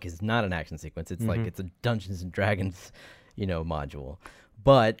the book is not an action sequence. It's like it's a Dungeons and Dragons, you know, module.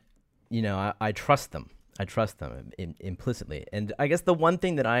 But, you know, I trust them. I trust them implicitly. And I guess the one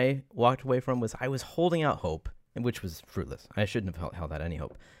thing that I walked away from was I was holding out hope, which was fruitless. I shouldn't have held out any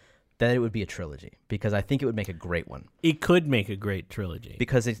hope, that it would be a trilogy, because I think it would make a great one. It could make a great trilogy.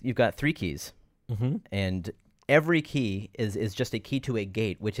 Because you've got 3 keys, and every key is just a key to a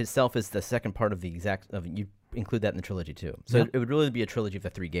gate, which itself is the second part of you include that in the trilogy too. So it would really be a trilogy of the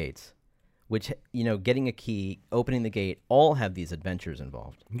 3 gates, which, you know, getting a key, opening the gate, all have these adventures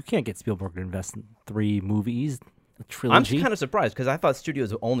involved. You can't get Spielberg to invest in 3 movies, a trilogy. I'm kind of surprised because I thought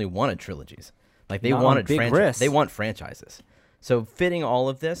studios only wanted trilogies. Like they wanted they want franchises. So fitting all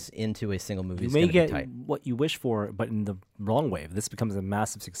of this into a single movie is going to be tight. You may get what you wish for, but in the wrong way. If this becomes a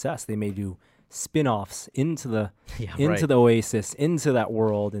massive success, they may do spin-offs into the Oasis, into that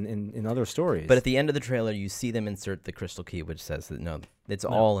world, and in other stories. But at the end of the trailer, you see them insert the crystal key, which says that it's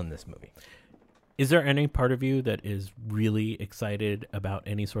all in this movie. Is there any part of you that is really excited about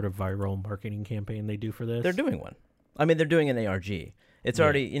any sort of viral marketing campaign they do for this? They're doing one. I mean, they're doing an ARG. It's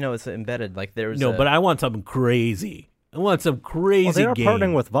already, you know, it's embedded. Like there's but I want something crazy. I want some crazy. Well, they are game.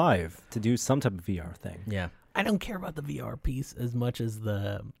 partnering with Vive to do some type of VR thing. Yeah. I don't care about the VR piece as much as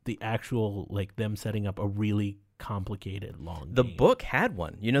the actual, like, them setting up a really complicated long The game. book had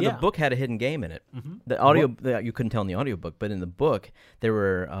one. You know, the book had a hidden game in it. Mm-hmm. The audio, you couldn't tell in the audiobook, but in the book, there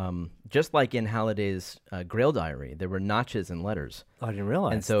were, just like in Halliday's Grail Diary, there were notches and letters. Oh, I didn't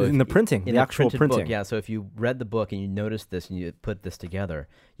realize. And so in the printing, in the actual printing. book, yeah. So if you read the book and you noticed this and you put this together,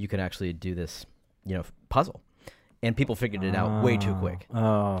 you could actually do this, you know, puzzle. And people figured it out way too quick.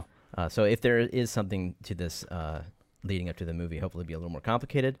 Oh. So if there is something to this leading up to the movie, hopefully it'll be a little more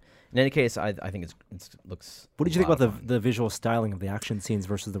complicated. In any case, I think it looks. What did you think about the visual styling of the action scenes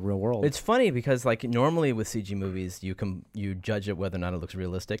versus the real world? It's funny because, like, normally with CG movies, you judge it whether or not it looks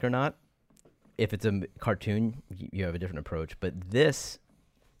realistic or not. If it's a cartoon, you have a different approach. But this,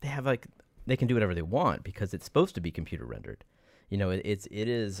 they can do whatever they want because it's supposed to be computer rendered. You know, it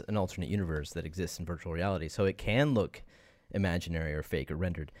is an alternate universe that exists in virtual reality, so it can look imaginary or fake or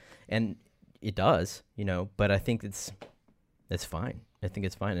rendered, and it does, you know. But I think it's fine. I think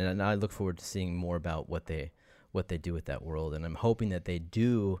it's fine, and I look forward to seeing more about what they what they do with that world. And I'm hoping that they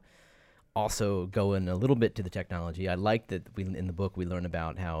do also go in a little bit to the technology. I like that in the book we learn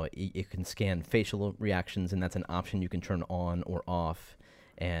about how it can scan facial reactions, and that's an option you can turn on or off.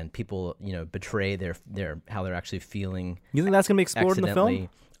 And people, betray their how they're actually feeling. You think that's going to be explored in the film?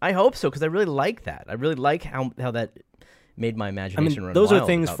 I hope so, because I really like that. I really like how that made my imagination run those are wild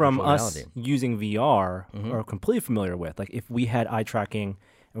things about from virtual us reality. using VR are completely familiar with. Like if we had eye tracking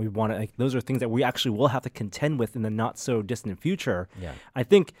and we want to, like those are things that we actually will have to contend with in the not so distant future. Yeah. I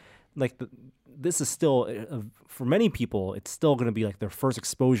think like this is still for many people, it's still going to be like their first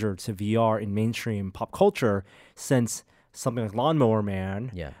exposure to VR in mainstream pop culture since something like Lawnmower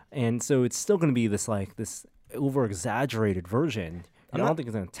Man. Yeah. And so it's still going to be this over exaggerated version. I don't think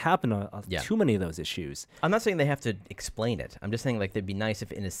it's going to tap into too many of those issues. I'm not saying they have to explain it. I'm just saying like it'd be nice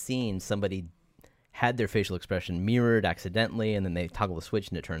if in a scene somebody had their facial expression mirrored accidentally, and then they toggle the switch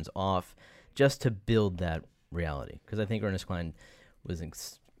and it turns off, just to build that reality. Because I think Ernest Cline was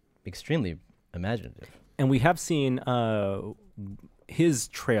extremely imaginative. And we have seen his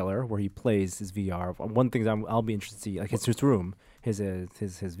trailer where he plays his VR. One thing I'll be interested to see, like his room, his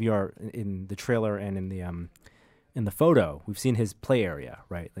VR in the trailer and in the photo. We've seen his play area,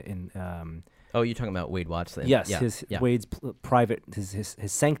 right? Oh, you're talking about Wade Watson? Yes, Wade's private, his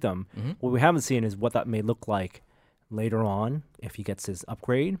sanctum. Mm-hmm. What we haven't seen is what that may look like later on if he gets his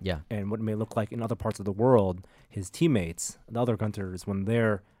upgrade. Yeah, and what it may look like in other parts of the world. His teammates, the other Gunters, when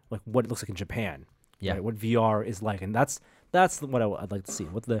they're like what it looks like in Japan. Yeah, right? What VR is like, and that's what I'd like to see.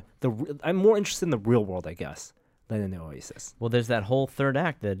 What I'm more interested in the real world, I guess, than in the Oasis. Well, there's that whole third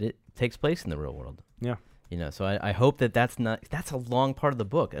act that it takes place in the real world. Yeah. So I hope that's a long part of the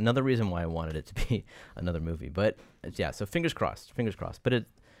book. Another reason why I wanted it to be another movie. But so fingers crossed. But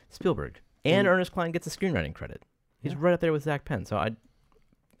it's Spielberg. And Ernest Cline gets a screenwriting credit. He's right up there with Zach Penn. So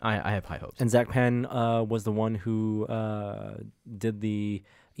I have high hopes. And Zach Penn was the one who did the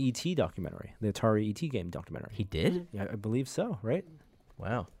E.T. documentary, the Atari E.T. game documentary. He did? Yeah, I believe so, right?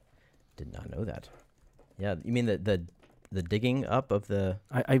 Wow. Did not know that. Yeah, you mean the digging up of the...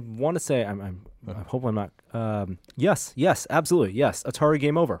 I want to say, I hope I'm not... yes, absolutely, yes. Atari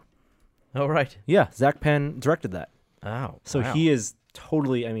Game Over. Oh, right. Yeah, Zach Penn directed that. Oh, so he is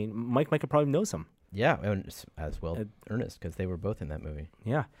totally... I mean, Mike probably knows him. Yeah, as well Ernest, because they were both in that movie.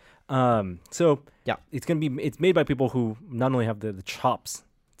 Yeah. It's made by people who not only have the chops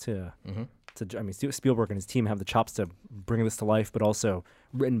to... I mean, Spielberg and his team have the chops to bring this to life, but also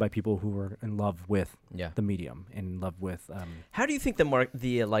written by people who are in love with the medium, in love with... How do you think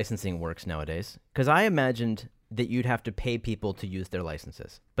the licensing works nowadays? Because I imagined that you'd have to pay people to use their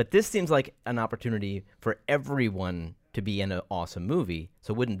licenses. But this seems like an opportunity for everyone to be in an awesome movie,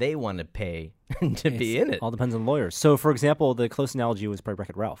 so wouldn't they want to pay to be in it? All depends on lawyers. So, for example, the close analogy was probably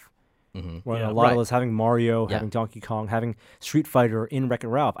Wreck-It Ralph. Where a lot of us having Mario, having Donkey Kong, having Street Fighter in Wreck-It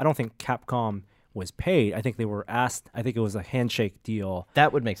Ralph. I don't think Capcom was paid. I think they were asked. I think it was a handshake deal.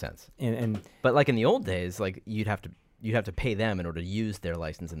 That would make sense. But like in the old days, like you'd have to pay them in order to use their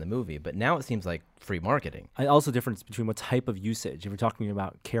license in the movie. But now it seems like free marketing. Also, difference between what type of usage. If we're talking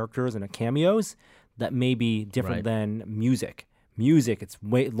about characters and cameos, that may be different than music. Music,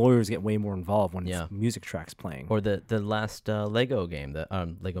 lawyers get way more involved when it's music tracks playing. Or the last Lego game, the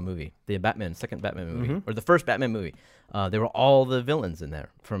Lego movie, the second Batman movie, or the first Batman movie. There were all the villains in there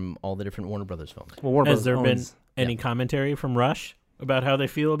from all the different Warner Brothers films. Well, Has there been any commentary from Rush about how they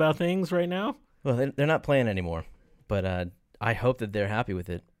feel about things right now? Well, they're not playing anymore, but I hope that they're happy with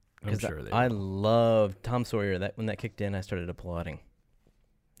it. I'm sure they I loved Tom Sawyer. When that kicked in, I started applauding.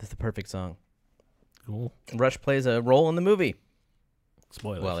 That's the perfect song. Cool. Rush plays a role in the movie.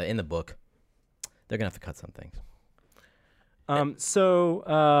 Spoilers. Well, in the book. They're going to have to cut some things. So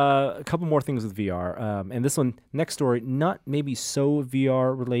a couple more things with VR. And this one, next story, not maybe so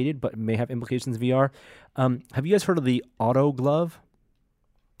VR related, but may have implications in VR. Have you guys heard of the Auto Glove?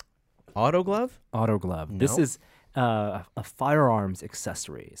 Auto Glove? Auto Glove. No. This is a firearms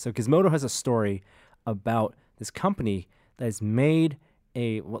accessory. So Gizmodo has a story about this company that has made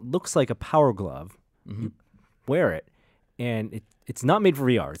what looks like a power glove. You wear it, and it's not made for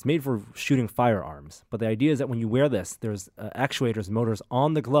VR. It's made for shooting firearms. But the idea is that when you wear this, there's actuators, motors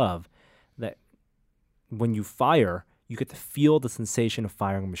on the glove that when you fire, you get to feel the sensation of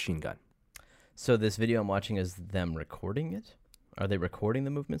firing a machine gun. So this video I'm watching is them recording it? Are they recording the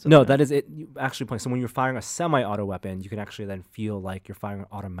movements? No, that is it. You actually playing. So when you're firing a semi-auto weapon, you can actually then feel like you're firing an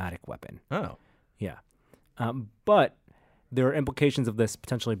automatic weapon. Oh. Yeah. But there are implications of this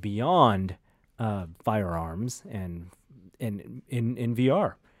potentially beyond firearms and in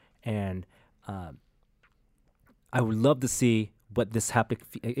VR. And I would love to see but this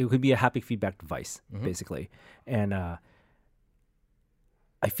it could be a haptic feedback device, basically. And I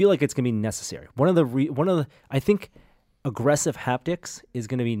feel like it's going to be necessary. I think aggressive haptics is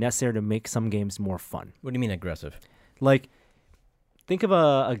going to be necessary to make some games more fun. What do you mean aggressive? Like, think of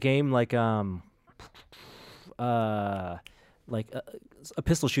a game like a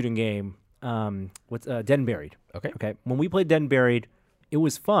pistol shooting game. What's Dead and Buried? Okay. Okay. When we played Dead and Buried, it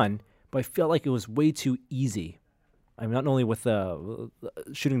was fun, but I felt like it was way too easy. I mean, not only with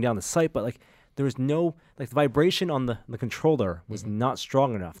shooting down the sight, but like there was no the vibration on the controller was not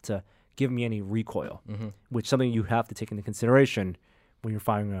strong enough to give me any recoil, which is something you have to take into consideration when you're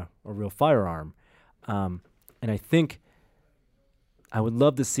firing a real firearm. And I think I would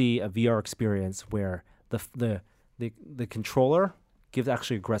love to see a VR experience where the controller gives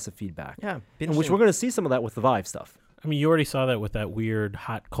actually aggressive feedback. Yeah, and which we're going to see some of that with the Vive stuff. I mean, you already saw that with that weird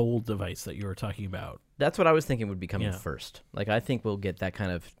hot-cold device that you were talking about. That's what I was thinking would be coming first. Like, I think we'll get that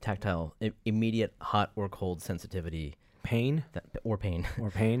kind of tactile, immediate hot or cold sensitivity. Pain? Or pain.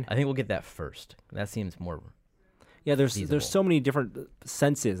 I think we'll get that first. That seems more there's so many different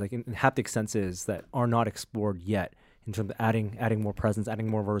senses, like in haptic senses, that are not explored yet in terms of adding more presence, adding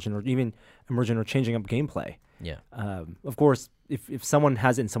more version, or even immersion or changing up gameplay. Yeah. Of course, if someone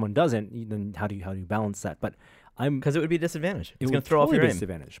has it and someone doesn't, then how do you balance that? But because it would be a disadvantage. It's going to throw off your aim.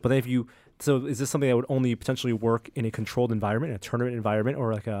 Disadvantage. But so is this something that would only potentially work in a controlled environment, a tournament environment,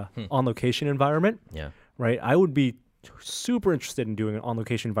 or like a on-location environment? Yeah. Right. I would be super interested in doing an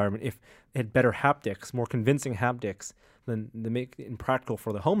on-location environment if it had better haptics, more convincing haptics than to make it impractical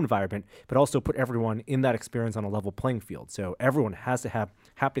for the home environment, but also put everyone in that experience on a level playing field. So everyone has to have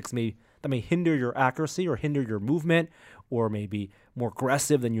haptics that may hinder your accuracy or hinder your movement, or maybe more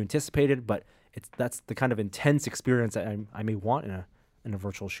aggressive than you anticipated, but that's the kind of intense experience that I may want in a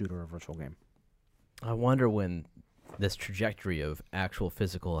virtual shooter or a virtual game. I wonder when this trajectory of actual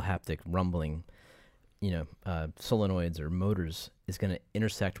physical haptic rumbling, solenoids or motors is going to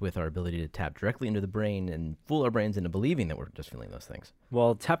intersect with our ability to tap directly into the brain and fool our brains into believing that we're just feeling those things.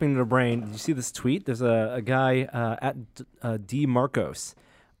 Well, tapping into the brain, did you see this tweet? There's a guy at D. Marcos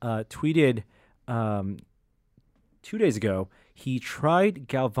tweeted 2 days ago. He tried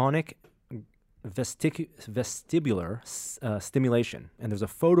galvanic vestibular stimulation, and there's a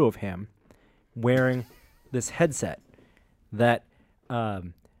photo of him wearing this headset that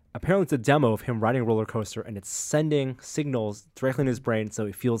apparently it's a demo of him riding a roller coaster, and it's sending signals directly into his brain, so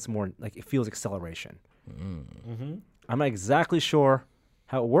it feels more like it feels acceleration. Mm-hmm. I'm not exactly sure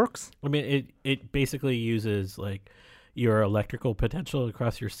how it works. I mean, it basically uses like your electrical potential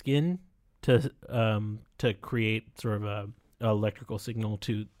across your skin to create sort of a electrical signal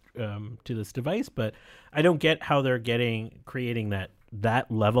to this device, but I don't get how they're creating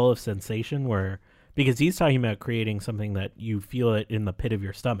that level of sensation because he's talking about creating something that you feel it in the pit of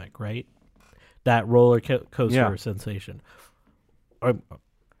your stomach, right? That roller coaster sensation. And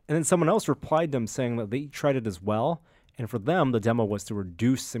then someone else replied to them saying that they tried it as well, and for them the demo was to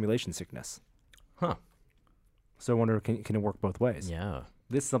reduce simulation sickness. Huh. So I wonder, can it work both ways? Yeah.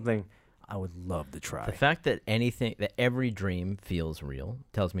 This is something I would love to try. The fact that every dream feels real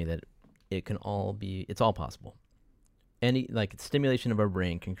tells me that it's all possible. Any stimulation of our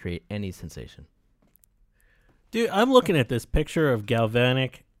brain can create any sensation. Dude, I'm looking at this picture of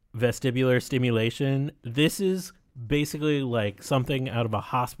galvanic vestibular stimulation. This is basically like something out of a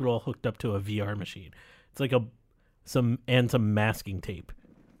hospital hooked up to a VR machine. It's like some masking tape.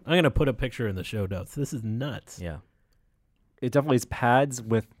 I'm going to put a picture in the show notes. This is nuts. Yeah. It definitely is pads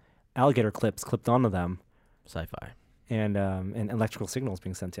with alligator clips clipped onto them. Sci-fi. And electrical signals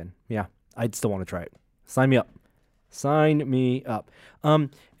being sent in. Yeah, I'd still want to try it. Sign me up. Sign me up.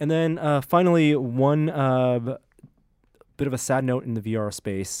 And then finally, one bit of a sad note in the VR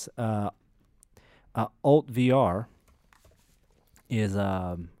space. Alt VR has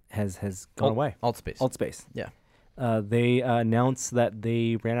gone away. Altspace. Yeah. They announced that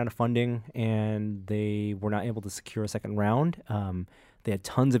they ran out of funding and they were not able to secure a second round. They had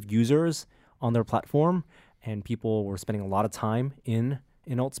tons of users on their platform, and people were spending a lot of time in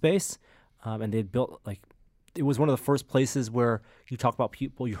Altspace. And they'd built it was one of the first places where you heard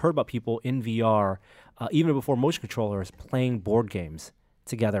about people in VR, even before motion controllers, playing board games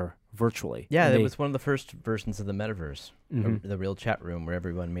together virtually. Yeah, it was one of the first versions of the metaverse, the real chat room where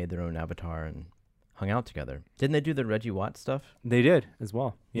everyone made their own avatar and hung out together. Didn't they do the Reggie Watts stuff? They did as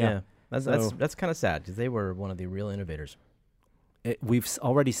well. Yeah. That's kind of sad because they were one of the real innovators. We've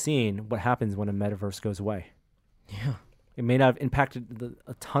already seen what happens when a metaverse goes away. Yeah. It may not have impacted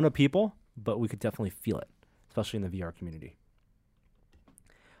a ton of people, but we could definitely feel it, especially in the VR community.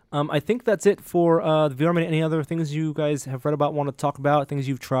 I think that's it for the VR Minute. Any other things you guys have read about, want to talk about, things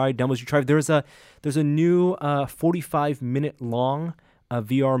you've tried, demos you tried? There's a new 45-minute long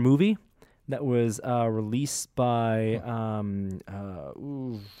VR movie that was released by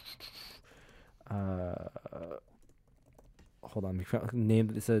hold on,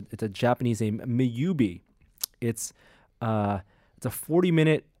 name. It's a Japanese name, Miyubi. It's a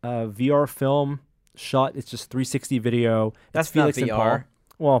 40-minute VR film shot. It's just 360 video. That's it's Felix not and VR. Paul.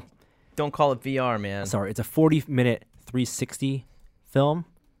 Well, don't call it VR, man. sorry, it's a 40-minute 360 film,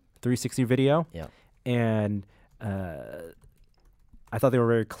 360 video. Yeah. And I thought they were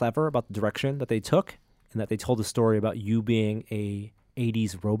very clever about the direction that they took, and that they told a story about you being a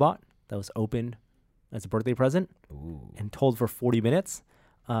 80s robot that was opened as a birthday present. Ooh. And told for 40 minutes.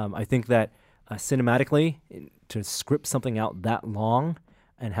 I think that cinematically, to script something out that long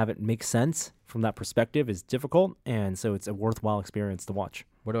and have it make sense from that perspective is difficult, and so it's a worthwhile experience to watch.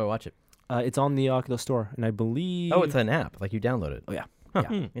 Where do I watch it? It's on the Oculus Store, and I believe... Oh, it's an app. Like you download it. Oh, yeah. Huh.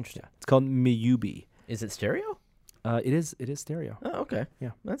 Yeah. Interesting. It's called Miyubi. Is it stereo? It is stereo. Oh, okay.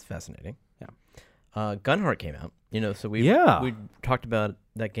 Yeah. That's fascinating. Yeah. Gunheart came out. So we talked about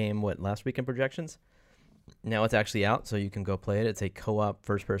that game, last week in projections? Now it's actually out, so you can go play it. It's a co-op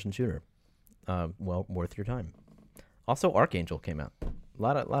first-person shooter. Well, worth your time. Also, Archangel came out. A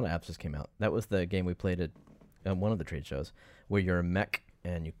lot of apps just came out. That was the game we played at one of the trade shows, where you're a mech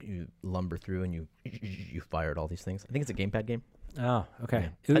and you lumber through and you fired all these things. I think it's a gamepad game. Oh, okay.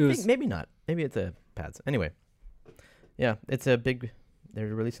 Yeah. I think maybe not. Maybe it's a pads. Anyway, yeah, it's a big. They're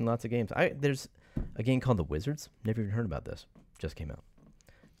releasing lots of games. There's a game called The Wizards. Never even heard about this. Just came out.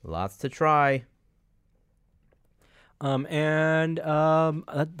 Lots to try.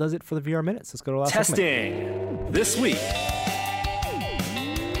 That does it for the VR Minutes. Let's go to the last Testing segment. this week.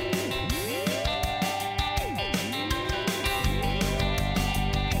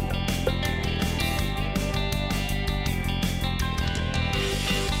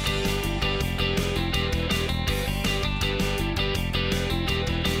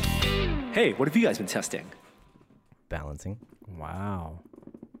 Hey, what have you guys been testing? Balancing. Wow.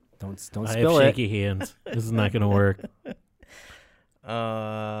 Don't I spill have it. shaky hands. This is not going to work.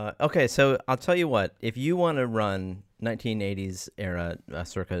 Okay, so I'll tell you what. If you want to run 1980s era,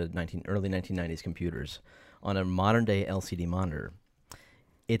 circa early 1990s computers on a modern day LCD monitor,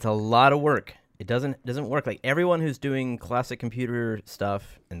 it's a lot of work. It doesn't work. Like everyone who's doing classic computer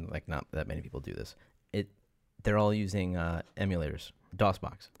stuff, and like not that many people do this. They're all using emulators,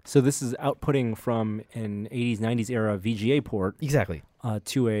 DOSBox. So this is outputting from an 80s, 90s era VGA port Exactly.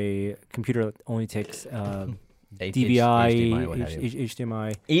 To a computer that only takes DVI, HDMI, what have you.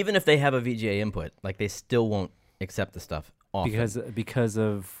 HDMI. Even if they have a VGA input, like they still won't accept the stuff often. Because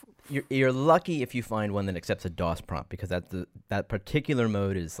of... You're lucky if you find one that accepts a DOS prompt, because that particular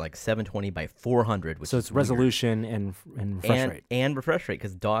mode is like 720 by 400, which so is it's resolution and refresh rate. And refresh rate,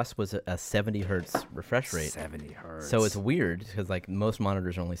 because DOS was a 70 hertz refresh rate. 70 hertz. So it's weird, because like most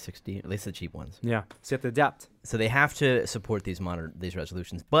monitors are only 60, at least the cheap ones. Yeah, so you have to adapt. So they have to support these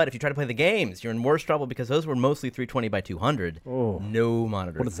resolutions. But if you try to play the games, you're in worse trouble, because those were mostly 320 by 200. Oh. No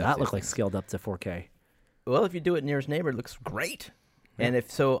monitor. What does that look like scaled up to 4K? Well, if you do it nearest neighbor, it looks great. And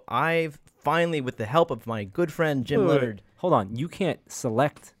if so, I've finally, with the help of my good friend Jim Leonard. Hold on, you can't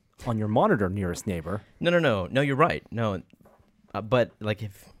select on your monitor nearest neighbor. No, you're right. No, but like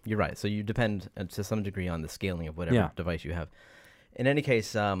if you're right, so you depend to some degree on the scaling of whatever device you have. In any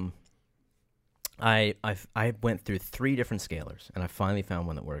case, I went through 3 different scalers, and I finally found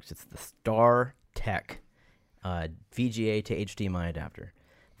one that works. It's the Star Tech VGA to HDMI adapter.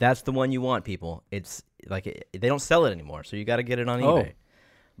 That's the one you want, people. It's like they don't sell it anymore, so you got to get it on eBay.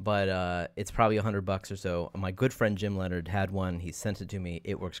 But it's probably $100 or so. My good friend Jim Leonard had one. He sent it to me.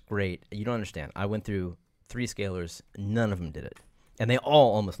 It works great. You don't understand. I went through 3 scalers. None of them did it, and they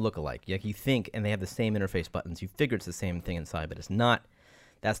all almost look alike. Like you think, and they have the same interface buttons. You figure it's the same thing inside, but it's not.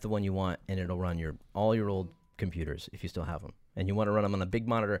 That's the one you want, and it'll run all your old computers if you still have them, and you want to run them on a big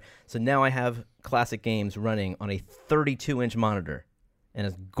monitor. So now I have classic games running on a 32-inch monitor. And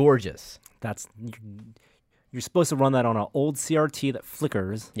it's gorgeous. You're supposed to run that on an old CRT that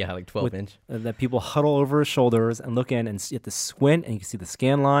flickers. Yeah, like 12-inch. That people huddle over his shoulders and look in, and you have to squint, and you can see the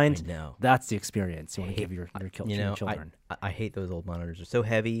scan lines. I know. That's the experience you want to give your children. I hate those old monitors. They're so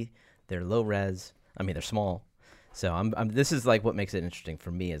heavy. They're low res. I mean, they're small. So this is like what makes it interesting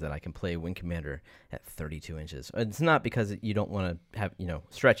for me, is that I can play Wing Commander at 32 inches. It's not because you don't want to have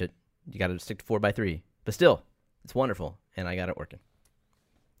stretch it. You got to stick to 4x3. But still, it's wonderful, and I got it working.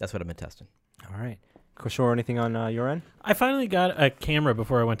 That's what I've been testing. All right. Sure, anything on your end? I finally got a camera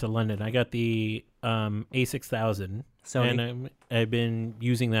before I went to London. I got the A6000, Sony? and I've been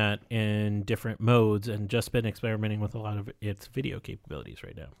using that in different modes and just been experimenting with a lot of its video capabilities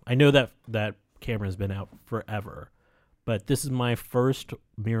right now. I know that camera's been out forever, but this is my first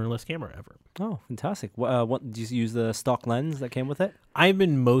mirrorless camera ever. Oh, fantastic. What did you use the stock lens that came with it? I've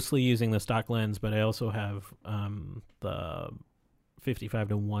been mostly using the stock lens, but I also have the 55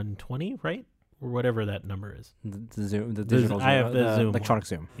 to 120, right? Or whatever that number is. The zoom, the digital zoom. I have the zoom electronic one.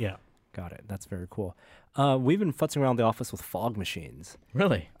 zoom. Yeah. Got it. That's very cool. We've been futzing around the office with fog machines.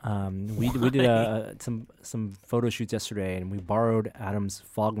 Really? We did some photo shoots yesterday, and we borrowed Adam's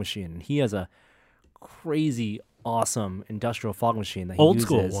fog machine. And he has a crazy, awesome industrial fog machine that he Old uses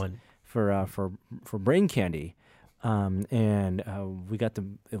school one. for brain candy. We got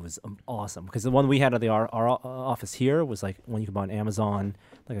them. It was awesome because the one we had at our office here was like one you could buy on Amazon,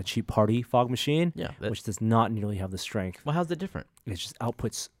 like a cheap party fog machine. Yeah. which does not nearly have the strength. Well, how's it different? It just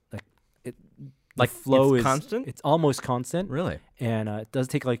outputs the Like flow it's is constant? It's almost constant. Really? And it does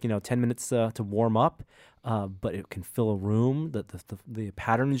take 10 minutes to warm up, but it can fill a room. The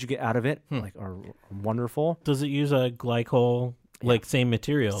patterns you get out of it are wonderful. Does it use a glycol, same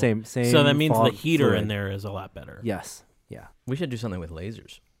material? Same. So that means the fog heater fluid. in there is a lot better. Yes. Yeah. We should do something with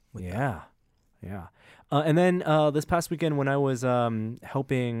lasers. Yeah. And then this past weekend when I was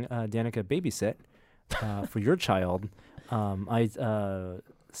helping Danica babysit for your child, I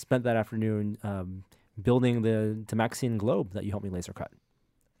spent that afternoon building the Tamaxian globe that you helped me laser cut.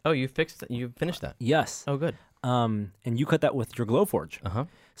 Oh, you finished that? Yes. Oh, good. And you cut that with your Glowforge. Uh-huh.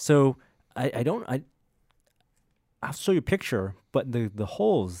 So I'll show you a picture, but the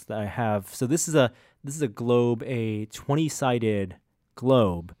holes that I have. So this is a globe, a 20-sided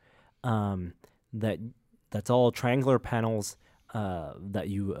globe, that's all triangular panels that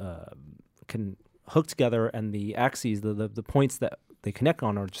you can hook together, and the axes, the points that they connect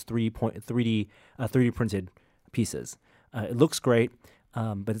on are just 3D printed pieces. It looks great,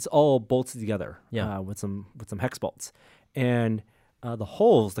 but it's all bolted together with some hex bolts, and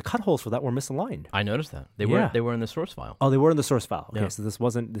the cut holes for that were misaligned. I noticed that. They were in the source file. Oh, they were in the source file. Okay, Yeah. so this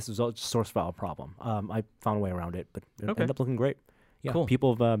was all just source file problem. I found a way around it, but it ended up looking great. Yeah, Cool.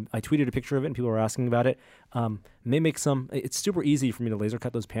 people have. I tweeted a picture of it, and people were asking about it. May make some. It's super easy for me to laser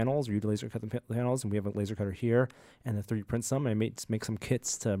cut those panels, or you to laser cut the panels, and we have a laser cutter here, and the 3D print some. And I may just make some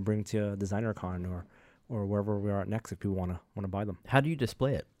kits to bring to DesignerCon or wherever we are at next if people want to buy them. How do you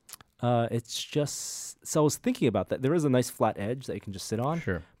display it? It's just. So I was thinking about that. There is a nice flat edge that you can just sit on.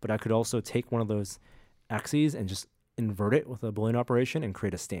 Sure. But I could also take one of those axes and just invert it with a Boolean operation and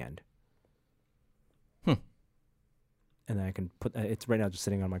create a stand. And then I can put it's right now just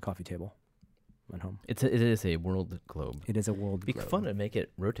sitting on my coffee table at home. It is a world globe. It is a world It'd be globe. fun to make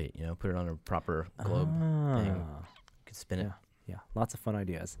it rotate, put it on a proper globe thing. You could spin it. Yeah, lots of fun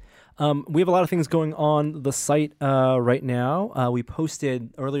ideas. We have a lot of things going on the site right now. We posted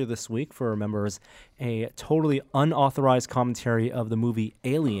earlier this week for our members a totally unauthorized commentary of the movie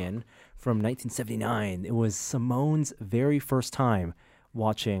Alien from 1979. It was Simone's very first time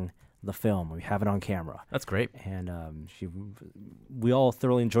watching the film. We have it on camera. That's great. And we all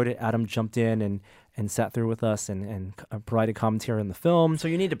thoroughly enjoyed it. Adam jumped in and sat through with us and provided commentary on the film. So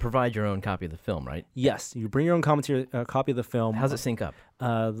you need to provide your own copy of the film, right? Yes, you bring your own commentary copy of the film. How's it sync up?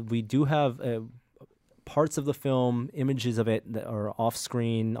 We do have parts of the film, images of it that are off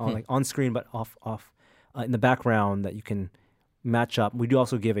screen, on screen, but off in the background that you can match up. We do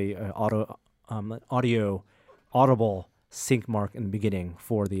also give a audible sync mark in the beginning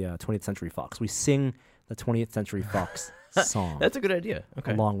for the 20th Century Fox. We sing the 20th Century Fox song. That's a good idea.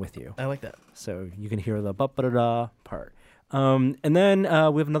 Okay. Along with you. I like that. So you can hear the ba-ba-da-da part. And then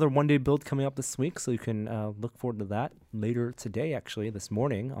we have another one-day build coming up this week, so you can look forward to that later today, actually, this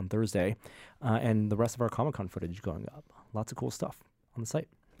morning on Thursday, and the rest of our Comic-Con footage going up. Lots of cool stuff on the site.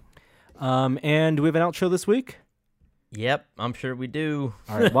 And do we have an outro this week? Yep, I'm sure we do.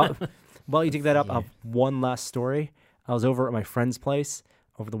 All right, while you dig that up, I have one last story. I was over at my friend's place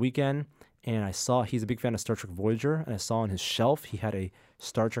over the weekend, and I saw he's a big fan of Star Trek Voyager, and I saw on his shelf he had a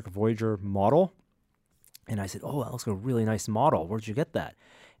Star Trek Voyager model. And I said, oh, that looks like a really nice model. Where'd you get that?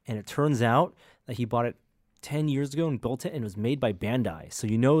 And it turns out that he bought it 10 years ago and built it, and it was made by Bandai. So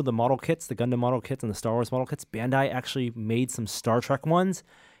the model kits, the Gundam model kits and the Star Wars model kits, Bandai actually made some Star Trek ones.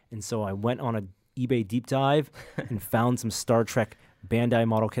 And so I went on a eBay deep dive and found some Star Trek Bandai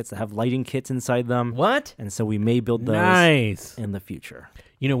model kits that have lighting kits inside them. What? And so we may build those Nice. in the future.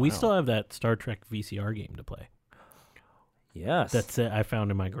 We still have that Star Trek VCR game to play. Yes. That's it. I found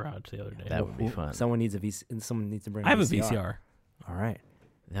in my garage the other day. That would be fun. Someone needs a VC. Someone needs to bring. I have a VCR. All right.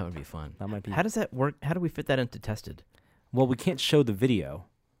 That would be fun. That might be. How does that work? How do we fit that into tested? Well, we can't show the video.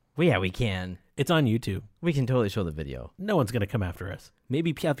 Well, yeah, we can. It's on YouTube. We can totally show the video. No one's gonna come after us.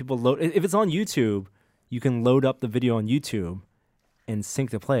 Maybe have people load. If it's on YouTube, you can load up the video on YouTube and sync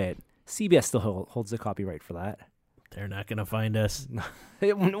to play it. CBS still holds the copyright for that. They're not gonna find us.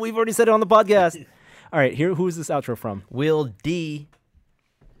 We've already said it on the podcast. All right, here. Who is this outro from? Will D.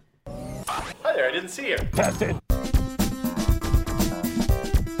 Hi there, I didn't see you.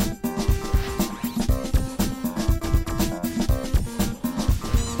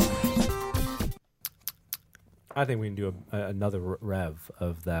 I think we can do another rev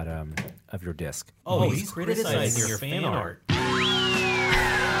of that of your disc. Oh, he's criticizing your fan art.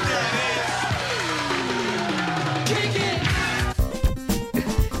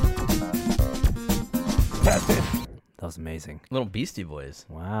 That was amazing. Little Beastie Boys.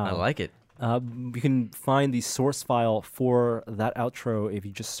 Wow. I like it. You can find the source file for that outro if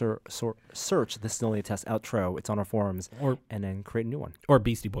you just search "This is only a test outro." It's on our forums, and then create a new one. Or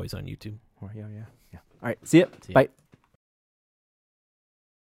Beastie Boys on YouTube. Yeah. All right. See ya. Bye.